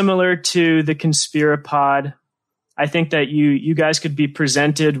sort of similar to the Conspirapod. I think that you guys could be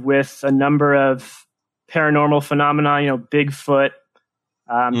presented with a number of paranormal phenomena, Bigfoot,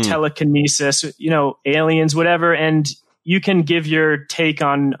 telekinesis, aliens, whatever, and you can give your take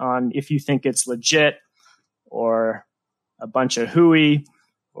on if you think it's legit or a bunch of hooey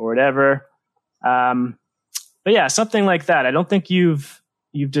or whatever. But yeah, something like that. I don't think you've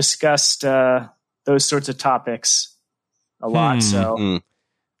discussed those sorts of topics a lot. So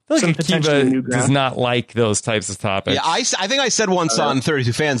I feel some like potentially new Akiva ground. does not like those types of topics. Yeah, I think I said once on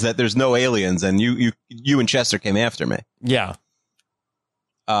 32 Fans that there's no aliens, and you and Chester came after me. Yeah.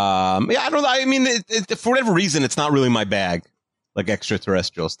 Yeah, I don't know. I mean, for whatever reason, it's not really my bag, like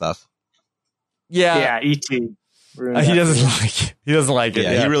extraterrestrial stuff. yeah, E.T. He doesn't like it. He doesn't like it.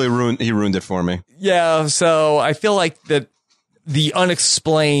 Yeah, he really ruined it for me. Yeah, so I feel like that the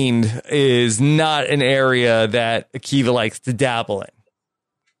unexplained is not an area that Akiva likes to dabble in.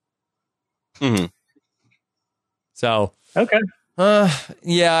 Mm-hmm. So Okay.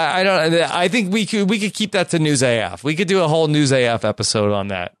 Yeah, I don't. I think we could keep that to News AF. We could do a whole News AF episode on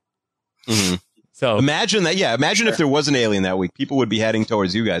that. Mm-hmm. So imagine that. Yeah, imagine if there was an alien that week, people would be heading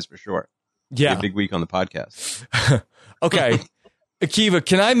towards you guys for sure. Yeah, a big week on the podcast. Okay, Akiva,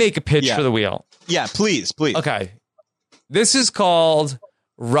 can I make a pitch for the wheel? Yeah, please. Okay, this is called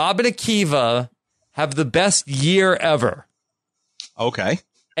Rob and Akiva have the best year ever. Okay,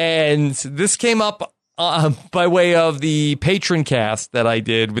 and this came up by way of the patron cast that I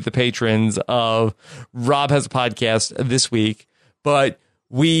did with the patrons of Rob Has a Podcast this week. But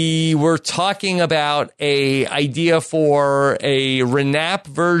we were talking about a idea for a Renap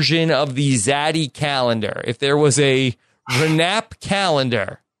version of the Zaddy calendar. If there was a Renap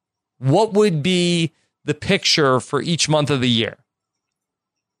calendar, what would be the picture for each month of the year?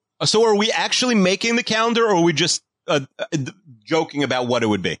 So are we actually making the calendar, or are we just joking about what it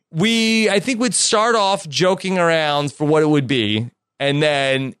would be? I think we'd start off joking around for what it would be. And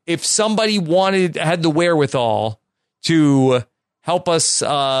then if somebody had the wherewithal to help us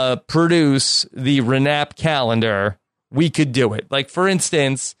produce the Renap calendar, we could do it. Like, for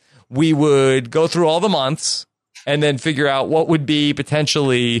instance, we would go through all the months and then figure out what would be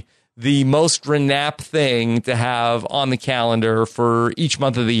potentially the most Renap thing to have on the calendar for each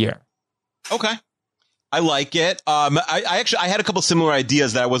month of the year. Okay. I like it. I had a couple similar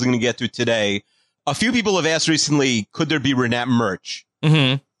ideas that I wasn't going to get to today. A few people have asked recently, could there be Renap merch?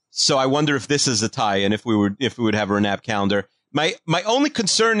 Mm-hmm. So I wonder if this is a tie-in, if we would have a Renap calendar. My only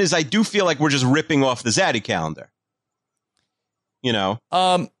concern is I do feel like we're just ripping off the Zaddy calendar. You know?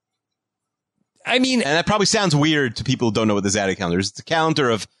 I mean, and that probably sounds weird to people who don't know what the Zaddy calendar is. It's a calendar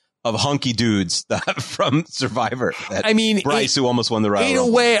of hunky dudes from Survivor. I mean, Bryce, who almost won the Royal Rumble. In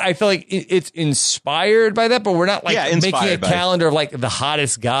a way, I feel like it's inspired by that, but we're not like making a calendar of like the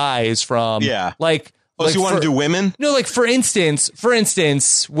hottest guys from like. Oh, so you want to do women? No, like for instance,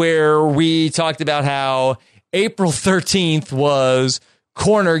 where we talked about how April 13th was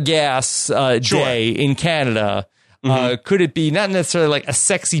Corner Gas Day in Canada. Mm-hmm. Could it be not necessarily like a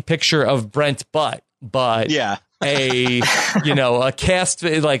sexy picture of Brent Butt, but a cast,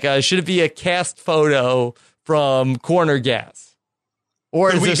 like should it be a cast photo from Corner Gas?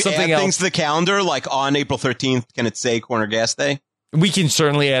 Or is there something else? Things to the calendar, like on April 13th, can it say Corner Gas Day? We can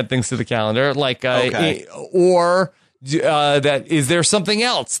certainly add things to the calendar, like is there something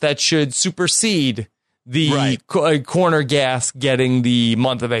else that should supersede the Corner Gas getting the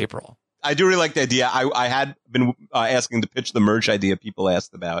month of April? I do really like the idea. I had been asking to pitch the merch idea people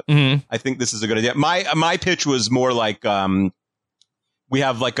asked about. Mm-hmm. I think this is a good idea. My pitch was more like we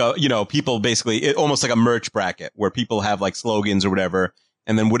have like people basically almost like a merch bracket where people have like slogans or whatever,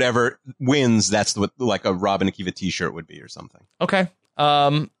 and then whatever wins, that's what like a Rob and Akiva t-shirt would be or something. Okay.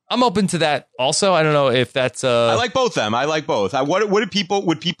 I'm open to that also. I don't know if that's I like both of them. I like both. Would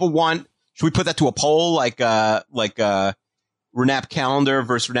people want? Should we put that to a poll like Renap calendar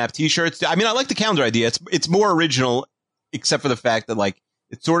versus Renap t-shirts? I mean, I like the calendar idea. It's more original, except for the fact that like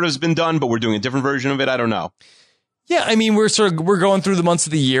it sort of has been done, but we're doing a different version of it. I don't know. Yeah, I mean, we're going through the months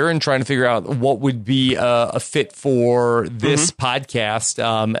of the year and trying to figure out what would be a fit for this podcast.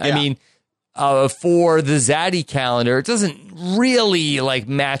 I mean, for the Zaddy calendar, it doesn't really like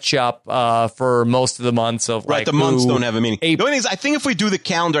match up for most of the months of like the months don't have a meaning. The only thing is, I think if we do the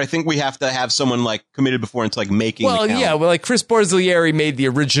calendar, I think we have to have someone like committed before into like making. Well, the calendar. Like Chris Borzilieri made the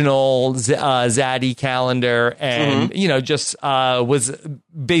original Zaddy calendar, and just was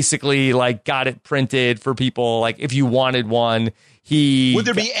basically like got it printed for people. Like if you wanted one, would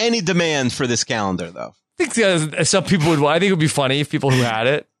there be any demand for this calendar though? I think some people would. I think it would be funny if people who had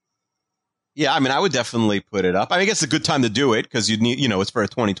it. Yeah, I mean, I would definitely put it up. I mean, I guess it's a good time to do it because you'd need, it's for a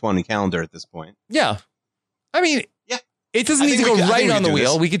 2020 calendar at this point. Yeah. I mean, it doesn't need to go right on the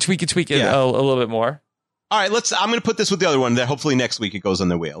wheel. We could tweak it a little bit more. All right, I'm going to put this with the other one that hopefully next week it goes on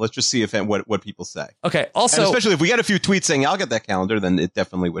the wheel. Let's just see what people say. Okay. Also, and especially if we get a few tweets saying I'll get that calendar, then it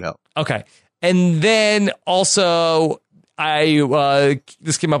definitely would help. Okay. And then also,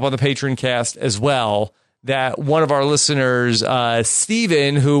 this came up on the Patreon cast as well, that one of our listeners,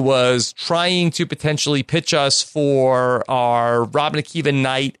 Steven, who was trying to potentially pitch us for our Rob and Akiva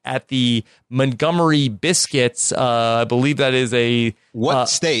night at the Montgomery Biscuits. I believe that is what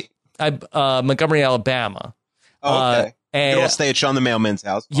state? Montgomery, Alabama. Oh, okay. And it'll stay at Sean the Mailman's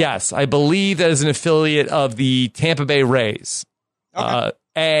house. Yes, I believe that is an affiliate of the Tampa Bay Rays. Okay.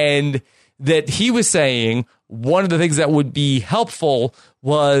 And that he was saying one of the things that would be helpful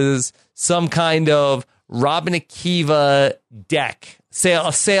was some kind of Rob and Akiva deck,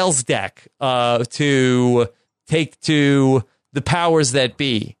 a sales deck to take to the powers that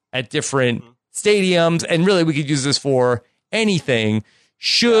be at different stadiums. And really, we could use this for anything,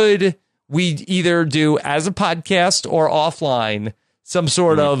 should we either do as a podcast or offline some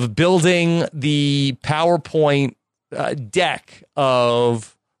sort of building the PowerPoint deck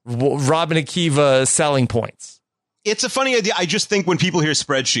of Rob and Akiva selling points? It's a funny idea. I just think when people hear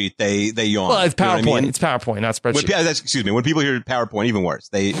spreadsheet, they yawn. Well, it's PowerPoint. You know what I mean? It's PowerPoint, not spreadsheet. Excuse me. When people hear PowerPoint, even worse.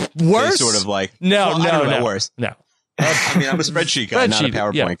 They sort of like no. I don't know, worse. No. I mean, I'm a spreadsheet guy, not a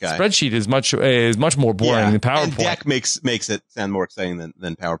PowerPoint guy. Spreadsheet is much more boring than PowerPoint. And deck makes it sound more exciting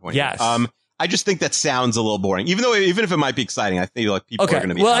than PowerPoint. Yes. I just think that sounds a little boring. Even if it might be exciting, I feel like people are going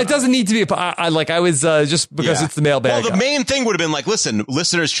to be. Well, it doesn't need to be. I was just because it's the mailbag. Well, the main thing would have been like, listen,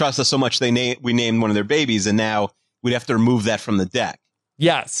 listeners trust us so much we named one of their babies, and now we'd have to remove that from the deck.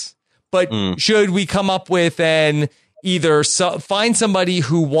 Yes, but should we come up with either find somebody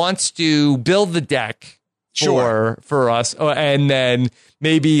who wants to build the deck for us, and then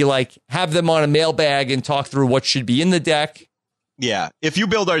maybe like have them on a mailbag and talk through what should be in the deck? Yeah, if you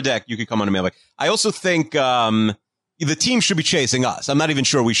build our deck, you could come on a mailbag. I also think the team should be chasing us. I'm not even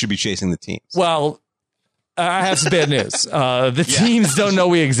sure we should be chasing the teams. Well, I have some bad news. The teams don't know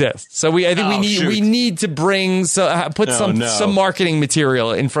we exist, so we need to bring some marketing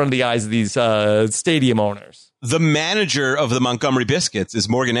material in front of the eyes of these stadium owners. The manager of the Montgomery Biscuits is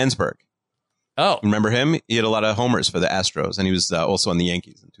Morgan Ensberg. Oh, remember him? He had a lot of homers for the Astros, and he was also on the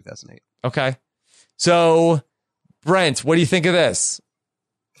Yankees in 2008. Okay, so Brent, what do you think of this?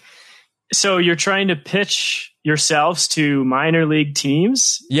 So you're trying to pitch yourselves to minor league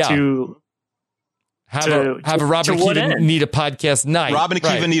teams? Yeah. To have a Rob and Akiva need a podcast night. Rob and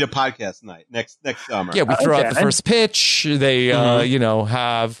Akiva need a podcast night next summer. Yeah, we throw out the first pitch. They,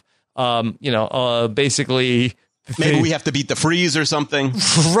 have, basically. Maybe we have to beat the Freeze or something.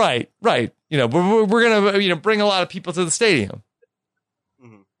 Right. We're gonna, bring a lot of people to the stadium.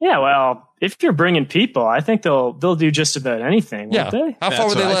 Yeah, well, if you're bringing people, I think they'll do just about anything, won't they? How far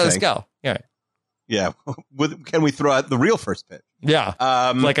would they let us go? Yeah. Can we throw out the real first pitch? Yeah.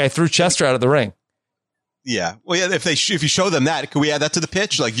 Like I threw Chester out of the ring. Yeah. Well, yeah. If you show them that, can we add that to the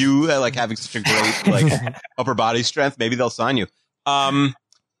pitch? Like you having such a great upper body strength, maybe they'll sign you.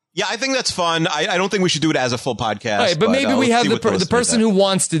 Yeah, I think that's fun. I don't think we should do it as a full podcast. Right, but maybe we have the person who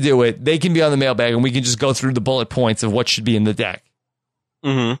wants to do it. They can be on the mailbag, and we can just go through the bullet points of what should be in the deck.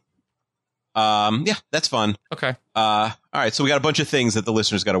 Yeah, that's fun. Okay. All right. So we got a bunch of things that the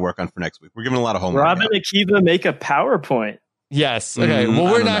listeners got to work on for next week. We're giving a lot of homework. Rob and Akiva make a PowerPoint. Yes. Okay. Well,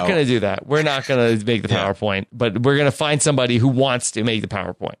 we're not going to do that. We're not going to make the PowerPoint, but we're going to find somebody who wants to make the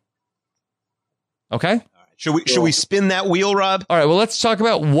PowerPoint. Okay. All right. Should we spin that wheel, Rob? All right. Well, let's talk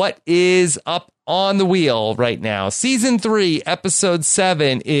about what is up on the wheel right now. Season 3, episode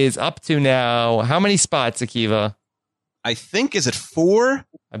 7 is up to now. How many spots, Akiva? I think, is it 4?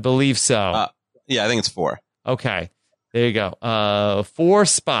 I believe so. Yeah, I think it's 4. Okay. There you go. 4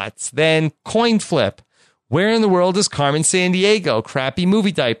 spots. Then coin flip. Where in the world is Carmen Sandiego? Crappy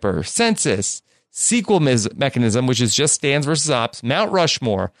movie diaper. Census. Sequel mechanism, which is just Stans versus Ops. Mount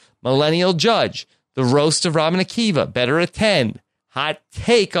Rushmore. Millennial Judge. The roast of Rob and Akiva. Better attend. Hot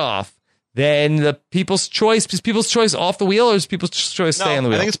takeoff. Then the People's Choice. Is People's Choice off the wheel, or is People's Choice stay on the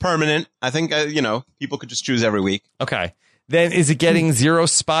wheel? I think it's permanent. I think, people could just choose every week. Okay. Then is it getting 0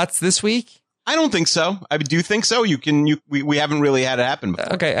 spots this week? I don't think so. I do think so. We haven't really had it happen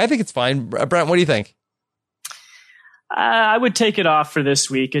before. Okay. I think it's fine. Brent, what do you think? I would take it off for this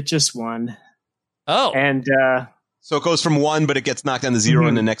week. It just won. Oh. And so it goes from 1, but it gets knocked down to 0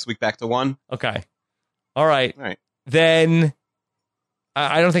 and the next week back to 1. Okay. All right. Then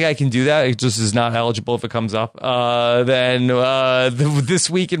I don't think I can do that. It just is not eligible if it comes up. Then this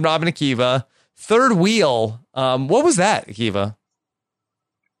week in Rob and Akiva, third wheel. What was that, Akiva?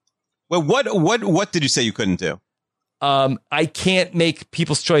 Well, what did you say you couldn't do? I can't make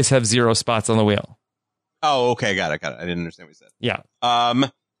People's Choice have 0 spots on the wheel. Oh, okay, got it. I didn't understand what you said. Yeah.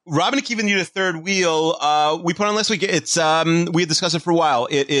 Rob and Akiva need a third wheel. We put on last week. It's we had discussed it for a while.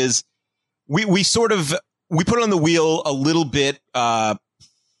 It is we put it on the wheel a little bit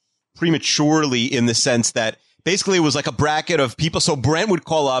prematurely in the sense that basically it was like a bracket of people. So Brent would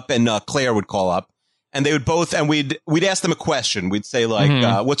call up and Claire would call up, and they would both, and we'd ask them a question. We'd say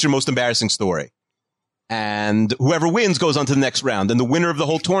like, "What's your most embarrassing story?" And whoever wins goes on to the next round. And the winner of the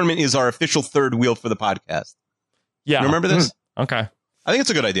whole tournament is our official third wheel for the podcast. Yeah. You remember this? Okay. I think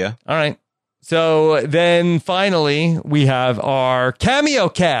it's a good idea. All right. So then finally we have our cameo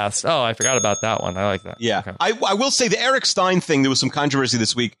cast. Oh, I forgot about that one. I like that. Yeah. Okay. I will say the Eric Stein thing, there was some controversy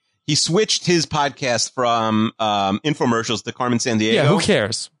this week. He switched his podcast from infomercials to Carmen Sandiego. Yeah, who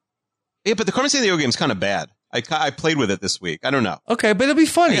cares? Yeah, but the Carmen Sandiego game is kind of bad. I played with it this week. I don't know. Okay, but it'll be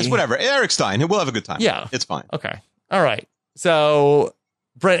funny. I guess whatever. Eric Stein. We'll have a good time. Yeah. It's fine. Okay. All right. So,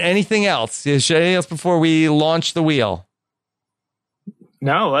 Brent, anything else? Is there anything else before we launch the wheel?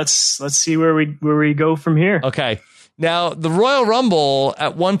 No, let's see where we go from here. Okay. Now, the Royal Rumble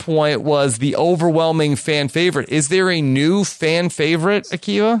at one point was the overwhelming fan favorite. Is there a new fan favorite,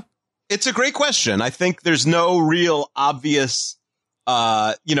 Akiva? It's a great question. I think there's no real obvious,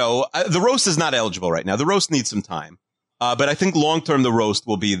 the roast is not eligible right now. The roast needs some time. But I think long term, the roast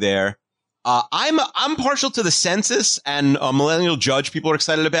will be there. I'm partial to the census and a millennial judge people are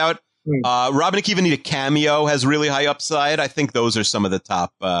excited about. Rob and Akiva need a cameo, has really high upside. I think those are some of the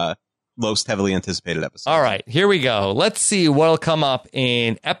top, most heavily anticipated episodes. All right, here we go. Let's see what'll come up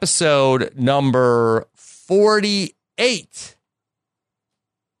in episode number 48.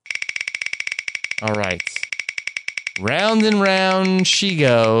 All right. Round and round she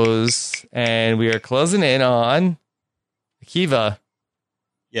goes, and we are closing in on Akiva.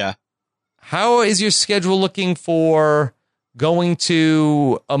 Yeah. How is your schedule looking for going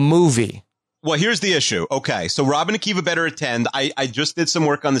to a movie? Well, here's the issue. Okay, so Rob and Akiva better attend. I just did some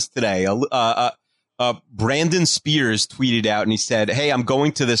work on this today. Brandon Spears tweeted out and he said, "Hey, I'm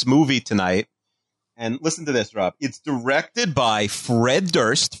going to this movie tonight." And listen to this, Rob. It's directed by Fred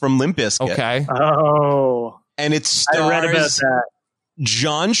Durst from Limp Bizkit. Okay. Oh. And it stars I read about that.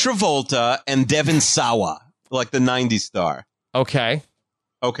 John Travolta and Devon Sawa, like the 90s star. Okay.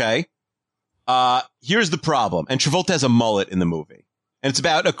 Okay. Here's the problem. And Travolta has a mullet in the movie. And it's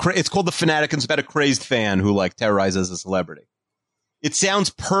about it's called The Fanatic, and it's about a crazed fan who like terrorizes a celebrity. It sounds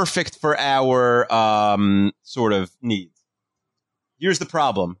perfect for our sort of needs. Here's the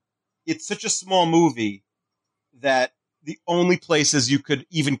problem. It's such a small movie that the only places you could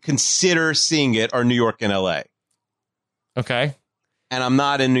even consider seeing it are New York and LA. Okay. And I'm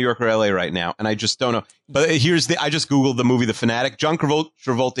not in New York or LA right now, and I just don't know. But I just Googled the movie The Fanatic. John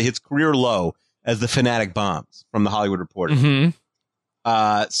Travolta hits career low as the Fanatic bombs from the Hollywood Reporter. Mm-hmm.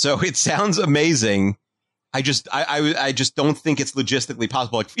 So it sounds amazing. I just don't think it's logistically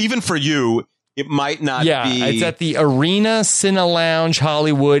possible. Like, even for you, it might not be. Yeah, it's at the Arena Cine Lounge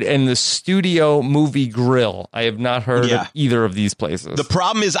Hollywood and the Studio Movie Grill. I have not heard of either of these places. The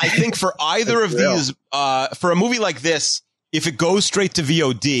problem is, I think for either of these, for a movie like this, if it goes straight to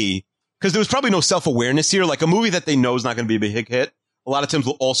VOD, because there was probably no self-awareness here, like a movie that they know is not going to be a big hit, a lot of times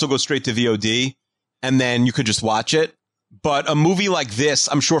will also go straight to VOD, and then you could just watch it. But a movie like this,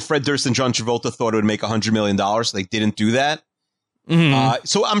 I'm sure Fred Durst and John Travolta thought it would make $100 million, so they didn't do that. Mm-hmm.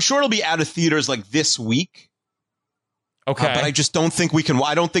 So I'm sure it'll be out of theaters like this week. Okay. But I just don't think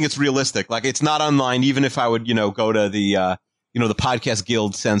I don't think it's realistic. Like, it's not online, even if I would, go to the, the Podcast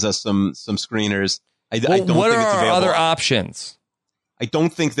Guild sends us some screeners. I don't think it's available. What are our other options? I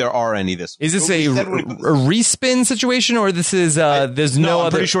don't think there are any this week. Is this a respin situation, or this is there's no other?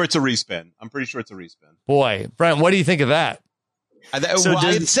 I'm pretty sure it's a respin. Boy, Brent, what do you think of that? I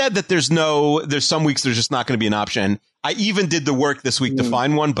had said that there's some weeks there's just not going to be an option. I even did the work this week to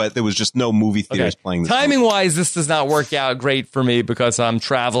find one, but there was just no movie theaters playing this. Timing wise, this does not work out great for me because I'm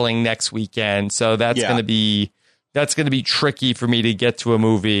traveling next weekend, so that's going to be tricky for me to get to a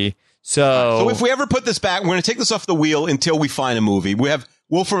movie. So if we ever put this back, we're going to take this off the wheel until we find a movie. We have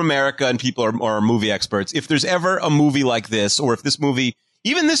Wolf from America, and people are movie experts. If there's ever a movie like this, or if this movie,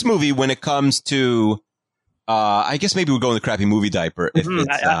 even this movie, when it comes to, I guess maybe we'll go in the crappy movie diaper. If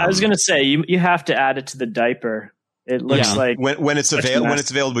I was going to say you have to add it to the diaper. It looks like when it's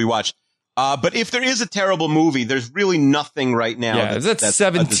available, we watch. But if there is a terrible movie, there's really nothing right now. Yeah, that's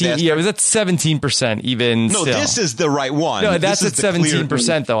 17. Yeah, that's 17% even. No, still. This is the right one. No, that's at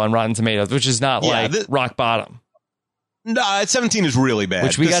 17% though on Rotten Tomatoes, which is not rock bottom. No, 17 is really bad.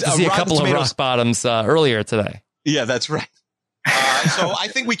 Which we got to see a couple of rock bottoms earlier today. Yeah, that's right. So I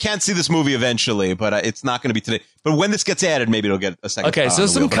think we can see this movie eventually, but it's not going to be today. But when this gets added, maybe it'll get a second. Okay, so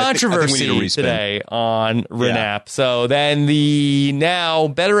some controversy today on Renap. Yeah. So then the now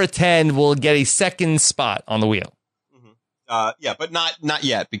better attend will get a second spot on the wheel. Mm-hmm. But not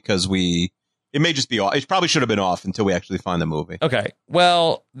yet, because it may just be off. It probably should have been off until we actually find the movie. Okay.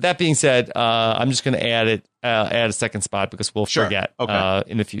 Well, that being said, I'm just going to add a second spot because we'll forget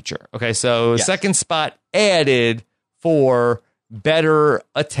in the future. Okay, so second spot added for better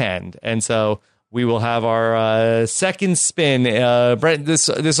attend, and so we will have our second spin. Brent,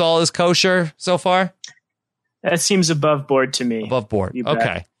 this all is kosher so far? That seems above board to me. Above board.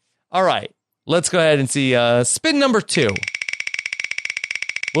 Okay. All right. Let's go ahead and see spin number 2.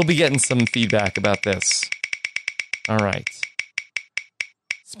 We'll be getting some feedback about this. All right.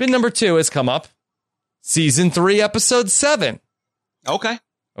 Spin number 2 has come up. Season 3, episode 7. Okay.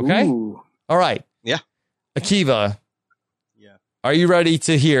 Ooh. All right. Yeah. Akiva. Are you ready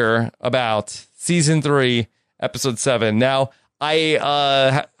to hear about season 3, episode 7. Now,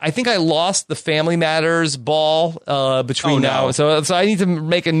 I think I lost the Family Matters ball between now. So I need to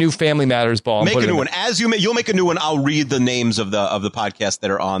make a new Family Matters ball. Make a new one. You'll make a new one. I'll read the names of the podcasts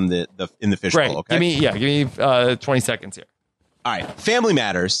that are on the in the fishbowl. Okay. Give me 20 seconds here. All right. Family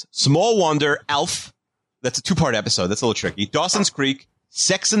Matters, Small Wonder, Alf. That's a 2-part episode. That's a little tricky. Dawson's Creek,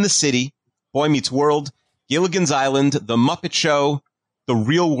 Sex and the City, Boy Meets World, Gilligan's Island, The Muppet Show, The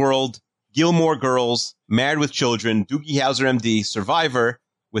Real World, Gilmore Girls, Married with Children, Doogie Howser, MD, Survivor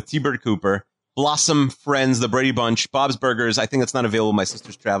with T-Bird Cooper, Blossom, Friends, The Brady Bunch, Bob's Burgers. I think that's not available. My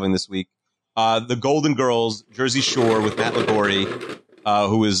sister's traveling this week. The Golden Girls, Jersey Shore with Matt Lagori,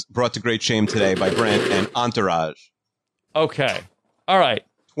 who was brought to great shame today by Brent, and Entourage. Okay. All right.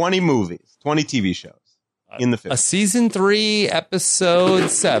 20 movies, 20 TV shows in the film. A season 3, episode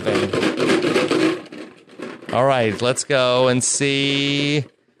 7. All right. Let's go and see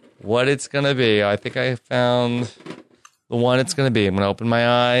what it's going to be. I think I found the one it's going to be. I'm going to open my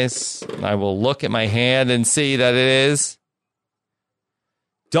eyes. And I will look at my hand and see that it is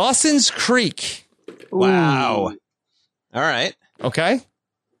Dawson's Creek. Wow. All right. Okay.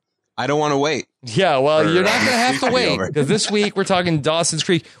 I don't want to wait. Yeah, well, you're not going to have to wait because this week we're talking Dawson's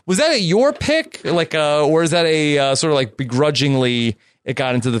Creek. Was that your pick, or is that a sort of like begrudgingly it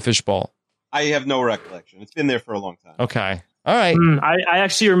got into the fishbowl? I have no recollection. It's been there for a long time. Okay, all right. I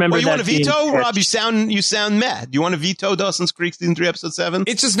actually remember. Well, you want to veto, Rob? You sound mad. Do you want to veto Dawson's Creek season 3, episode 7?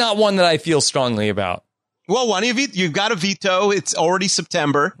 It's just not one that I feel strongly about. Well, why don't you veto? You've got a veto. It's already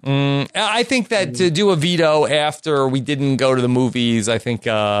September. I think that to do a veto after we didn't go to the movies, I think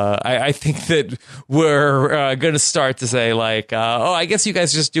that we're going to start to say I guess you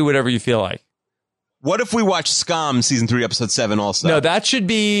guys just do whatever you feel like. What if we watch Scum season 3, episode 7 also? No, that should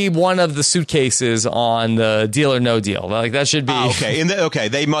be one of the suitcases on the Deal or No Deal. That should be okay.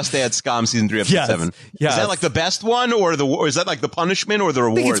 They must add Scum season 3, episode 7. Yes. Is that like the best one, or is that like the punishment or the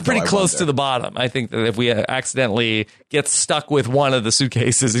reward? I think it's pretty close to the bottom. I think that if we accidentally get stuck with one of the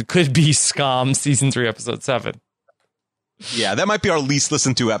suitcases, it could be Scum season 3, episode 7. Yeah, that might be our least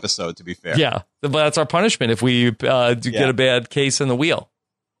listened to episode, to be fair. Yeah, but that's our punishment if we get a bad case in the wheel.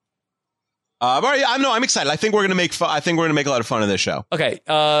 I'm excited. I think we're gonna make a lot of fun of this show. Okay,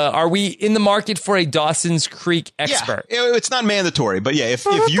 are we in the market for a Dawson's Creek expert? Yeah, it's not mandatory, but yeah, if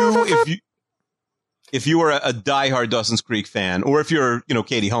you are a diehard Dawson's Creek fan, or if you're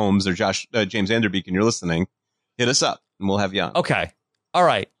Katie Holmes or James Vanderbeek and you're listening, hit us up and we'll have you on. Okay, all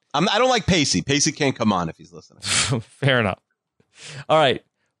right. I don't like Pacey. Pacey can't come on if he's listening. Fair enough. All right,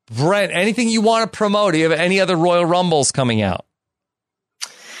 Brent. Anything you want to promote? Do you have any other Royal Rumbles coming out?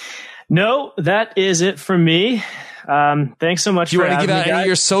 No, that is it from me. Thanks so much. Do you want to give out any of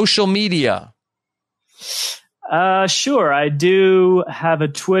your social media? Sure. I do have a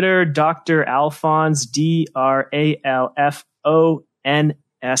Twitter, Dr. Alphonse, DrAlphonse.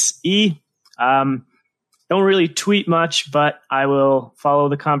 Don't really tweet much, but I will follow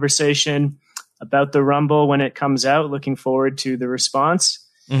the conversation about the Rumble when it comes out. Looking forward to the response.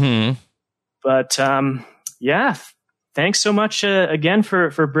 Mm-hmm. But yeah. Thanks so much again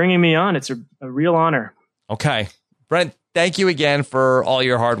for bringing me on. It's a real honor. Okay. Brent, thank you again for all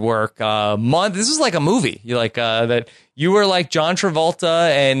your hard work. This is like a movie. You that you were like John Travolta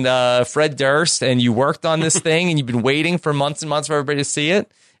and Fred Durst, and you worked on this thing, and you've been waiting for months and months for everybody to see it,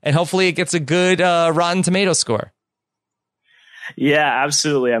 and hopefully it gets a good Rotten Tomato score. Yeah,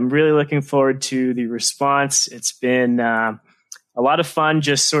 absolutely. I'm really looking forward to the response. It's been a lot of fun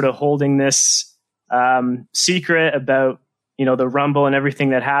just sort of holding this secret about the Rumble and everything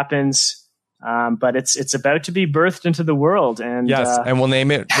that happens, but it's about to be birthed into the world, and yes, and we'll name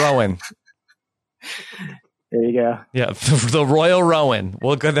it Rowan. There you go. Yeah, the Royal Rowan.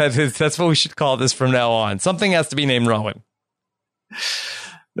 Well, that's what we should call this from now on. Something has to be named Rowan.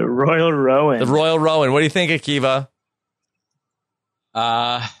 The Royal Rowan. The Royal Rowan. What do you think, Akiva?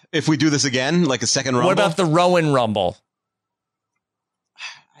 If we do this again, like a second Rumble. What about the Rowan Rumble?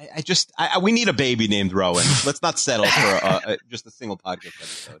 We need a baby named Rowan. Let's not settle for just a single podcast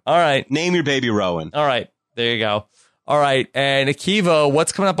episode. All right. Name your baby Rowan. All right. There you go. All right. And Akiva,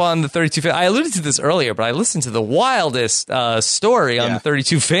 what's coming up on the 32 Fans? I alluded to this earlier, but I listened to the wildest story on the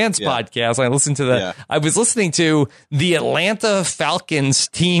 32 Fans podcast. I was listening to the Atlanta Falcons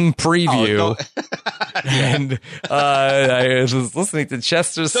team preview. And I was listening to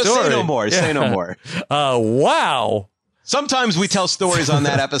Chester's story. Say no more. Say no more. Wow. Sometimes we tell stories on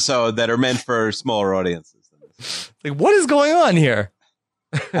that episode that are meant for smaller audiences. Like, what is going on here?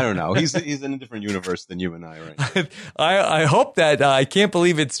 I don't know. He's in a different universe than you and I, right? I hope that I can't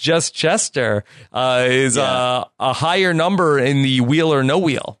believe it's just Chester is a higher number in the wheel or no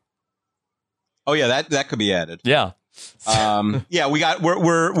wheel. Oh yeah, that could be added. Yeah. Yeah, we're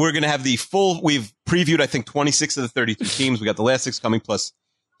going to have the full, we've previewed, I think 26 of the 32 teams. We got the last 6 coming plus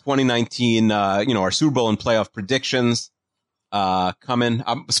 2019, our Super Bowl and playoff predictions, coming.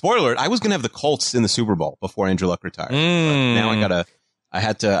 Spoiler alert, I was going to have the Colts in the Super Bowl before Andrew Luck retired. But now I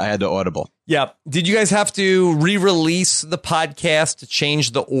had to audible. Yeah. Did you guys have to re-release the podcast to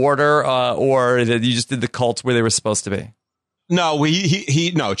change the order, or that you just did the Colts where they were supposed to be? No,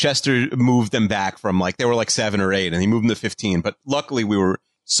 Chester moved them back from they were 7 or 8 and he moved them to 15. But luckily we were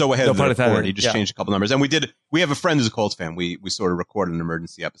so ahead of the report. He just changed a couple numbers. And we have a friend who's a Colts fan. We sort of recorded an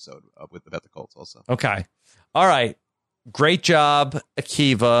emergency episode about the Colts also. Okay. All right. Great job,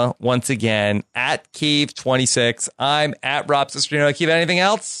 Akiva, once again, at Keeve26. I'm at Rob Cesternino. Akiva, anything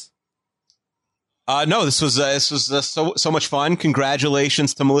else? No, this was so much fun.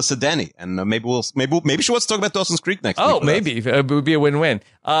 Congratulations to Melissa Denny, and maybe she wants to talk about Dawson's Creek next week. Oh, maybe it would be a win-win.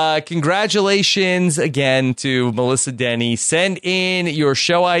 Congratulations again to Melissa Denny. Send in your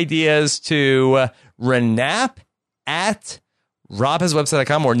show ideas to Renap at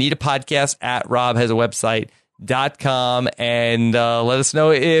robhasawebsite.com or need a podcast at robhasawebsite.com and let us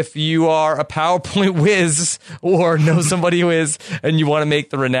know if you are a PowerPoint whiz or know somebody who is and you want to make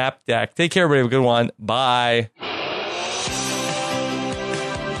the Renap deck. Take care, everybody. Have a good one. Bye.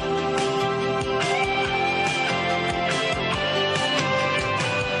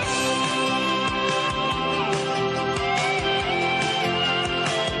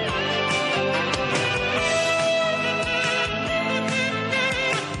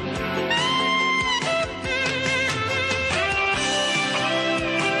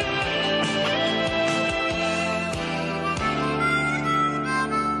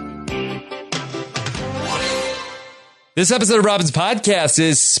 This episode of Robin's Podcast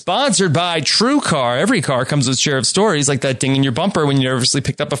is sponsored by TrueCar. Every car comes with a share of stories like that ding in your bumper when you nervously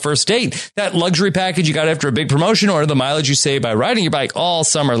picked up a first date, that luxury package you got after a big promotion, or the mileage you save by riding your bike all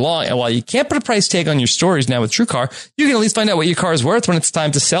summer long. And while you can't put a price tag on your stories now with TrueCar, you can at least find out what your car is worth when it's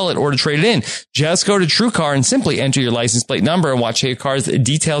time to sell it or to trade it in. Just go to TrueCar and simply enter your license plate number and watch how your car's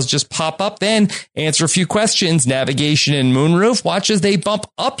details just pop up. Then answer a few questions, navigation and moonroof. Watch as they bump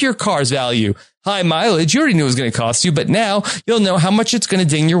up your car's value. High mileage, you already knew it was going to cost you, but now you'll know how much it's going to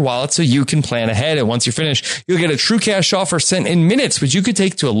ding your wallet so you can plan ahead. And once you're finished, you'll get a true cash offer sent in minutes, which you could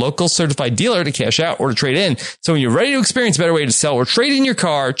take to a local certified dealer to cash out or to trade in. So when you're ready to experience a better way to sell or trade in your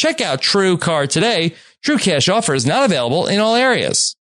car, check out TrueCar today. True cash offer is not available in all areas.